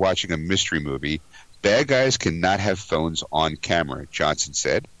you're ever watching a mystery movie, bad guys cannot have phones on camera, Johnson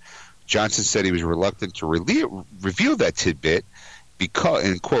said. Johnson said he was reluctant to reveal that tidbit because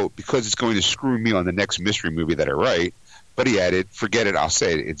it's going to screw me on the next mystery movie that I write. But he added, forget it, I'll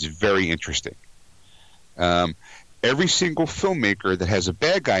say it. It's very interesting. Every single filmmaker that has a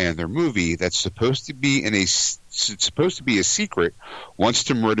bad guy in their movie that's supposed to be a secret wants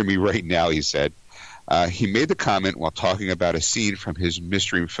to murder me right now, he said. He made the comment while talking about a scene from his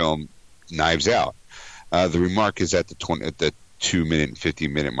mystery film Knives Out. The remark is at the 2-minute and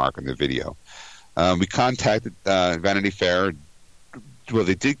 15-minute mark in the video. We contacted Vanity Fair. Well,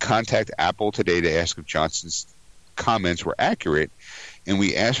 they did contact Apple today to ask if Johnson's comments were accurate, and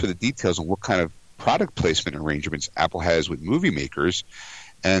we asked for the details on what kind of product placement arrangements Apple has with movie makers,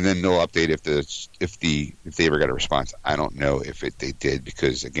 and then they'll update if they ever got a response. I don't know if they did,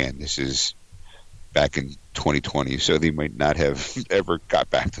 because again, this is back in 2020, so they might not have ever got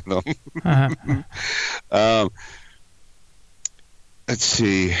back to them. Let's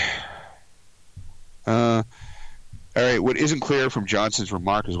see. All right, what isn't clear from Johnson's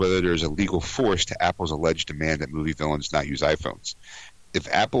remark is whether there's a legal force to Apple's alleged demand that movie villains not use iPhones.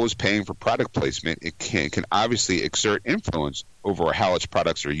 If Apple is paying for product placement, it can obviously exert influence over how its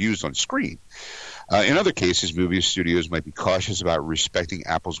products are used on screen. In other cases, movie studios might be cautious about respecting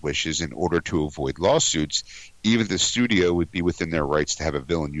Apple's wishes in order to avoid lawsuits, even if the studio would be within their rights to have a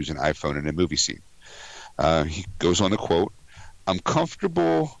villain use an iPhone in a movie scene. He goes on to quote, I'm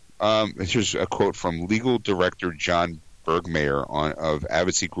comfortable. Here's a quote from legal director John Bergmayer of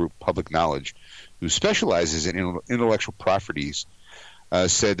Advocacy Group Public Knowledge, who specializes in intellectual properties,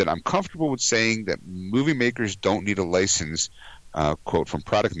 said that I'm comfortable with saying that movie makers don't need a license, quote, from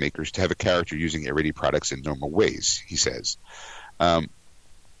product makers to have a character using everyday products in normal ways, he says.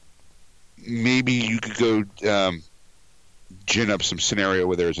 Maybe you could go gin up some scenario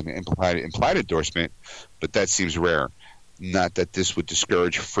where there's an implied endorsement, but that seems rare. Not that this would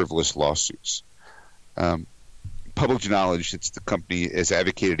discourage frivolous lawsuits. Public knowledge that the company has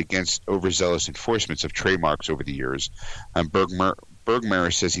advocated against overzealous enforcements of trademarks over the years.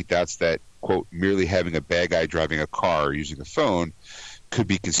 Bergmayer says he doubts that, quote, merely having a bad guy driving a car or using a phone could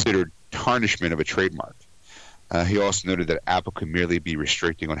be considered tarnishment of a trademark. He also noted that Apple could merely be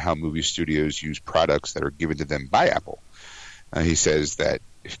restricting on how movie studios use products that are given to them by Apple. He says that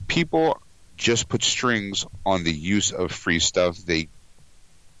if people just put strings on the use of free stuff they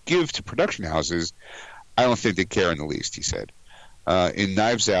give to production houses, I don't think they care in the least, he said. In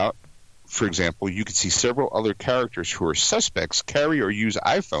Knives Out, for example, you can see several other characters who are suspects carry or use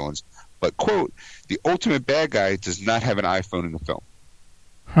iPhones, but, quote, the ultimate bad guy does not have an iPhone in the film.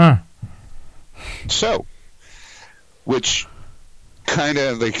 Huh. So, which kind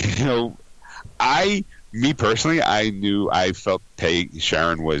of like, me personally, I felt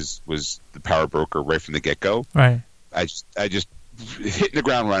Sharon was the power broker right from the get-go. Right. I just hitting the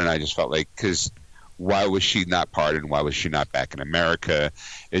ground running. I just felt like, because why was she not pardoned? Why was she not back in America?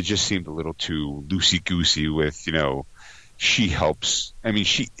 It just seemed a little too loosey-goosey with, she helps. I mean,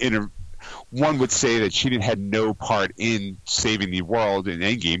 one would say that she had no part in saving the world in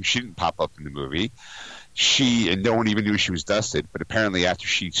Endgame. She didn't pop up in the movie. And no one even knew she was dusted. But apparently after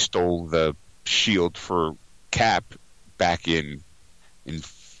she stole the shield for Cap back in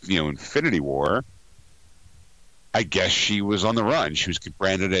Infinity War, I guess she was on the run. She was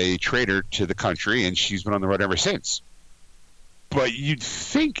branded a traitor to the country, and she's been on the run ever since. But you'd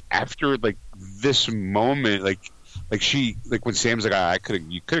think after this moment, when Sam's like,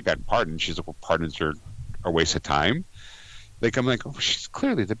 you could have gotten pardoned. She's like, well, pardons are a waste of time. I'm like, oh, she's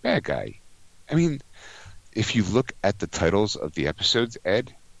clearly the bad guy. I mean, if you look at the titles of the episodes,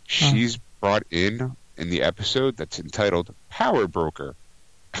 Ed, she's brought in the episode that's entitled Power Broker.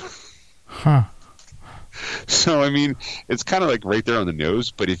 Huh. So, I mean, it's kind of right there on the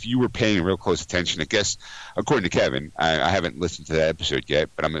nose, but if you were paying real close attention, I guess, according to Kevin, I haven't listened to that episode yet,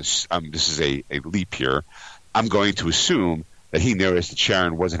 but this is a leap here. I'm going to assume that he noticed that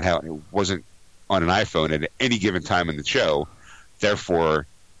Sharon wasn't on an iPhone at any given time in the show. Therefore,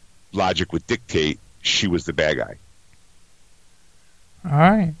 logic would dictate she was the bad guy. All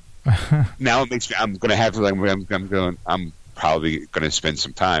right. Now it makes me. I'm probably going to spend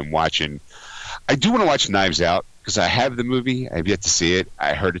some time watching. I do want to watch Knives Out because I have the movie. I have yet to see it.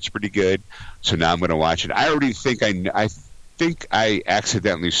 I heard it's pretty good, so now I'm going to watch it. I already think I think I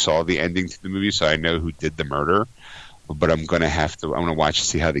accidentally saw the ending to the movie, so I know who did the murder. But I'm going to watch to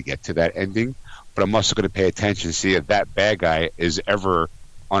see how they get to that ending. But I'm also going to pay attention to see if that bad guy is ever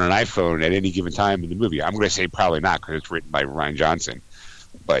on an iPhone at any given time in the movie. I'm going to say probably not because it's written by Rian Johnson.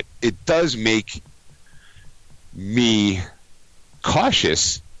 But it does make me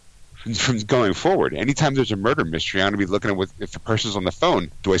cautious from going forward. Anytime there's a murder mystery, I'm going to be looking at if the person's on the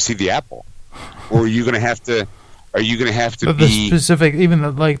phone, do I see the apple? Or are you going to have to the specific, even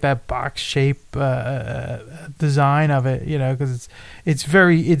that box shape design of it, because it's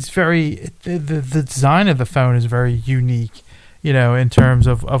very the design of the phone is very unique, in terms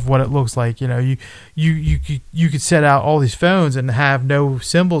of what it looks like. You could set out all these phones and have no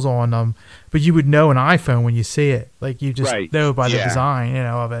symbols on them, but you would know an iPhone when you see it. You just know by the design,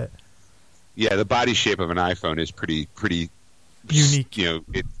 of it. Yeah, the body shape of an iPhone is pretty unique.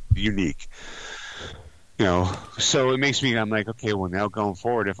 It's unique. So it makes me. I'm like, okay, well, now going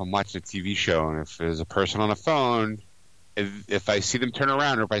forward, if I'm watching a TV show and if there's a person on a phone, if I see them turn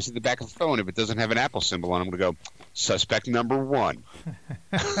around or if I see the back of the phone, if it doesn't have an Apple symbol on, I'm going to go suspect number one.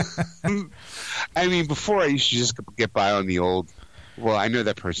 I mean, before I used to just get by on the old. Well, I know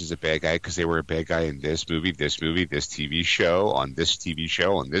that person's a bad guy because they were a bad guy in this movie, this TV show, on this TV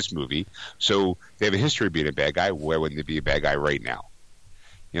show, on this movie. So they have a history of being a bad guy. Why wouldn't they be a bad guy right now?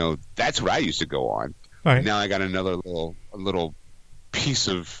 That's what I used to go on. Right. Now I got another little piece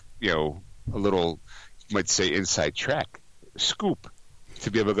of, a little, you might say, inside track, scoop,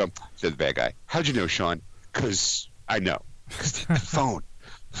 to be able to go, they're the bad guy. How'd you know, Sean? Because I know. Because the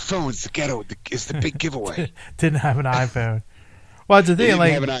phone's the ghetto, is the big giveaway. Didn't have an iPhone. Well, it's the thing.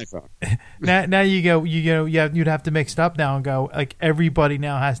 Didn't have an iPhone. now you'd have to mix it up now and go, everybody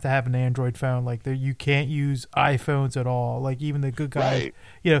now has to have an Android phone. You can't use iPhones at all. Even the good guys,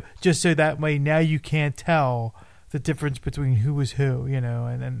 right. Just so that way now you can't tell the difference between who was who,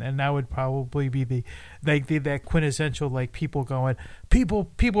 and that would probably be that quintessential people going, people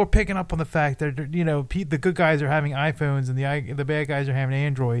are picking up on the fact that the good guys are having iPhones and the bad guys are having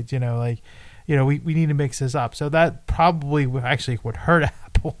Androids. We need to mix this up. So that probably would hurt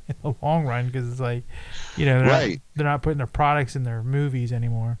Apple in the long run because it's they're not putting their products in their movies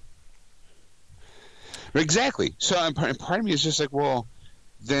anymore. Exactly. So part of me is just well,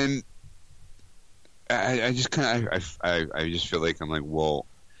 then I just I just feel like I'm like, well,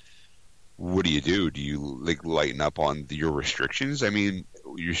 what do? Do you lighten up on your restrictions? I mean,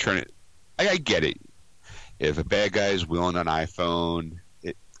 you're trying to. I get it. If a bad guy is wheeling an iPhone,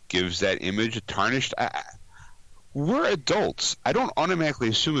 it gives that image a tarnished. We're adults. I don't automatically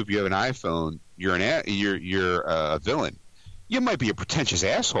assume if you have an iPhone, you're a villain. You might be a pretentious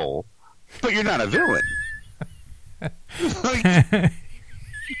asshole, but you're not a villain. Like,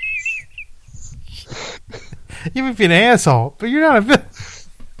 You might be an asshole, but you're not a villain.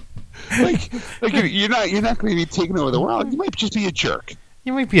 like you're not going to be taking over the world. You might just be a jerk.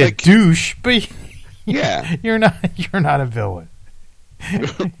 You might be a douche, but yeah, you're not a villain.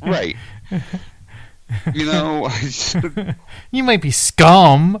 Right. You know, you might be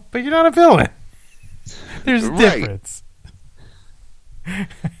scum, but you're not a villain. There's a Right. difference.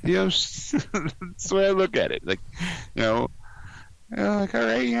 You know, that's the way I look at it. Like, like, all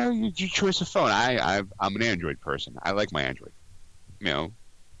right, you choose a phone. I'm an Android person. I like my Android.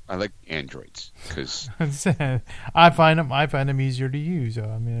 I like Androids because I find them easier to use. So,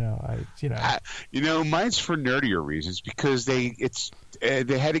 I mean, mine's for nerdier reasons because they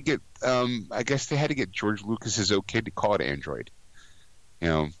had to get I guess they had to get George Lucas's okay to call it Android.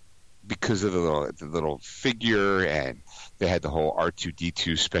 Because of the little figure, and they had the whole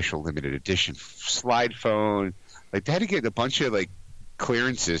R2-D2 special limited edition slide phone. Like, they had to get a bunch of like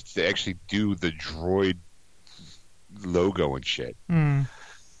clearances to actually do the Droid logo and shit. Mm.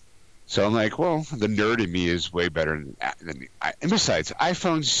 So I'm like, well, the nerd in me is way better than and besides,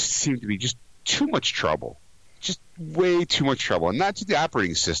 iPhones seem to be just too much trouble. Just way too much trouble. And not just the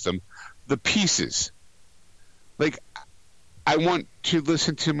operating system, the pieces. Like, I want to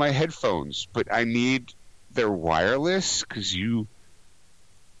listen to my headphones, but I need they're wireless because you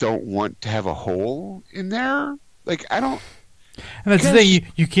don't want to have a hole in there. Like, I don't. And that's the thing.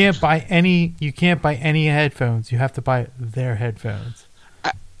 You can't buy any. You can't buy any headphones. You have to buy their headphones.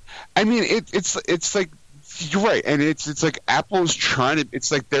 I mean, it's like you're right, and it's like Apple's trying to.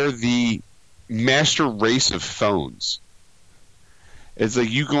 It's like they're the master race of phones. It's like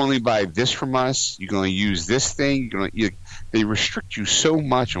you can only buy this from us. You can only use this thing. They restrict you so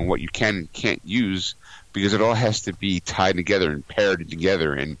much on what you can and can't use because it all has to be tied together and paired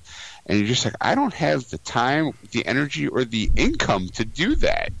together. And you're just like, I don't have the time, the energy, or the income to do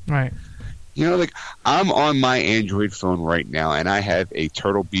that. Right. Like I'm on my Android phone right now, and I have a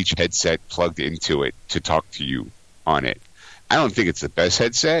Turtle Beach headset plugged into it to talk to you on it. I don't think it's the best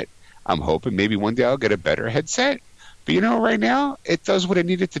headset. I'm hoping maybe one day I'll get a better headset. But right now it does what it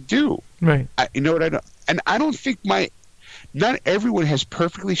needed to do. Right. I don't, and I don't think not everyone has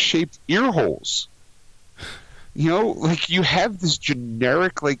perfectly shaped ear holes. Like you have this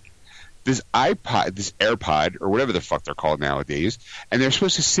generic this iPod, this AirPod, or whatever the fuck they're called nowadays, and they're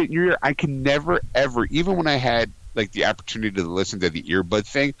supposed to sit in your ear. I can never ever, even when I had the opportunity to listen to the earbud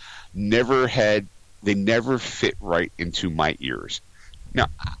thing, they never fit right into my ears. Now,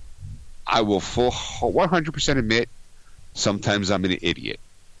 I will full 100% admit. Sometimes I'm an idiot.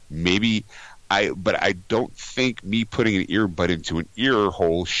 But I don't think me putting an earbud into an ear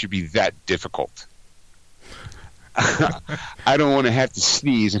hole should be that difficult. I don't want to have to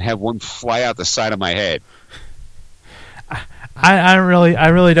sneeze and have one fly out the side of my head. I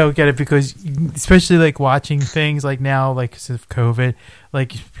really don't get it because especially watching things now because of COVID,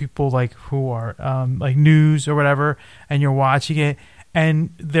 people who are news or whatever, and you're watching it. And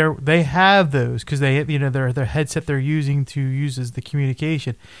they have those because they their headset they're using to use as the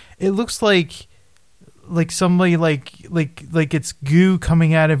communication. It looks like somebody like it's goo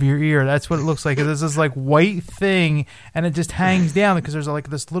coming out of your ear. That's what it looks like. There's this white thing, and it just hangs down because there's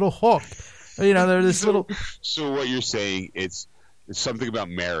this little hook. There's this little. So what you're saying it's something about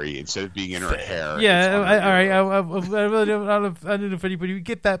Mary instead of being in her hair. Yeah, all right. I really don't know if anybody would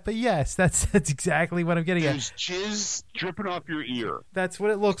get that, but yes, that's exactly what I'm getting at. There's jizz dripping off your ear. That's what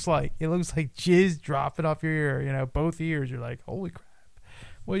it looks like. It looks like jizz dropping off your ear. Both ears. You're like, holy crap!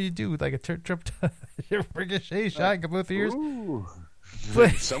 What do you do with a trip ricochet shot in both ears? Ooh.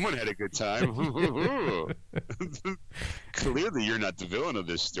 Someone had a good time. Clearly, you're not the villain of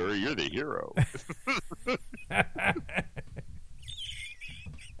this story. You're the hero.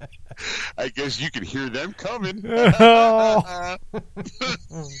 I guess you can hear them coming. Oh,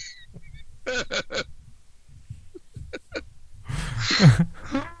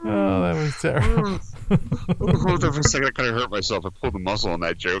 that was terrible. Hold on for a second. I kind of hurt myself. I pulled a muscle on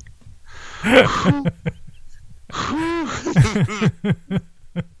that joke.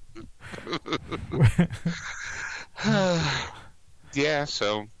 Yeah,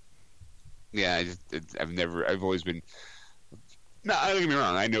 so I've always been. No, don't get me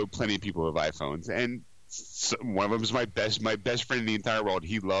wrong. I know plenty of people with iPhones, and one of them is my best friend in the entire world.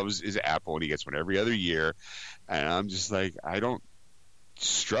 He loves his Apple, and he gets one every other year. And I'm just like, I don't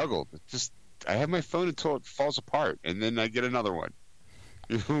struggle. I have my phone until it falls apart, and then I get another one.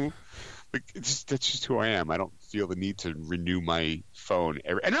 That's just who I am. I don't feel the need to renew my phone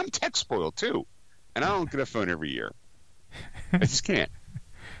and I'm tech spoiled too, and I don't get a phone every year. I just can't.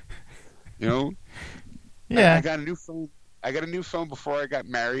 You know. Yeah. I got a new phone. I got a new phone before I got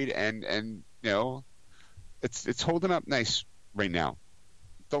married, and you know, it's holding up nice right now.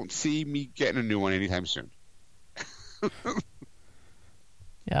 Don't see me getting a new one anytime soon.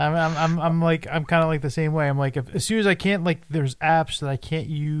 Yeah, I'm kind of like the same way. I'm like, as soon as I can't, like, there's apps that I can't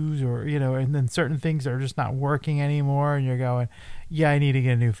use, or you know, and then certain things are just not working anymore, and you're going, yeah, I need to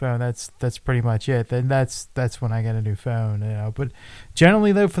get a new phone. That's pretty much it. Then that's when I get a new phone, you know. But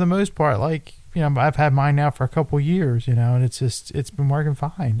generally, though, for the most part, like, you know, I've had mine now for a couple years, you know, and it's been working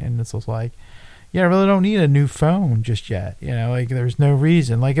fine, and it's just like, yeah, I really don't need a new phone just yet. You know, like, there's no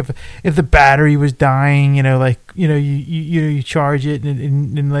reason. Like, if the battery was dying, you know, like, you know, you charge it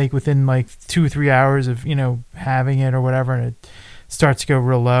and like within like 2 or 3 hours of, you know, having it or whatever, and it starts to go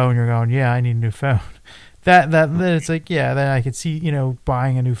real low, and you're going, yeah, I need a new phone. Then it's like, yeah, then I could see, you know,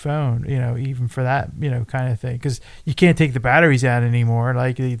 buying a new phone, you know, even for that, you know, kind of thing, because you can't take the batteries out anymore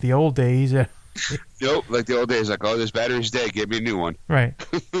like the old days. Nope, like the old days, like, oh, this battery's dead, give me a new one. Right.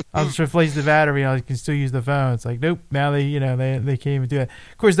 I'll just replace the battery, and I can still use the phone. It's like, nope, now they can't even do that.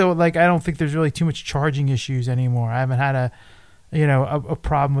 Of course, though, like, I don't think there's really too much charging issues anymore. I haven't had a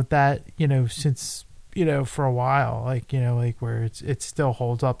problem with that, you know, since, you know, for a while, like, you know, like, where it still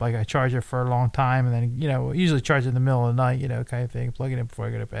holds up. Like, I charge it for a long time, and then, you know, usually charge it in the middle of the night, you know, kind of thing, plug it in before I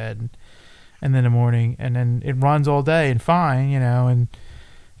go to bed, and then in the morning, and then it runs all day and fine, you know, and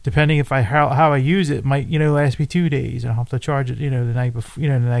depending if how I use it, might, you know, last me 2 days, and I'll have to charge it, you know, the night before, you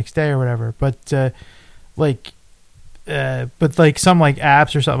know, the next day or whatever. But like some like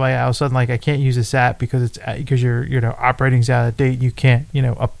apps or something like that, all of a sudden, like, I can't use this app because your, you know, operating's out of date. You can't, you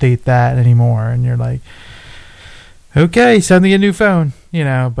know, update that anymore, and you're like, okay, send me a new phone, you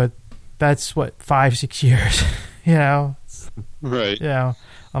know. But that's what 5-6 years, you know. Right. You know,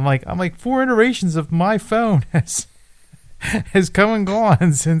 I'm like 4 iterations of my phone has come and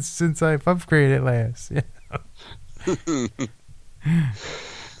gone since I've upgraded last.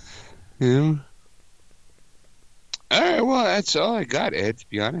 Yeah. All right, well, that's all I got, Ed, to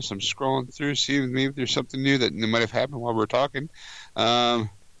be honest. I'm scrolling through, seeing maybe there's something new that might have happened while we're talking. Yeah,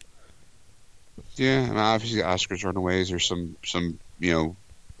 and obviously the Oscars are on the way. There's some you know,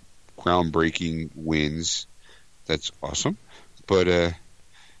 groundbreaking wins. That's awesome. But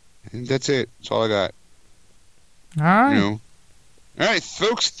that's it. That's all I got. All right. You know. All right,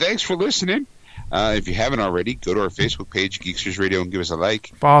 folks, thanks for listening. If you haven't already, go to our Facebook page, Geeksters Radio, and give us a like.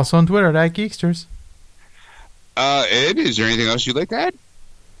 Follow us on Twitter at Geeksters. Ed, is there anything else you'd like to add?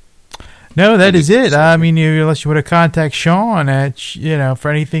 No, that is it. I mean, unless you want to contact Sean at, you know,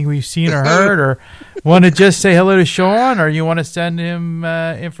 for anything we've seen or heard, or want to just say hello to Sean, or you want to send him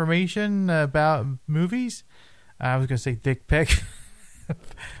information about movies. I was going to say dick pic.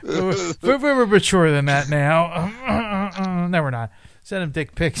 We're mature than that now. No, we're not. Send him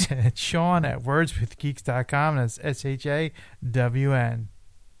dick pics at Sean at wordswithgeeks.com. That's SHAWN.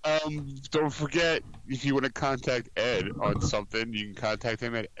 Don't forget, if you want to contact Ed on something, you can contact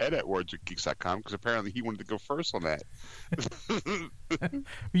him at ed@wordswithgeeks.com, because apparently he wanted to go first on that.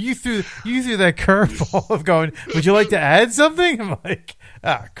 You threw that curveball of going, would you like to add something? I'm like,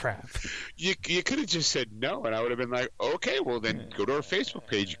 crap. You could have just said no, and I would have been like, okay, well then go to our Facebook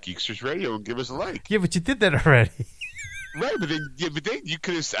page, Geeksters Radio, and give us a like. Yeah, but you did that already. Right, but then you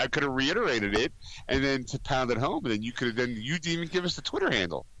could have. I could have reiterated it, and then to pound it home, and then you didn't even give us the Twitter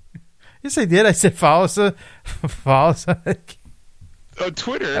handle. Yes, I did. I said follow us on Twitter. Follow us on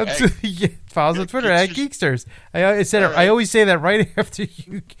Twitter at Geeksters. I said right. I always say that right after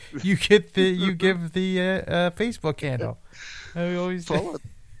you give the Facebook handle. I always follow.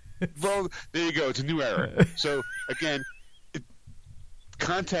 Well, there you go. It's a new era. So again,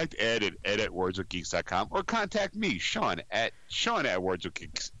 contact Ed at ed@wordswithgeeks.com, or contact me, Sean at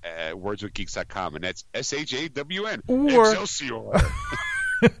wordswithgeeks.com, and that's SHAWN. Or Excelsior.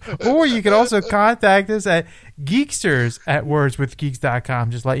 Or you can also contact us at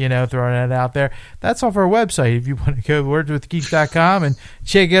geeksters@wordswithgeeks.com. Just let you know, throwing that out there. That's off our website. If you want to go to wordswithgeeks.com and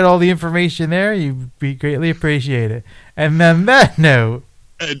check out all the information there, you'd be greatly appreciated. And then that note.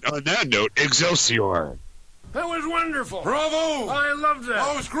 And on that note, Excelsior. That was wonderful. Bravo! I loved that.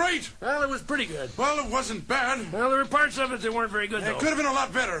 Oh, it was great. Well, it was pretty good. Well, it wasn't bad. Well, there were parts of it that weren't very good, though. It could have been a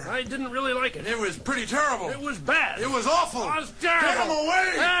lot better. I didn't really like it. It was pretty terrible. It was bad. It was awful. It was terrible. Get him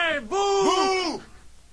away! Hey, boo! Boo!